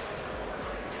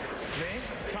me?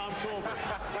 Tom Tolbert.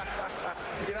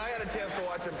 You know, I had a chance to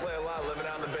watch him play a lot living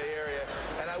out in the Bay Area,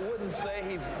 and I wouldn't say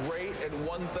he's great at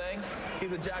one thing.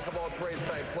 He's a jack-of-all-trades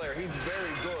type player. He's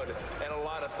very good at a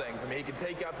lot of things. I mean, he can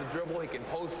take out the dribble, he can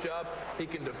post up, he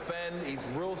can defend, he's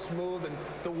real smooth, and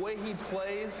the way he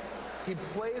plays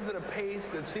at a pace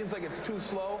that seems like it's too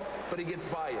slow, but he gets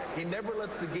by it. He never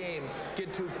lets the game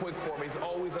get too quick for him. He's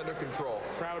always under control.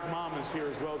 Proud mom is here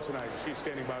as well tonight. She's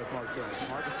standing by with Mark Jones.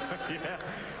 Mark? Yeah,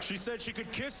 she said she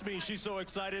could kiss me. She's so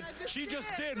excited. She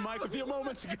just did, Mike, a few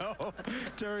moments ago.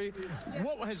 Terry,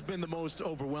 what has been the most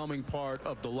overwhelming part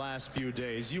of the last few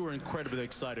days? You were incredibly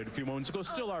excited a few moments ago,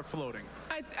 still are floating.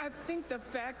 I think the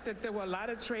fact that there were a lot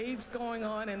of trades going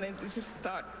on, and they just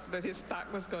thought that his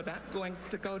stock was going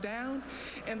to go down,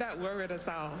 and that worried us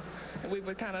all. And we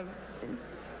were kind of,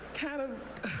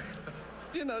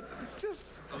 you know,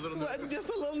 just a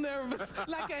little nervous,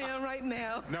 like I am right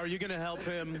now. Now, are you going to help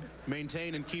him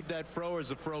maintain and keep that fro, or is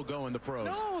the fro going the pros?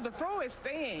 No, the fro is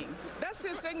staying. That's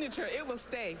his signature. It will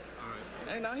stay. All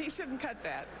right. You know, he shouldn't cut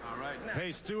that. All right. No.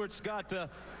 Hey, Stuart Scott,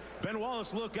 Ben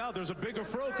Wallace, look out. There's a bigger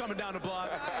fro coming down the block.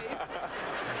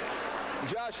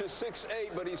 Josh is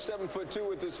 6'8", but he's 7'2"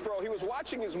 with his fro. He was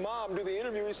watching his mom do the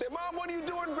interview. He said, "Mom, what are you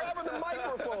doing grabbing the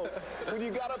microphone?" When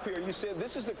you got up here, you said,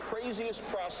 "This is the craziest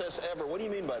process ever." What do you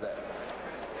mean by that?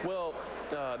 Well,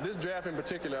 this draft in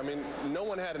particular, I mean, no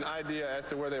one had an idea as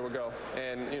to where they would go.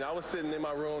 And, you know, I was sitting in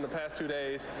my room the past 2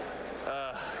 days,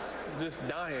 just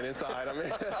dying inside. I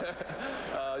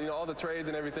mean, you know, all the trades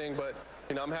and everything, but,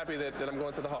 you know, I'm happy that I'm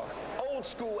going to the Hawks. Old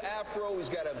school afro. He's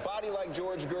got a body like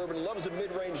George Gervin, loves the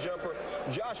mid-range jumper.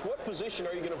 Josh, what position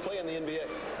are you going to play in the NBA?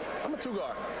 I'm a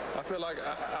two-guard. I feel like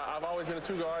I've always been a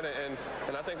two-guard, and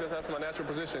I think that's my natural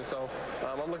position, so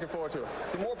I'm looking forward to it.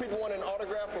 Do more people want an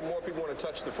autograph or more people want to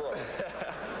touch the fro?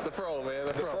 The fro, man.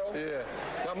 The fro? Yeah.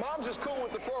 Now, Mom's is cool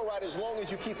with the fro, right, as long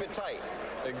as you keep it tight.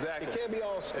 Exactly. It can't be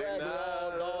all scraggly,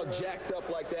 all jacked up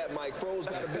like that, Mike. Fro's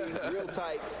got to be real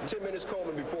tight. 10 minutes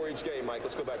combing before each game, Mike.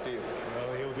 Let's go back to you.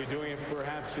 Well, he'll be doing it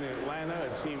perhaps in Atlanta,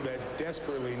 a team that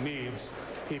desperately needs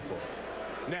people.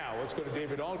 Now, let's go to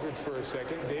David Aldridge for a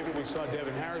second. David, we saw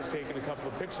Devin Harris taken a couple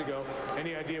of picks ago.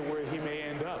 Any idea where he may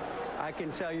end up? I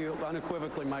can tell you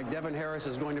unequivocally, Mike, Devin Harris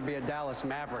is going to be a Dallas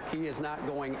Maverick. He is not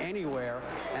going anywhere.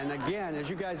 And again, as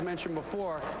you guys mentioned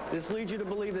before, this leads you to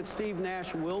believe that Steve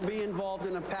Nash will be involved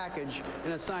in a package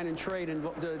in a sign and trade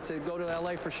to go to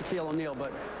L.A. for Shaquille O'Neal.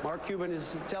 But Mark Cuban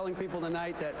is telling people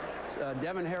tonight that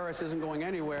Devin Harris isn't going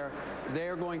anywhere.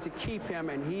 They're going to keep him,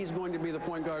 and he's going to be the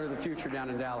point guard of the future down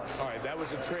in Dallas. All right, that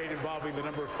was a trade involving the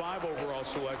number 5 overall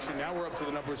selection. Now we're up to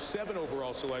the number 7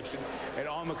 overall selection. And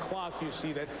on the clock, you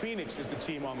see that Phoenix is the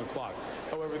team on the clock.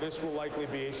 However, this will likely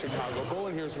be a Chicago Bull,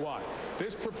 and here's why.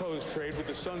 This proposed trade, with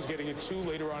the Suns getting a 2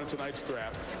 later on in tonight's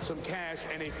draft, some cash,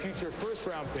 and a future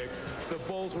first-round pick, the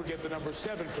Bulls would get the number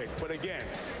 7 pick. But again,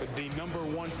 the number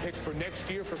 1 pick for next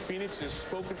year for Phoenix is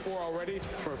spoken for already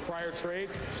for a prior trade,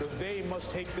 so they must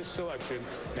take this selection,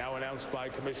 now announced by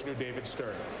Commissioner David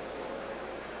Stern.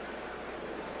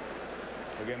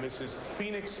 Again, this is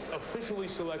Phoenix officially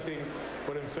selecting,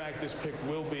 but in fact, this pick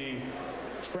will be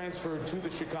transferred to the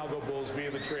Chicago Bulls via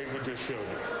the trade we just showed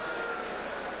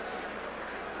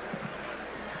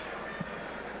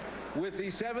you. With the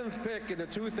 7th pick in the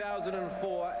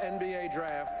 2004 NBA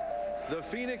Draft, the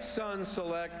Phoenix Suns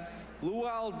select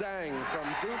Luol Deng from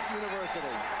Duke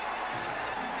University.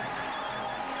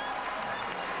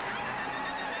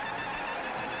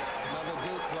 Another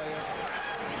Duke player.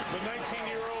 The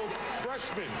 19-year-old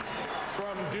freshman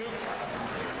from Duke,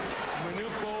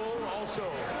 Manute Bol, also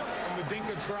from the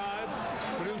Dinka tribe.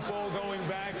 Manute Bol going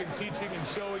back and teaching and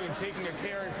showing and taking a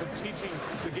caring for teaching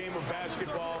the game of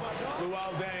basketball.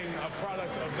 Luol Deng, a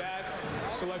product of that,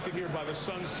 selected here by the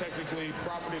Suns, technically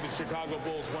property of the Chicago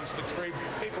Bulls once the trade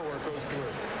paperwork goes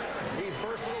through. He's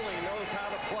versatile. He knows how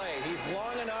to play. He's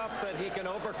long enough that he can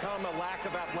overcome a lack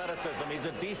of athleticism. He's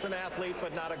a decent athlete,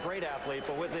 but not a great athlete.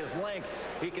 But with his length,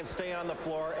 he can stay on the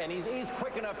floor, and he's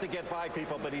quick enough to get by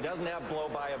people, but he doesn't have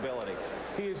blow-by ability.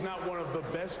 He is not one of the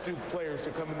best Duke players to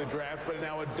come in the draft, but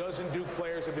now a dozen Duke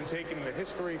players have been taken in the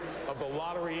history of the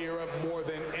lottery era, more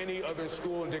than any other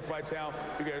school. And Dick Vitale,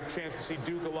 you get a chance to see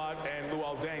Duke a lot and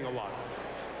Luol Deng a lot.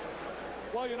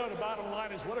 Well, you know, the bottom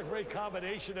line is what a great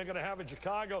combination they're going to have in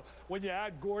Chicago when you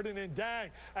add Gordon and Deng.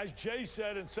 As Jay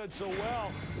said and said so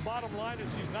well, the bottom line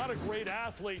is he's not a great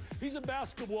athlete. He's a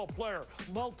basketball player,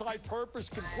 multi-purpose,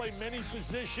 can play many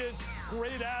positions,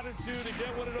 great attitude.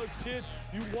 Again, one of those kids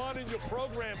you want in your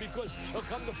program because he'll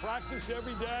come to practice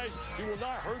every day. He will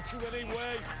not hurt you in any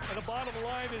way. And the bottom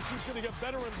line is he's going to get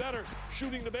better and better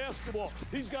shooting the basketball.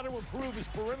 He's got to improve his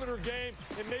perimeter game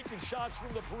and making shots from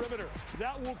the perimeter.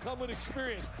 That will come with experience.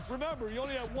 Remember, he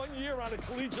only had 1 year on a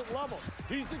collegiate level.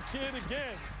 He's a kid,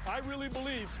 again, I really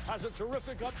believe has a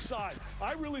terrific upside.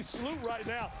 I really salute right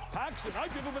now Paxson. I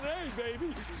give him an A,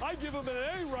 baby. I give him an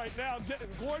A right now, getting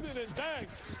Gordon and Deng,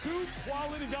 2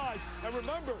 quality guys. And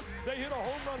remember, they hit a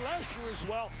home run last year as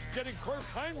well, getting Kirk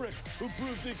Heinrich, who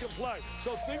proved he can play.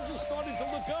 So things are starting to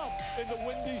look up in the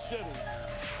Windy City.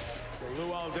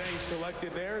 Luol Deng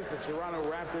selected there as the Toronto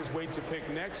Raptors wait to pick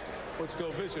next. Let's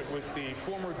go visit with the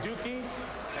former Dookie,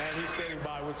 and he's standing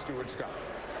by with Stuart Scott.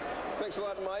 Thanks a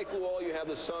lot, Mike. Luol, you have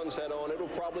the Suns hat on. It'll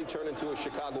probably turn into a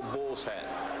Chicago Bulls hat.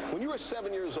 When you were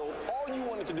 7 years old, all you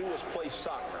wanted to do was play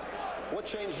soccer. What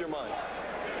changed your mind?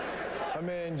 I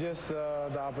mean, just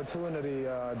the opportunity,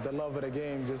 the love of the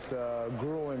game just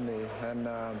grew in me. And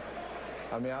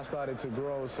I mean, I started to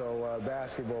grow, so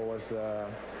basketball was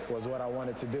what I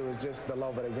wanted to do. It's just the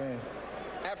love of the game.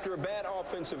 After a bad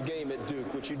offensive game at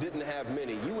Duke, which you didn't have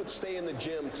many, you would stay in the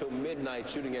gym till midnight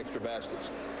shooting extra baskets.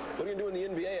 What are you going to do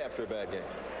in the NBA after a bad game?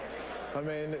 I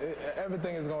mean,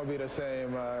 everything is going to be the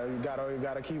same. You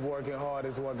gotta keep working hard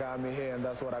is what got me here, and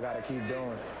that's what I got to keep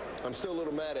doing. I'm still a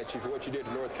little mad at you for what you did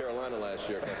in North Carolina last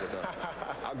year a couple of times.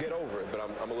 I'll get over it, but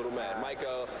I'm a little mad. Mike,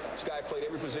 this guy played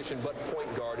every position but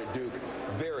point guard at Duke.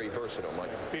 Very versatile,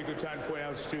 Mike. Be a good time to point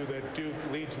out, Stu, that Duke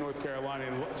leads North Carolina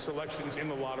in selections in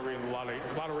the lottery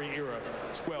era,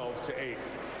 12-8.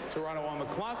 Toronto on the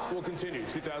clock will continue.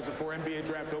 2004 NBA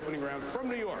Draft opening round from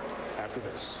New York after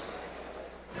this.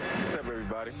 What's up,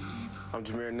 everybody? I'm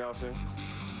Jameer Nelson.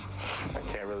 I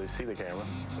can't really see the camera.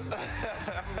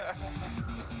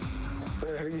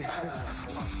 Say that again.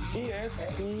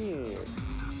 ESPN.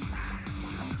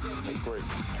 Great.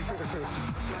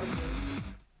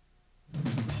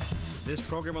 This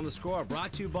program on The Score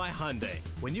brought to you by Hyundai.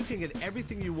 When you can get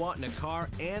everything you want in a car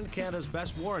and Canada's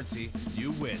best warranty,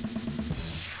 you win.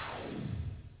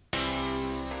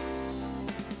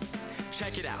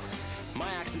 Check it out. My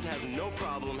accent has no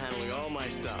problem handling all my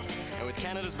stuff. And with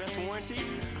Canada's best warranty,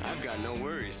 I've got no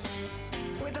worries.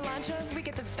 With Elantra, we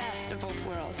get the best of both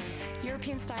worlds.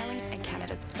 European styling and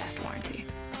Canada's best warranty.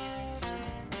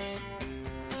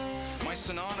 My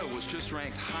Sonata was just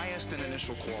ranked highest in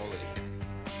initial quality.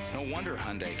 No wonder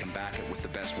Hyundai can back it with the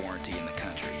best warranty in the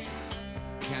country.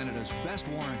 Canada's best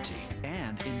warranty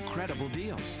and incredible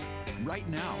deals. Right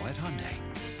now at Hyundai.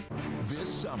 This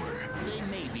summer, they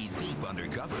may be deep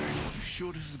undercover. You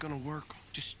sure this is gonna work?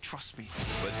 Just trust me.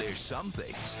 But there's some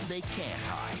things they can't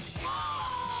hide.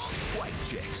 White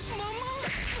chicks. Mama!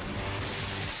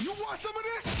 You want some of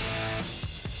this?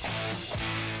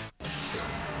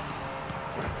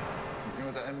 因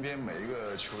为在 NBA 每一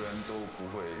个球员都不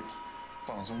会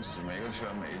放松自己，每一个球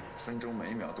员每一分钟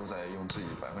每一秒都在用自己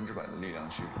100%的力量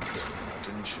去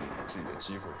争取自己的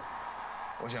机会。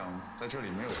我想在这里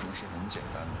没有什么是很简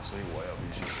单的，所以我要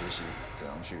必须学习怎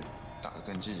样去打得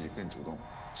更积极、更主动。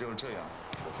只有这样，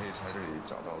我可以在这里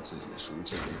找到自己属于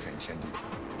自己的一片天地。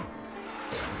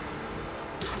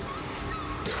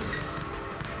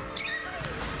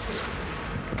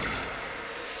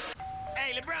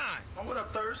 Hey, LeBron. Oh, what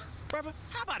up, Thirst? Brother,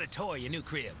 how about a tour of your new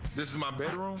crib? This is my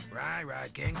bedroom?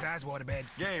 Right. King-size waterbed.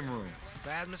 Game room.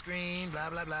 Plasma screen,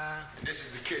 blah, blah, blah. And this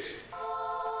is the kitchen.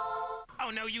 Oh,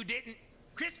 no, you didn't.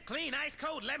 Crisp, clean, ice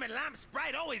cold, lemon, lime,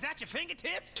 Sprite, always at your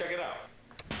fingertips. Check it out.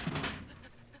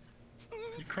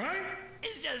 You crying?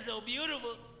 It's just so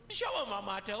beautiful. Show him my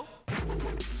motto.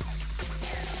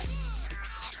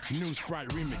 New Sprite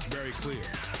remix, very clear.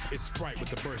 It's Sprite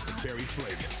with a burst of berry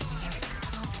flavor.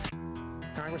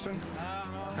 Congressman,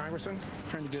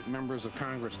 trying to get members of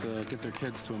Congress to get their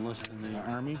kids to enlist in the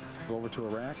Army, go over to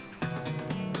Iraq.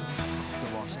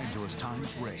 The Los Angeles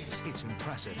Times raves. It's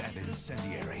impressive and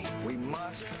incendiary. We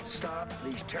must stop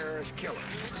these terrorist killers.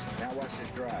 Now watch this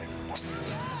drive.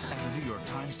 And the New York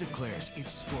Times declares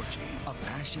it's scorching, a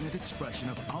passionate expression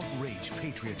of outraged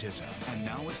patriotism. And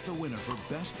now it's the winner for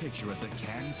Best Picture at the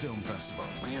Cannes Film Festival.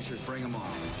 My answer is bring them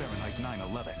on. Fahrenheit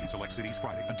 9/11. In select cities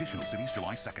Friday. Additional cities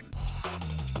July 2nd.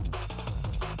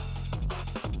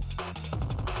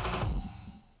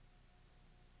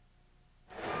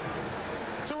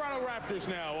 Raptors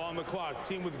now on the clock.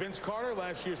 Team with Vince Carter,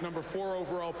 last year's number 4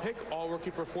 overall pick,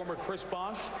 all-rookie performer Chris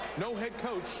Bosh. No head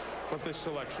coach, but this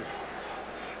selection.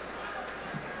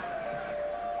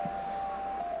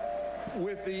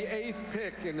 With the 8th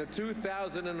pick in the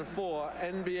 2004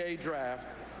 NBA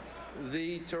Draft,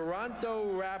 the Toronto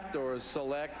Raptors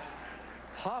select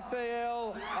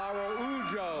Rafael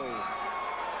Araujo.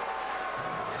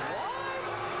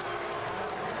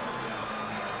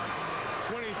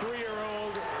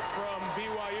 23-year-old from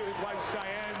BYU, his wife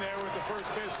Cheyenne there with the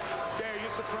first kiss. Jay, are you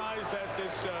surprised that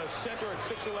this center at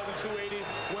 6'11", 280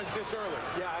 went this early?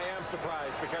 Yeah, I am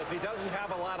surprised because he doesn't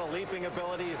have a lot of leaping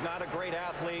ability. He's not a great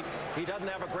athlete. He doesn't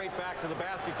have a great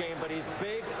back-to-the-basket game, but he's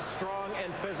big, strong,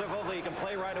 and physical. He can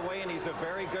play right away, and he's a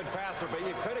very good passer, but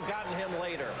you could have gotten him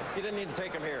later. You didn't need to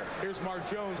take him here. Here's Mark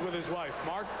Jones with his wife.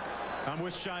 Mark? I'm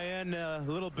with Cheyenne,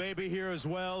 little baby here as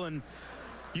well, and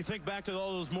you think back to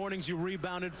all those mornings you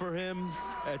rebounded for him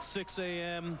at 6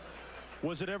 a.m.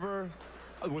 Was there ever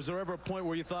a point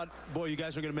where you thought, boy, you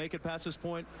guys are going to make it past this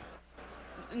point?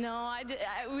 No,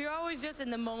 we were always just in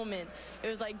the moment. It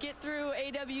was like get through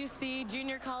AWC,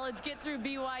 junior college, get through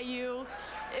BYU.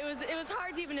 It was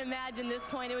hard to even imagine this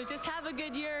point. It was just have a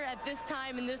good year at this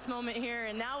time in this moment here,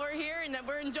 and now we're here and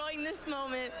we're enjoying this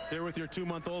moment. There with your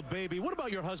 2-month-old baby. What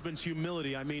about your husband's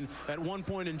humility? I mean, at one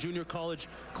point in junior college,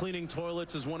 cleaning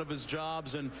toilets is one of his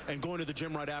jobs, and going to the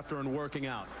gym right after and working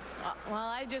out. Well,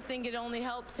 I just think it only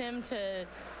helps him to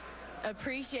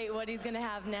appreciate what he's going to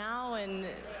have now and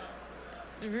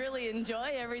really enjoy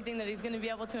everything that he's going to be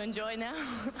able to enjoy now.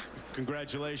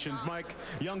 Congratulations, Mike.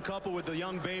 Young couple with the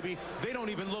young baby. They don't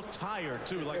even look tired,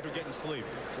 too, like they're getting sleep.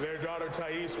 Their daughter,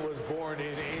 Thais, was born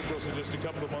in April, so just a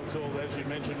couple of months old, as you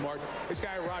mentioned, Mark. This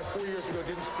guy arrived 4 years ago,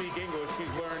 didn't speak English.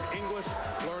 She's learned English,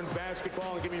 learned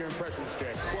basketball, and give me your impressions,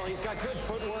 Jay. Well, he's got good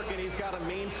footwork, and he's got a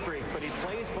mean streak, but he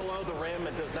plays below the rim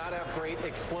and does not have great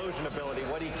explosion ability.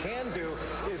 What he can do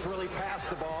is really pass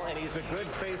the ball, and he's a good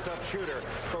face-up shooter,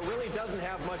 but really doesn't have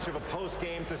have much of a post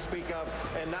game to speak of,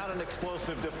 and not an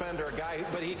explosive defender, a guy,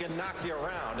 but he can knock you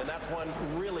around, and that's one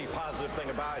really positive thing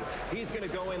about it. He's going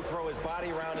to go in, throw his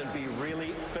body around, and be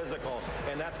really physical,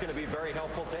 and that's going to be very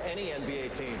helpful to any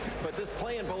NBA team. But this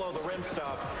playing below the rim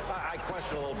stuff, I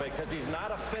question a little bit because he's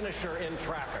not a finisher in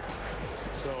traffic.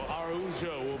 So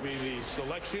Araujo will be the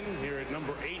selection here at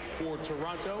number 8 for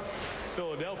Toronto.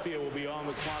 Philadelphia will be on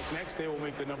the clock next. They will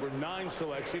make the number 9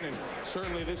 selection, and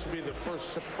certainly this will be the first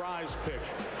surprise pick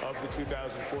of the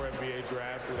 2004 NBA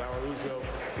draft with Araujo,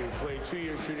 who played 2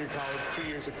 years junior college, 2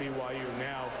 years at BYU,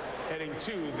 now heading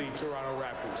to the Toronto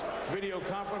Raptors. Video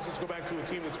conference, let's go back to a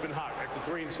team that's been hot at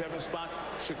the 3 and 7 spot,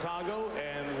 Chicago,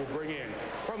 and we'll bring in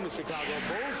from the Chicago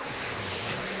Bulls,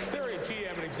 their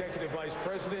GM and Executive Vice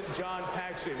President, John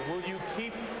Paxson. Will you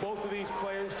keep both of these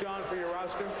players, John, for your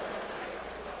roster?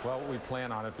 Well, we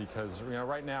plan on it because, you know,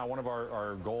 right now one of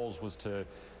our goals was to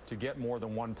get more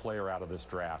than one player out of this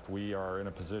draft. We are in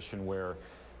a position where,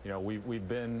 you know,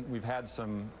 we've had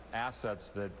some assets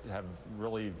that have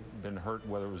really been hurt,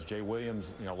 whether it was Jay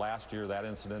Williams, you know, last year, that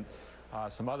incident,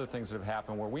 some other things that have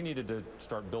happened where we needed to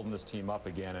start building this team up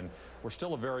again. And we're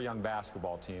still a very young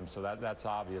basketball team, so that's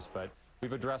obvious, but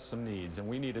we've addressed some needs, and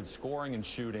we needed scoring and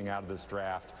shooting out of this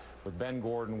draft. With Ben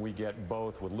Gordon, we get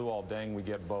both. With Luol Deng, we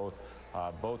get both.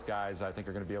 Both guys, I think,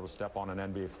 are going to be able to step on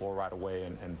an NBA floor right away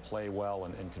and play well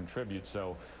and contribute.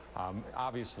 So,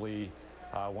 obviously,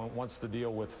 once the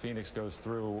deal with Phoenix goes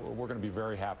through, we're going to be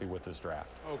very happy with this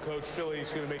draft. Oh, Coach,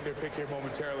 Philly's going to make their pick here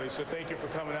momentarily. So thank you for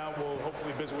coming out. We'll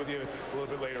hopefully visit with you a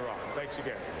little bit later on. Thanks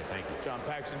again. Thank you. John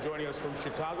Paxson joining us from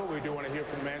Chicago. We do want to hear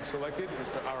from the man selected,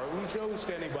 Mr. Araujo,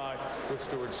 standing by with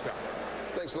Stuart Scott.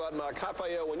 Thanks a lot, Mike.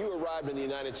 Rafael, when you arrived in the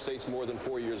United States more than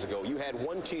 4 years ago, you had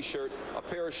one T-shirt, a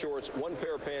pair of shorts, one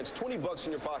pair of pants, $20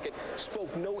 in your pocket,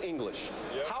 spoke no English.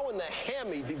 Yep. How in the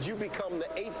hammy did you become the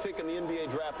 8th pick in the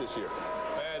NBA draft this year?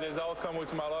 Man, it's all come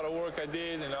with a lot of work I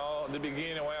did, you know, the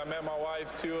beginning when I met my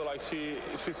wife too, like she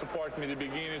supported me the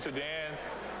beginning to the end.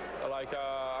 Like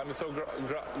I'm so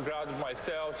proud of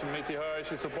myself to meet her.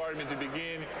 She supported me to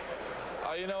begin.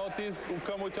 You know, things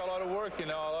come with a lot of work, you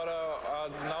know, a lot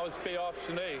of, now it's pay off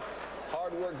today.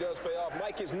 Hard work does pay off.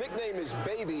 Mike, his nickname is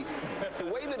Baby. The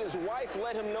way that his wife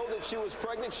let him know that she was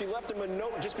pregnant, she left him a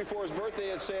note just before his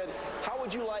birthday and said, how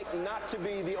would you like not to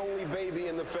be the only baby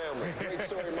in the family? Great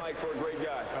story, Mike, for a great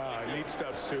guy. Neat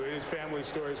stuff, Stu. His family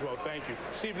story as well. Thank you.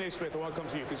 Stephen A. Smith, I want to come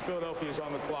to you because Philadelphia is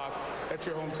on the clock. That's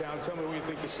your hometown. Tell me what you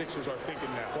think the Sixers are thinking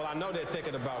now. Well, I know they're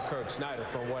thinking about Kirk Snyder.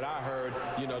 From what I heard,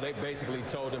 you know, they basically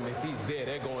told him if he's there,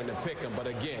 they're going to pick him. But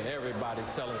again, everybody's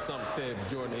selling some fibs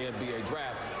during the NBA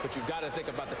draft. But you've got to think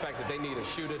about the fact that they need a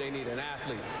shooter, they need an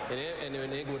athlete. And in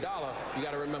Iguodala, you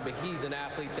got to remember he's an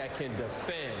athlete that can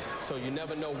defend. So you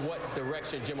never know what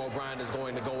direction Jim O'Brien is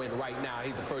going to go in right now.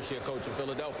 He's the first-year coach in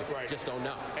Philadelphia. Right. Just don't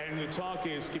know. And the talk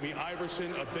is give me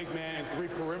Iverson, a big man, and 3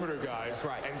 perimeter guys. That's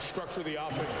right. And structure the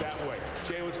offense that way.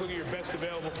 Jay, let's look at your best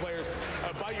available players.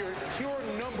 By your pure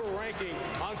number ranking,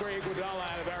 Andre Iguodala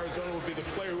out of Arizona would be the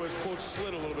player who has, quote,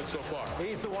 slid a little bit so far.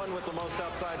 He's the one with the most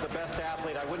upside, the best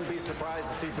athlete. I wouldn't be surprised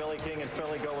to see Billy King and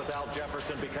Philly go with Al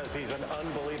Jefferson because he's an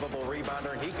unbelievable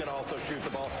rebounder, and he can also shoot the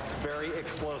ball. Very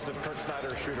explosive. Kirk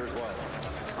Snyder shooter as well.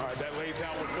 All right, that lays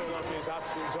out what Philadelphia's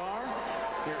options are.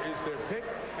 Here is their pick,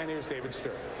 and here's David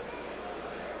Stern.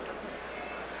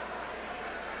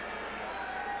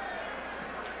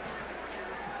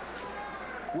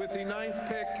 With the 9th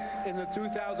pick in the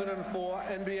 2004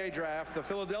 NBA draft, the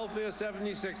Philadelphia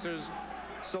 76ers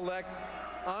select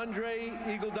Andre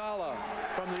Iguodala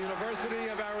from the University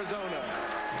of Arizona.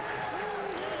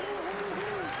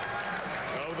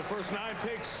 Oh, the first 9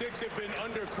 picks, 6 have been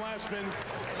underclassmen.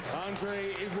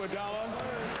 Andre Iguodala,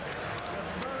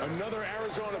 another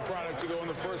Arizona product to go in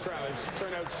the first round. It's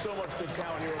turned out so much good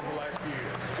talent here over the last few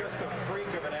years. Just a freak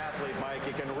of an athlete, Mike.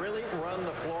 He can really run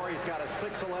the floor. He's got a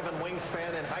 6'11"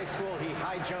 wingspan. In high school, he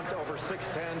high jumped over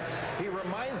 6'10". He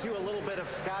reminds you a little bit of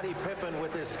Scottie Pippen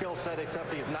with his skill set,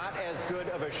 except he's not as good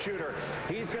of a shooter.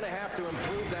 He's going to have to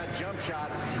improve that jump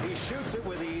shot. He shoots it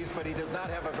with ease, but he does not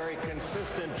have a very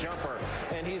consistent jumper.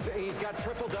 And he's got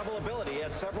triple-double ability. He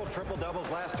had several triple-doubles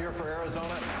last year for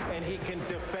Arizona, and he can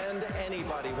defend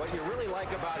anybody. What you really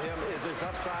like about him is his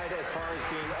upside as far as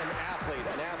being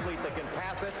an athlete that can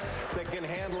pass it, that can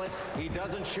handle it. He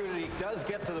doesn't shoot it. He does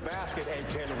get to the basket and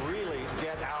can really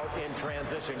get out in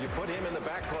transition. You put him in the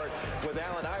backcourt with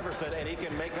Allen Iverson, and he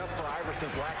can make up for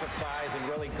Iverson's lack of size and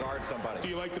really guard somebody. Do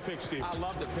you like the pick, Steve? I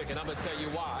love the pick, and I'm going to tell you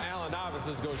why. Allen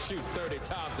Iverson's going to shoot 30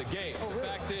 times a game. The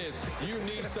fact is, you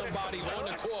need somebody on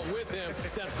the court with him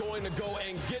that's going to go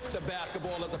and get the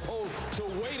basketball as opposed to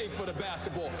waiting for the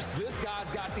basketball. This guy's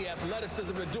got the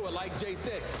athleticism to do it. Like Jay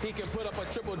said, he can put up a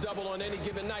triple-double on any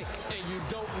given night, and you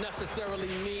don't necessarily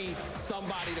need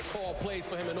somebody to call plays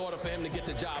for him in order for him to get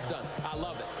the job done. I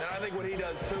love it. And I think what he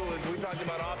does, too, is we talked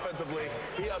about offensively,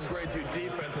 he upgrades you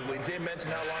defensively. Jay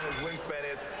mentioned how long his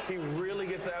wingspan is. He really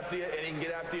gets after you, and he can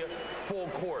get after you full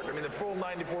court. I mean, the full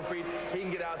 94 feet, he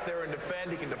can get out there and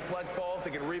defend. He can deflect balls.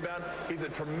 He can rebound. He's a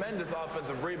tremendous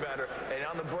offensive rebounder. And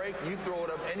on the break, you throw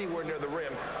it up anywhere near the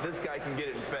rim, this guy can get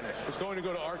it and finish. Was going to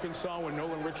go to Arkansas when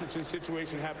Nolan Richardson's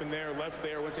situation happened there, left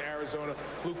there, went to Arizona.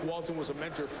 Luke Walton was a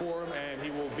mentor for him, and he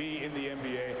will be in the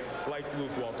NBA like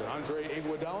Luke Walton. Andre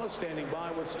Iguodala standing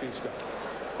by with Steve Scott.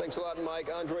 Thanks a lot, Mike.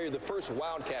 Andre, you're the first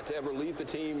Wildcat to ever lead the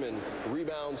team in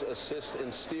rebounds, assists,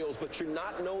 and steals, but you're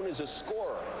not known as a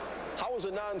scorer. How does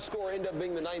a non-scorer end up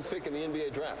being the 9th pick in the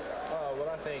NBA draft? Well,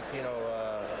 I think,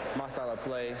 my style of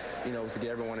play, was to get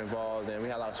everyone involved, and we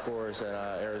had a lot of scorers at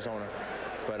Arizona.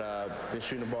 But been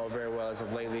shooting the ball very well as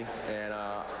of lately, and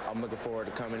I'm looking forward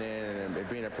to coming in and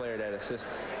being a player that assists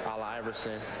a la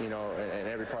Iverson, in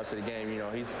every part of the game.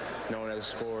 He's known as a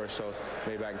scorer, so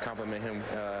maybe I can compliment him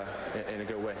in a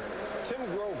good way. Tim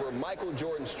Grover, Michael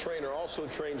Jordan's trainer, also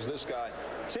trains this guy.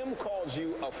 Tim calls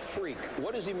you a freak.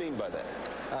 What does he mean by that?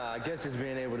 I guess just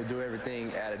being able to do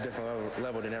everything at a different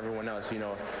level than everyone else.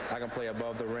 I can play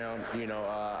above the rim.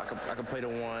 I can play the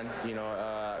one.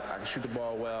 I can shoot the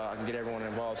ball well. I can get everyone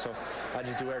involved. So I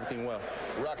just do everything well.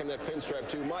 Rocking that pinstripe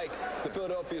too. Mike, the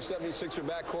Philadelphia 76er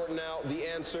backcourt now, the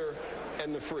answer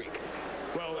and the freak.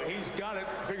 Well, he's got it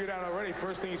figured out already.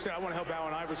 First thing he said, I want to help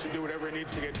Allen Iverson do whatever he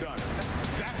needs to get done.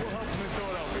 That will help him in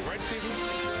Philadelphia, right, Stephen?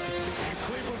 And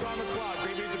Cleveland's on the clock.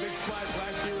 They made the big splash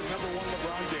last year with #1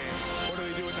 LeBron James. What do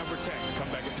they do at number 10? Come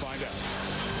back and find out.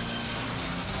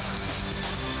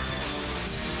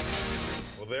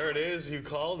 Well, there it is. You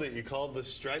called it. You called the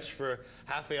stretch for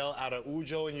Rafael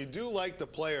Araujo, and you do like the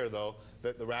player, though,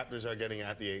 that the Raptors are getting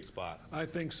at the 8th spot. I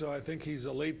think so. I think he's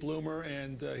a late bloomer,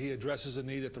 and he addresses a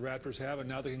need that the Raptors have, and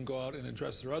now they can go out and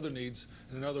address their other needs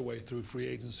in another way through free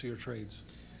agency or trades.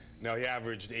 Now, he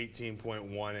averaged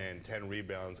 18.1 and 10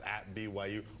 rebounds at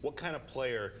BYU. What kind of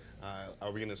player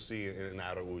are we going to see in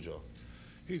Araujo?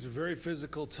 He's a very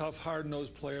physical, tough,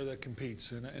 hard-nosed player that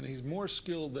competes, and he's more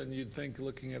skilled than you'd think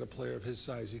looking at a player of his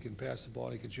size. He can pass the ball,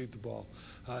 and he can shoot the ball.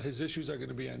 His issues are going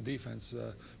to be on defense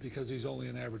because he's only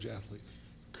an average athlete.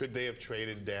 Could they have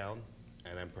traded down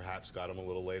and then perhaps got him a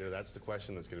little later? That's the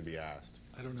question that's going to be asked.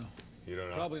 I don't know. You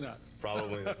don't know? Probably not.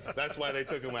 Probably not. That's why they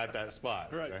took him at that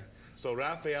spot. Right. So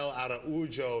Rafael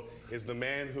Araujo is the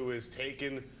man who is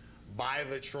taken by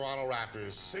the Toronto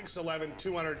Raptors. 6'11",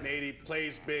 280,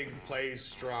 plays big, plays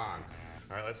strong.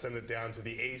 All right, let's send it down to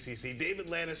the ACC. David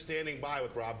Lannis standing by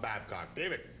with Rob Babcock.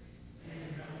 David.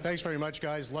 Thanks very much,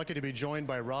 guys. Lucky to be joined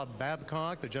by Rob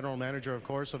Babcock, the general manager, of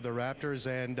course, of the Raptors.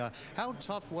 And how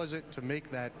tough was it to make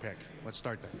that pick? Let's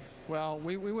start there. Well,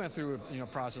 we went through a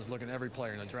process looking at every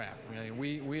player in the draft. I mean,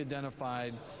 we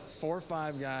identified 4 or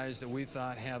 5 guys that we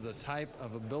thought have the type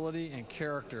of ability and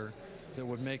character that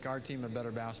would make our team a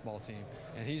better basketball team.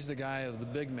 And he's the guy of the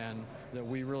big men that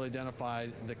we really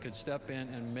identified that could step in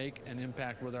and make an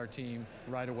impact with our team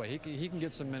right away. He can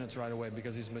get some minutes right away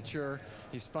because he's mature,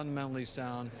 he's fundamentally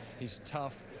sound, he's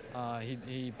tough,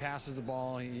 he passes the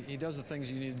ball, he does the things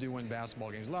you need to do to win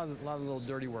basketball games. A lot of little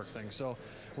dirty work things. So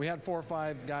we had 4 or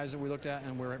 5 guys that we looked at,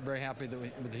 and we're very happy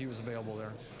that he was available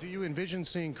there. Do you envision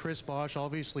seeing Chris Bosh,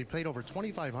 obviously played over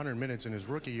 2,500 minutes in his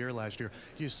rookie year last year.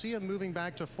 Do you see him moving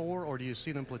back to 4, or do you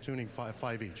see them platooning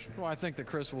 5 each? Well, I think that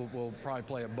Chris will probably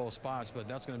play at both spots, but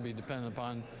that's going to be dependent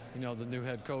upon, the new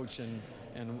head coach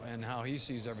and how he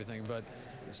sees everything. But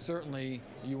certainly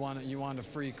you want to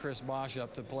free Chris Bosh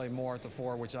up to play more at the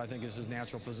 4, which I think is his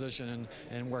natural position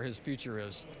and where his future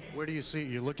is. Where do you see,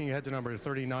 you're looking ahead to number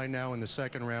 39 now in the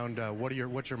second round. What's your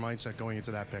mindset going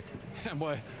into that pick?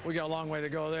 Boy, we got a long way to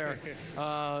go there.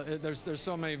 There's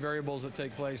so many variables that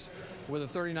take place. With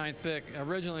the 39th pick,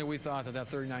 originally we thought that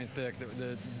 39th pick,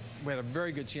 that we had a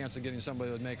very good chance of getting somebody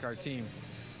that would make our team.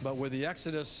 But with the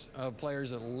exodus of players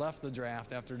that left the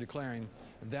draft after declaring,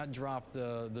 that dropped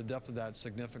the depth of that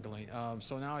significantly.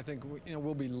 So now I think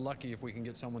we'll be lucky if we can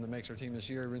get someone that makes our team this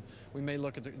year. We may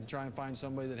look at try and find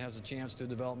somebody that has a chance to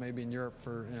develop maybe in Europe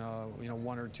for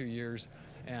 1 or 2 years,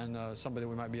 and somebody that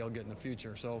we might be able to get in the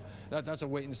future. So that's a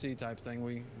wait and see type thing.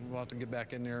 We'll have to get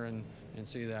back in there and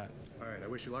see that. All right, I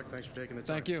wish you luck. Thanks for taking the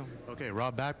time. Thank you. Okay,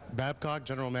 Rob Babcock,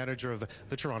 general manager of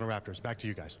the Toronto Raptors. Back to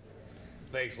you guys.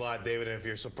 Thanks a lot, David. And if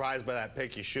you're surprised by that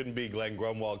pick, you shouldn't be. Glenn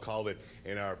Grunwald called it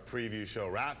in our preview show.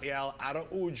 Rafael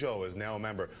Araujo is now a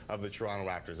member of the Toronto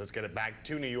Raptors. Let's get it back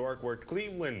to New York, where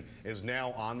Cleveland is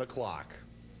now on the clock.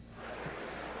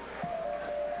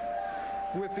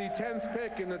 With the 10th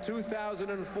pick in the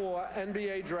 2004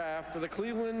 NBA Draft, the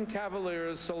Cleveland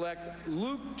Cavaliers select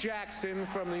Luke Jackson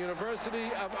from the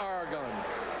University of Oregon.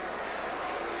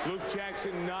 Luke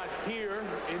Jackson not here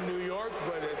in New York,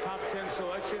 but a top 10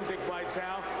 selection. Dick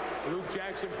Vitale. Luke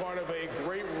Jackson part of a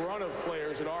great run of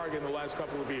players at Oregon the last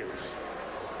couple of years.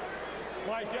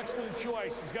 Mike, excellent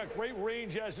choice. He's got great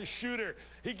range as a shooter.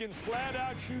 He can flat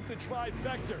out shoot the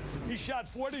trifecta. He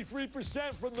shot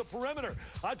 43% from the perimeter.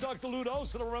 I talked to Lute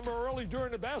Olson, I remember early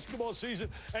during the basketball season,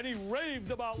 and he raved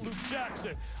about Luke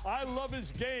Jackson. I love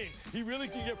his game. He really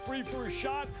can get free for a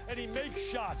shot, and he makes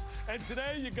shots. And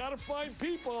today, you got to find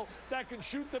people that can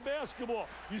shoot the basketball.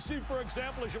 You see, for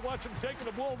example, as you watch him taking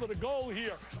the ball to the goal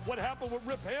here, what happened with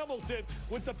Rip Hamilton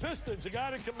with the Pistons, a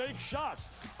guy that can make shots.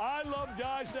 I love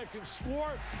guys that can score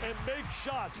and make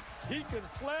shots. He can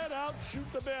flat out shoot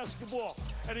the basketball,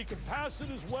 and he can pass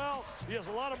it as well. He has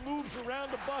a lot of moves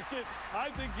around the bucket. I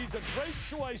think he's a great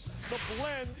choice to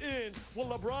blend in with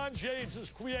LeBron James's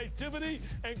creativity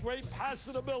and great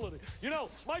passing ability. You know,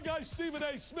 my guy Stephen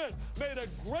A. Smith made a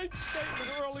great statement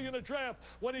early in the draft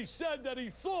when he said that he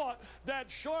thought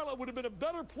that Charlotte would have been a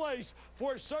better place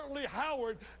for certainly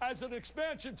Howard as an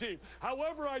expansion team.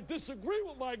 However, I disagree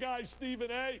with my guy Stephen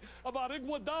A. about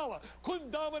Iguodala.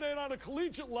 Couldn't dominate on a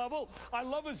collegiate level. I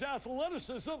love his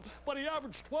athleticism, but he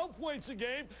averaged 12 points a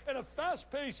game in a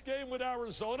fast-paced game with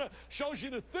Arizona. Shows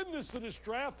you the thinness of this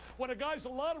draft when a guy's a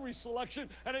lottery selection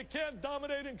and he can't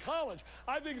dominate in college.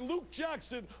 I think Luke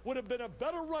Jackson would have been a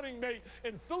better running mate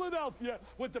in Philadelphia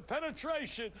with the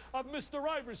penetration of Mr.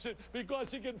 Iverson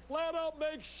because he can flat out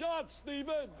make shots,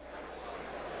 Stephen.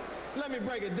 Let me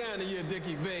break it down to you,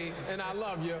 Dickie V, and I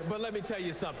love you, but let me tell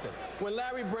you something. When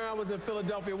Larry Brown was in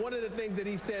Philadelphia, one of the things that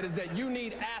he said is that you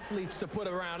need athletes to put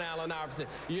around Allen Iverson.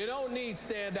 You don't need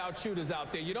standout shooters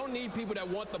out there. You don't need people that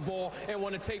want the ball and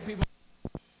want to take people.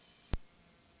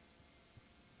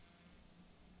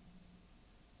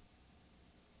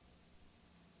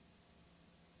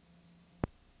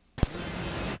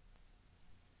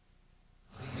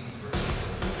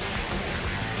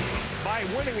 By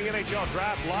winning the NHL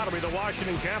Draft Lottery, the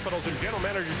Washington Capitals and general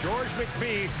manager George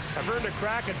McPhee have earned a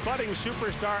crack at budding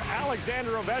superstar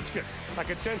Alexander Ovechkin, a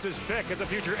consensus pick as a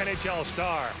future NHL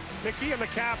star. McPhee and the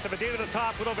Caps have a date at the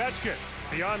top with Ovechkin.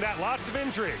 Beyond that, lots of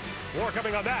intrigue. More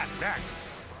coming on that next.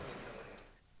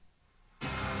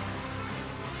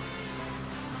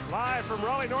 Live from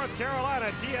Raleigh, North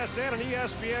Carolina, TSN and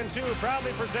ESPN2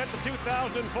 proudly present the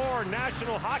 2004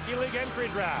 National Hockey League Entry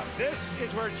Draft. This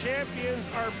is where champions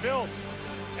are built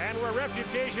and where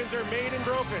reputations are made and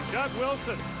broken. Doug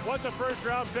Wilson, once a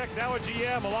first-round pick, now a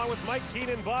GM, along with Mike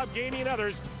Keenan, Bob Gainey, and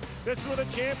others. This is where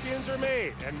the champions are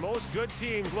made, and most good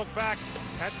teams look back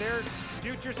at their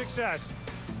future success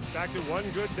back to one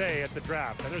good day at the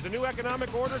draft. And there's a new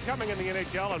economic order coming in the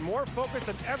NHL and more focus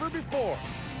than ever before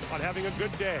on having a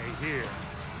good day here.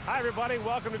 Hi, everybody.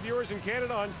 Welcome to viewers in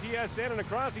Canada on TSN and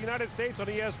across the United States on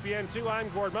ESPN2. I'm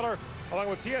Gord Miller, along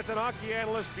with TSN hockey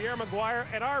analyst Pierre Maguire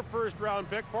and our first-round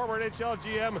pick, former NHL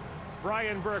GM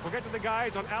Brian Burke. We'll get to the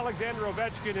guys on Alexander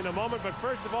Ovechkin in a moment, but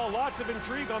first of all, lots of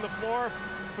intrigue on the floor.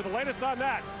 For the latest on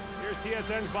that, here's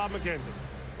TSN's Bob McKenzie.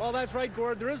 Well, that's right,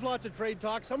 Gord. There is lots of trade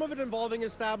talk, some of it involving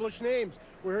established names.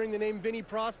 We're hearing the name Vinny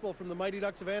Prospel from the Mighty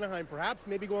Ducks of Anaheim, perhaps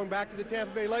maybe going back to the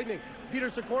Tampa Bay Lightning.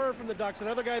 Peter Sikora from the Ducks,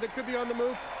 another guy that could be on the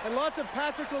move. And lots of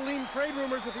Patrick Lalime trade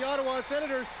rumors with the Ottawa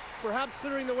Senators, perhaps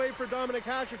clearing the way for Dominic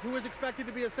Hasek, who is expected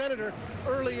to be a Senator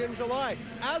early in July.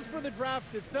 As for the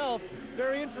draft itself,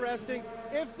 very interesting.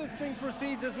 If the thing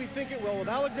proceeds as we think it will, with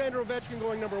Alexander Ovechkin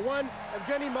going number 1,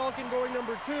 Evgeny Malkin going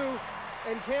number 2,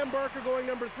 and Cam Barker going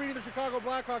number 3 to the Chicago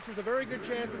Blackhawks, there's a very good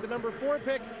chance that the number 4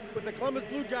 pick with the Columbus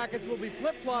Blue Jackets will be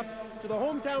flip-flopped to the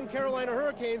hometown Carolina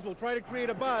Hurricanes. Will try to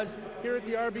create a buzz here at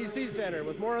the RBC Center.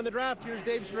 With more on the draft, here's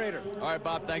Dave Strader. All right,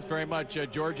 Bob, thanks very much.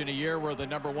 George, in a year where the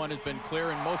number 1 has been clear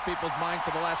in most people's mind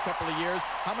for the last couple of years,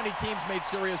 how many teams made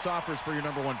serious offers for your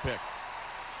number 1 pick?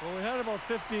 Well, we had about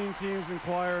 15 teams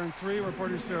inquire, and 3 were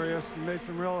pretty serious and made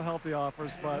some real healthy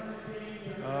offers, but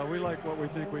we like what we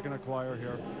think we can acquire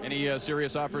here. Any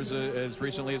serious offers as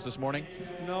recently as this morning?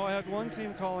 No, I had 1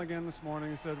 team call again this morning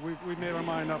and said, we made our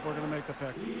mind up, we're going to make the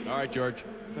pick. All right, George.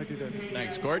 Thank you, Dave.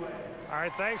 Thanks. Gord? All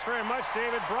right, thanks very much,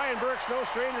 David. Brian Burke's no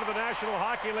stranger to the National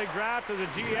Hockey League draft as a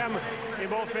GM in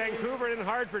both Vancouver and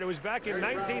Hartford. It was back in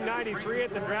 1993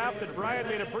 at the draft that Brian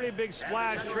made a pretty big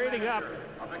splash, trading up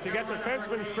to get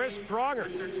defenseman Chris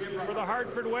Pronger for the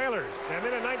Hartford Whalers. And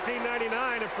then in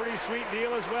 1999, a pretty sweet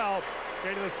deal as well,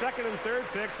 getting the second and third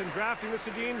picks and drafting the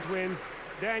Sedin twins,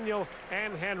 Daniel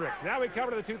and Henrik. Now we come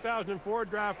to the 2004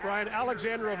 draft, Brian.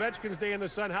 Alexander Ovechkin's day in the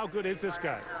sun. How good is this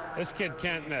guy? This kid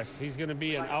can't miss. He's going to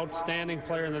be an outstanding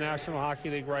player in the National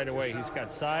Hockey League right away. He's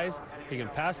got size, he can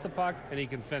pass the puck, and he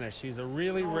can finish. He's a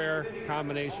really rare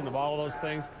combination of all of those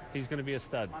things. He's going to be a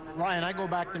stud. Ryan, I go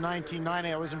back to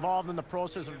 1990. I was involved in the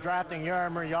process of drafting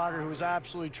Jaromir Jagr, who was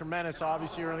absolutely tremendous,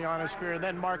 obviously, early on in his career.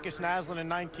 Then Marcus Naslund in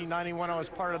 1991. I was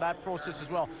part of that process as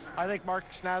well. I think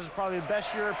Marcus Naslund is probably the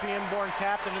best European-born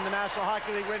captain in the National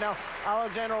Hockey League right now.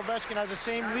 Alexander Ovechkin has the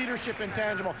same leadership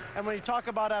intangible. And when you talk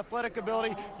about athletic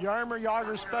ability, Jaromir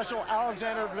Jagr is special.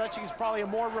 Alexander Ovechkin is probably a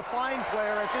more refined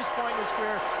player at this point in his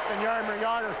career than Jaromir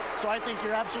Jagr. So I think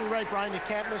you're absolutely right, Brian. You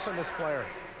can't miss on this player.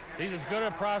 He's as good a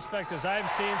prospect as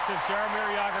I've seen since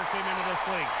Jaromir Jagr came into this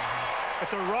league.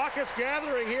 It's a raucous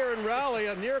gathering here in Raleigh,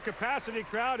 a near-capacity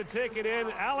crowd to take it in.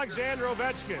 Alexander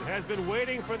Ovechkin has been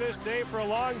waiting for this day for a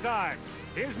long time.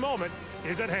 His moment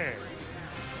is at hand.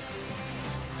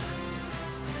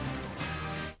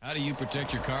 How do you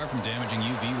protect your car from damaging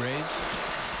UV rays?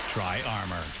 Try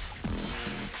Armor.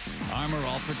 Armor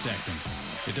All Protectant.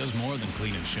 It does more than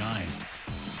clean and shine.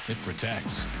 It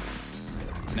protects.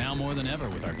 Now more than ever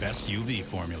with our best UV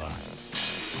formula.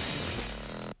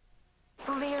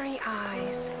 Bleary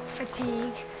eyes,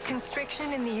 fatigue,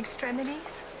 constriction in the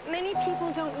extremities. Many people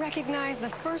don't recognize the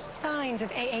first signs of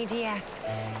AADS,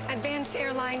 Advanced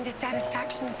Airline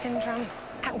Dissatisfaction Syndrome.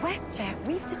 At WestJet,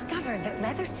 we've discovered that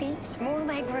leather seats, more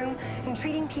legroom, and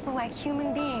treating people like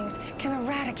human beings can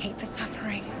eradicate the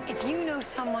suffering. If you know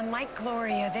someone like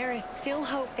Gloria, there is still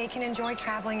hope they can enjoy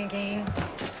traveling again.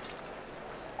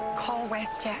 Call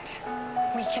WestJet.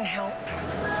 We can help.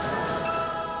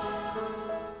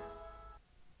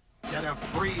 Get a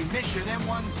free Mission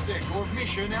M1 stick or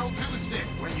Mission L2 stick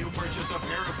when you purchase a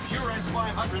pair of Pure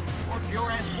S500 or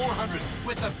Pure S400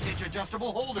 with the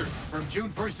pitch-adjustable holder. From June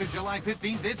 1st to July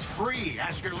 15th, it's free.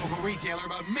 Ask your local retailer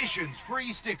about Mission's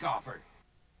free stick offer.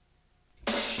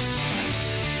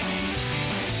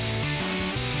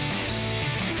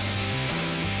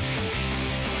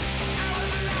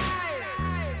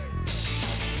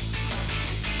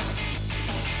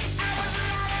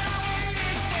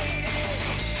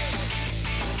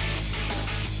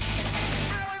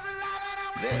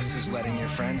 This is letting your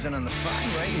friends in on the fun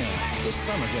right now. This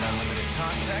summer, get unlimited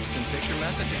talk, text, and picture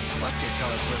messaging. Plus, get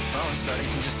color flip phones starting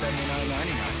from just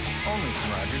 $79.99. Only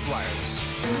from Rogers Wireless.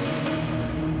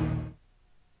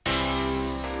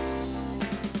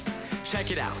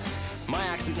 Check it out. My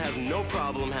accent has no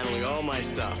problem handling all my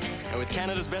stuff. And with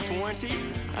Canada's best warranty,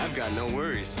 I've got no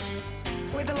worries.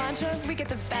 With Elantra, we get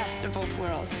the best of both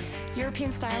worlds.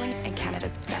 European styling and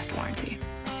Canada's best warranty.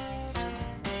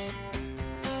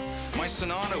 My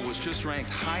Sonata was just ranked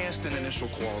highest in initial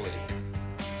quality.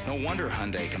 No wonder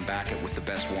Hyundai can back it with the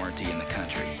best warranty in the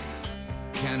country.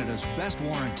 Canada's best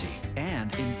warranty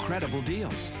and incredible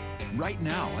deals. Right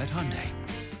now at Hyundai.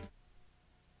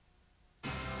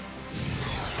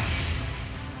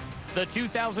 The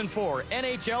 2004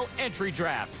 NHL Entry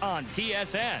Draft on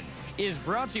TSN is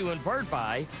brought to you in part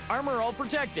by Armor All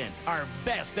Protectant, our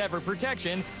best ever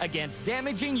protection against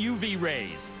damaging UV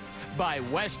rays. By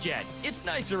WestJet, it's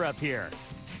nicer up here.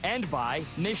 And by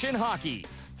Mission Hockey.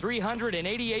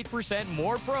 388%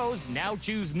 more pros now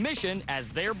choose Mission as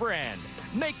their brand.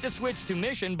 Make the switch to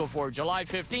Mission before July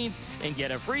 15th and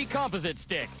get a free composite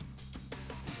stick.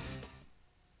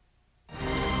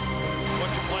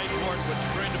 What you played for, it's what you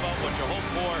dreamed about, what you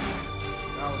hoped for.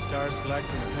 Dallas Stars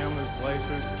selecting the Kamloops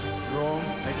Blazers, Jerome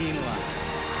Iginla.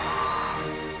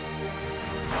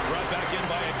 Brought back in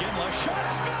by Iginla. Shot,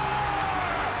 score!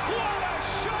 What a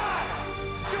shot!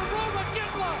 Jerome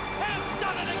Iginla has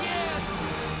done it again!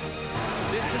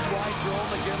 This is why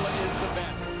Jerome Iginla is the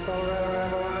best. Colorado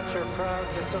Avalanche are proud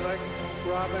to select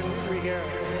Robin Regier.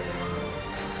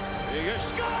 Regier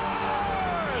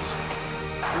scores!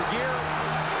 Regier,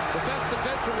 the best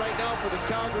defenseman right now for the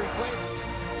Calgary Flames.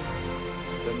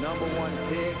 The #1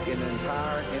 pick in the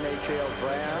entire NHL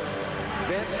draft,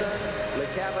 Vincent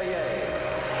Lecavalier.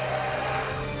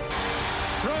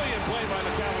 Brilliant play by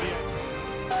Lecavalier.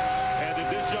 And did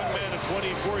this young man at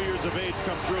 24 years of age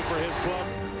come through for his club?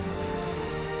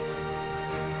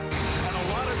 And a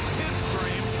lot of kids'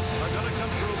 dreams are going to come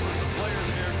through for some players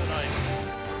here tonight.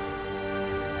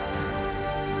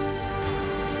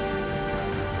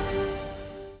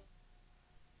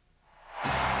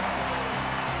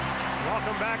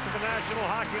 back to the National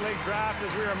Hockey League draft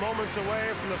as we are moments away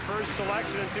from the first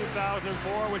selection in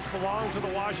 2004, which belonged to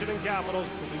the Washington Capitals,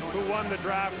 who won the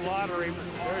draft lottery.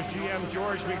 There's GM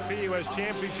George McPhee, who has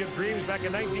championship dreams. Back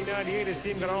in 1998, his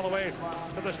team got all the way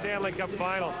to the Stanley Cup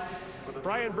final.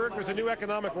 Brian Burke, there's a new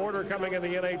economic order coming in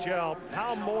the NHL.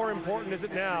 How more important is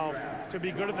it now to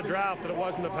be good at the draft than it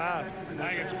was in the past?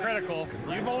 I think it's critical.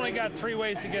 You've only got 3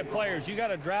 ways to get players. You got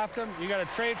to draft them, you got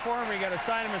to trade for them, or you got to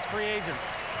sign them as free agents.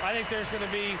 I think there's going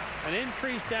to be an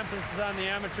increased emphasis on the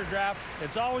amateur draft.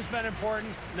 It's always been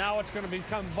important. Now it's going to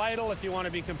become vital if you want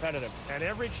to be competitive. And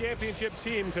every championship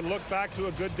team can look back to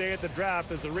a good day at the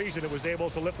draft as the reason it was able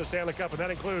to lift the Stanley Cup, and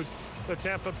that includes the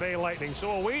Tampa Bay Lightning.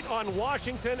 So a wait on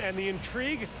Washington and the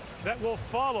intrigue that will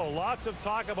follow. Lots of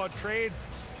talk about trades.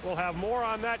 We'll have more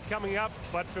on that coming up.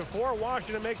 But before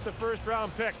Washington makes the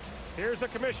first-round pick, here's the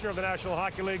commissioner of the National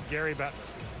Hockey League, Gary Bettman.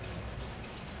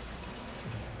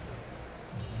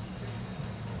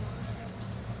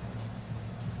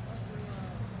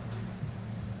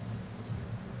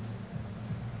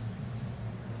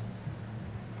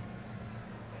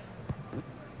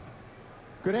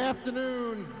 Good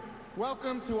afternoon.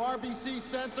 Welcome to RBC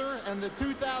Center and the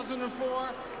 2004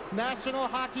 National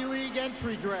Hockey League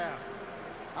entry draft.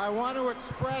 I want to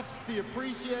express the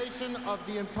appreciation of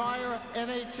the entire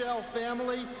NHL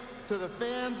family to the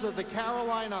fans of the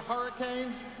Carolina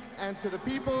Hurricanes and to the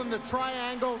people in the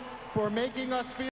Triangle for making us feel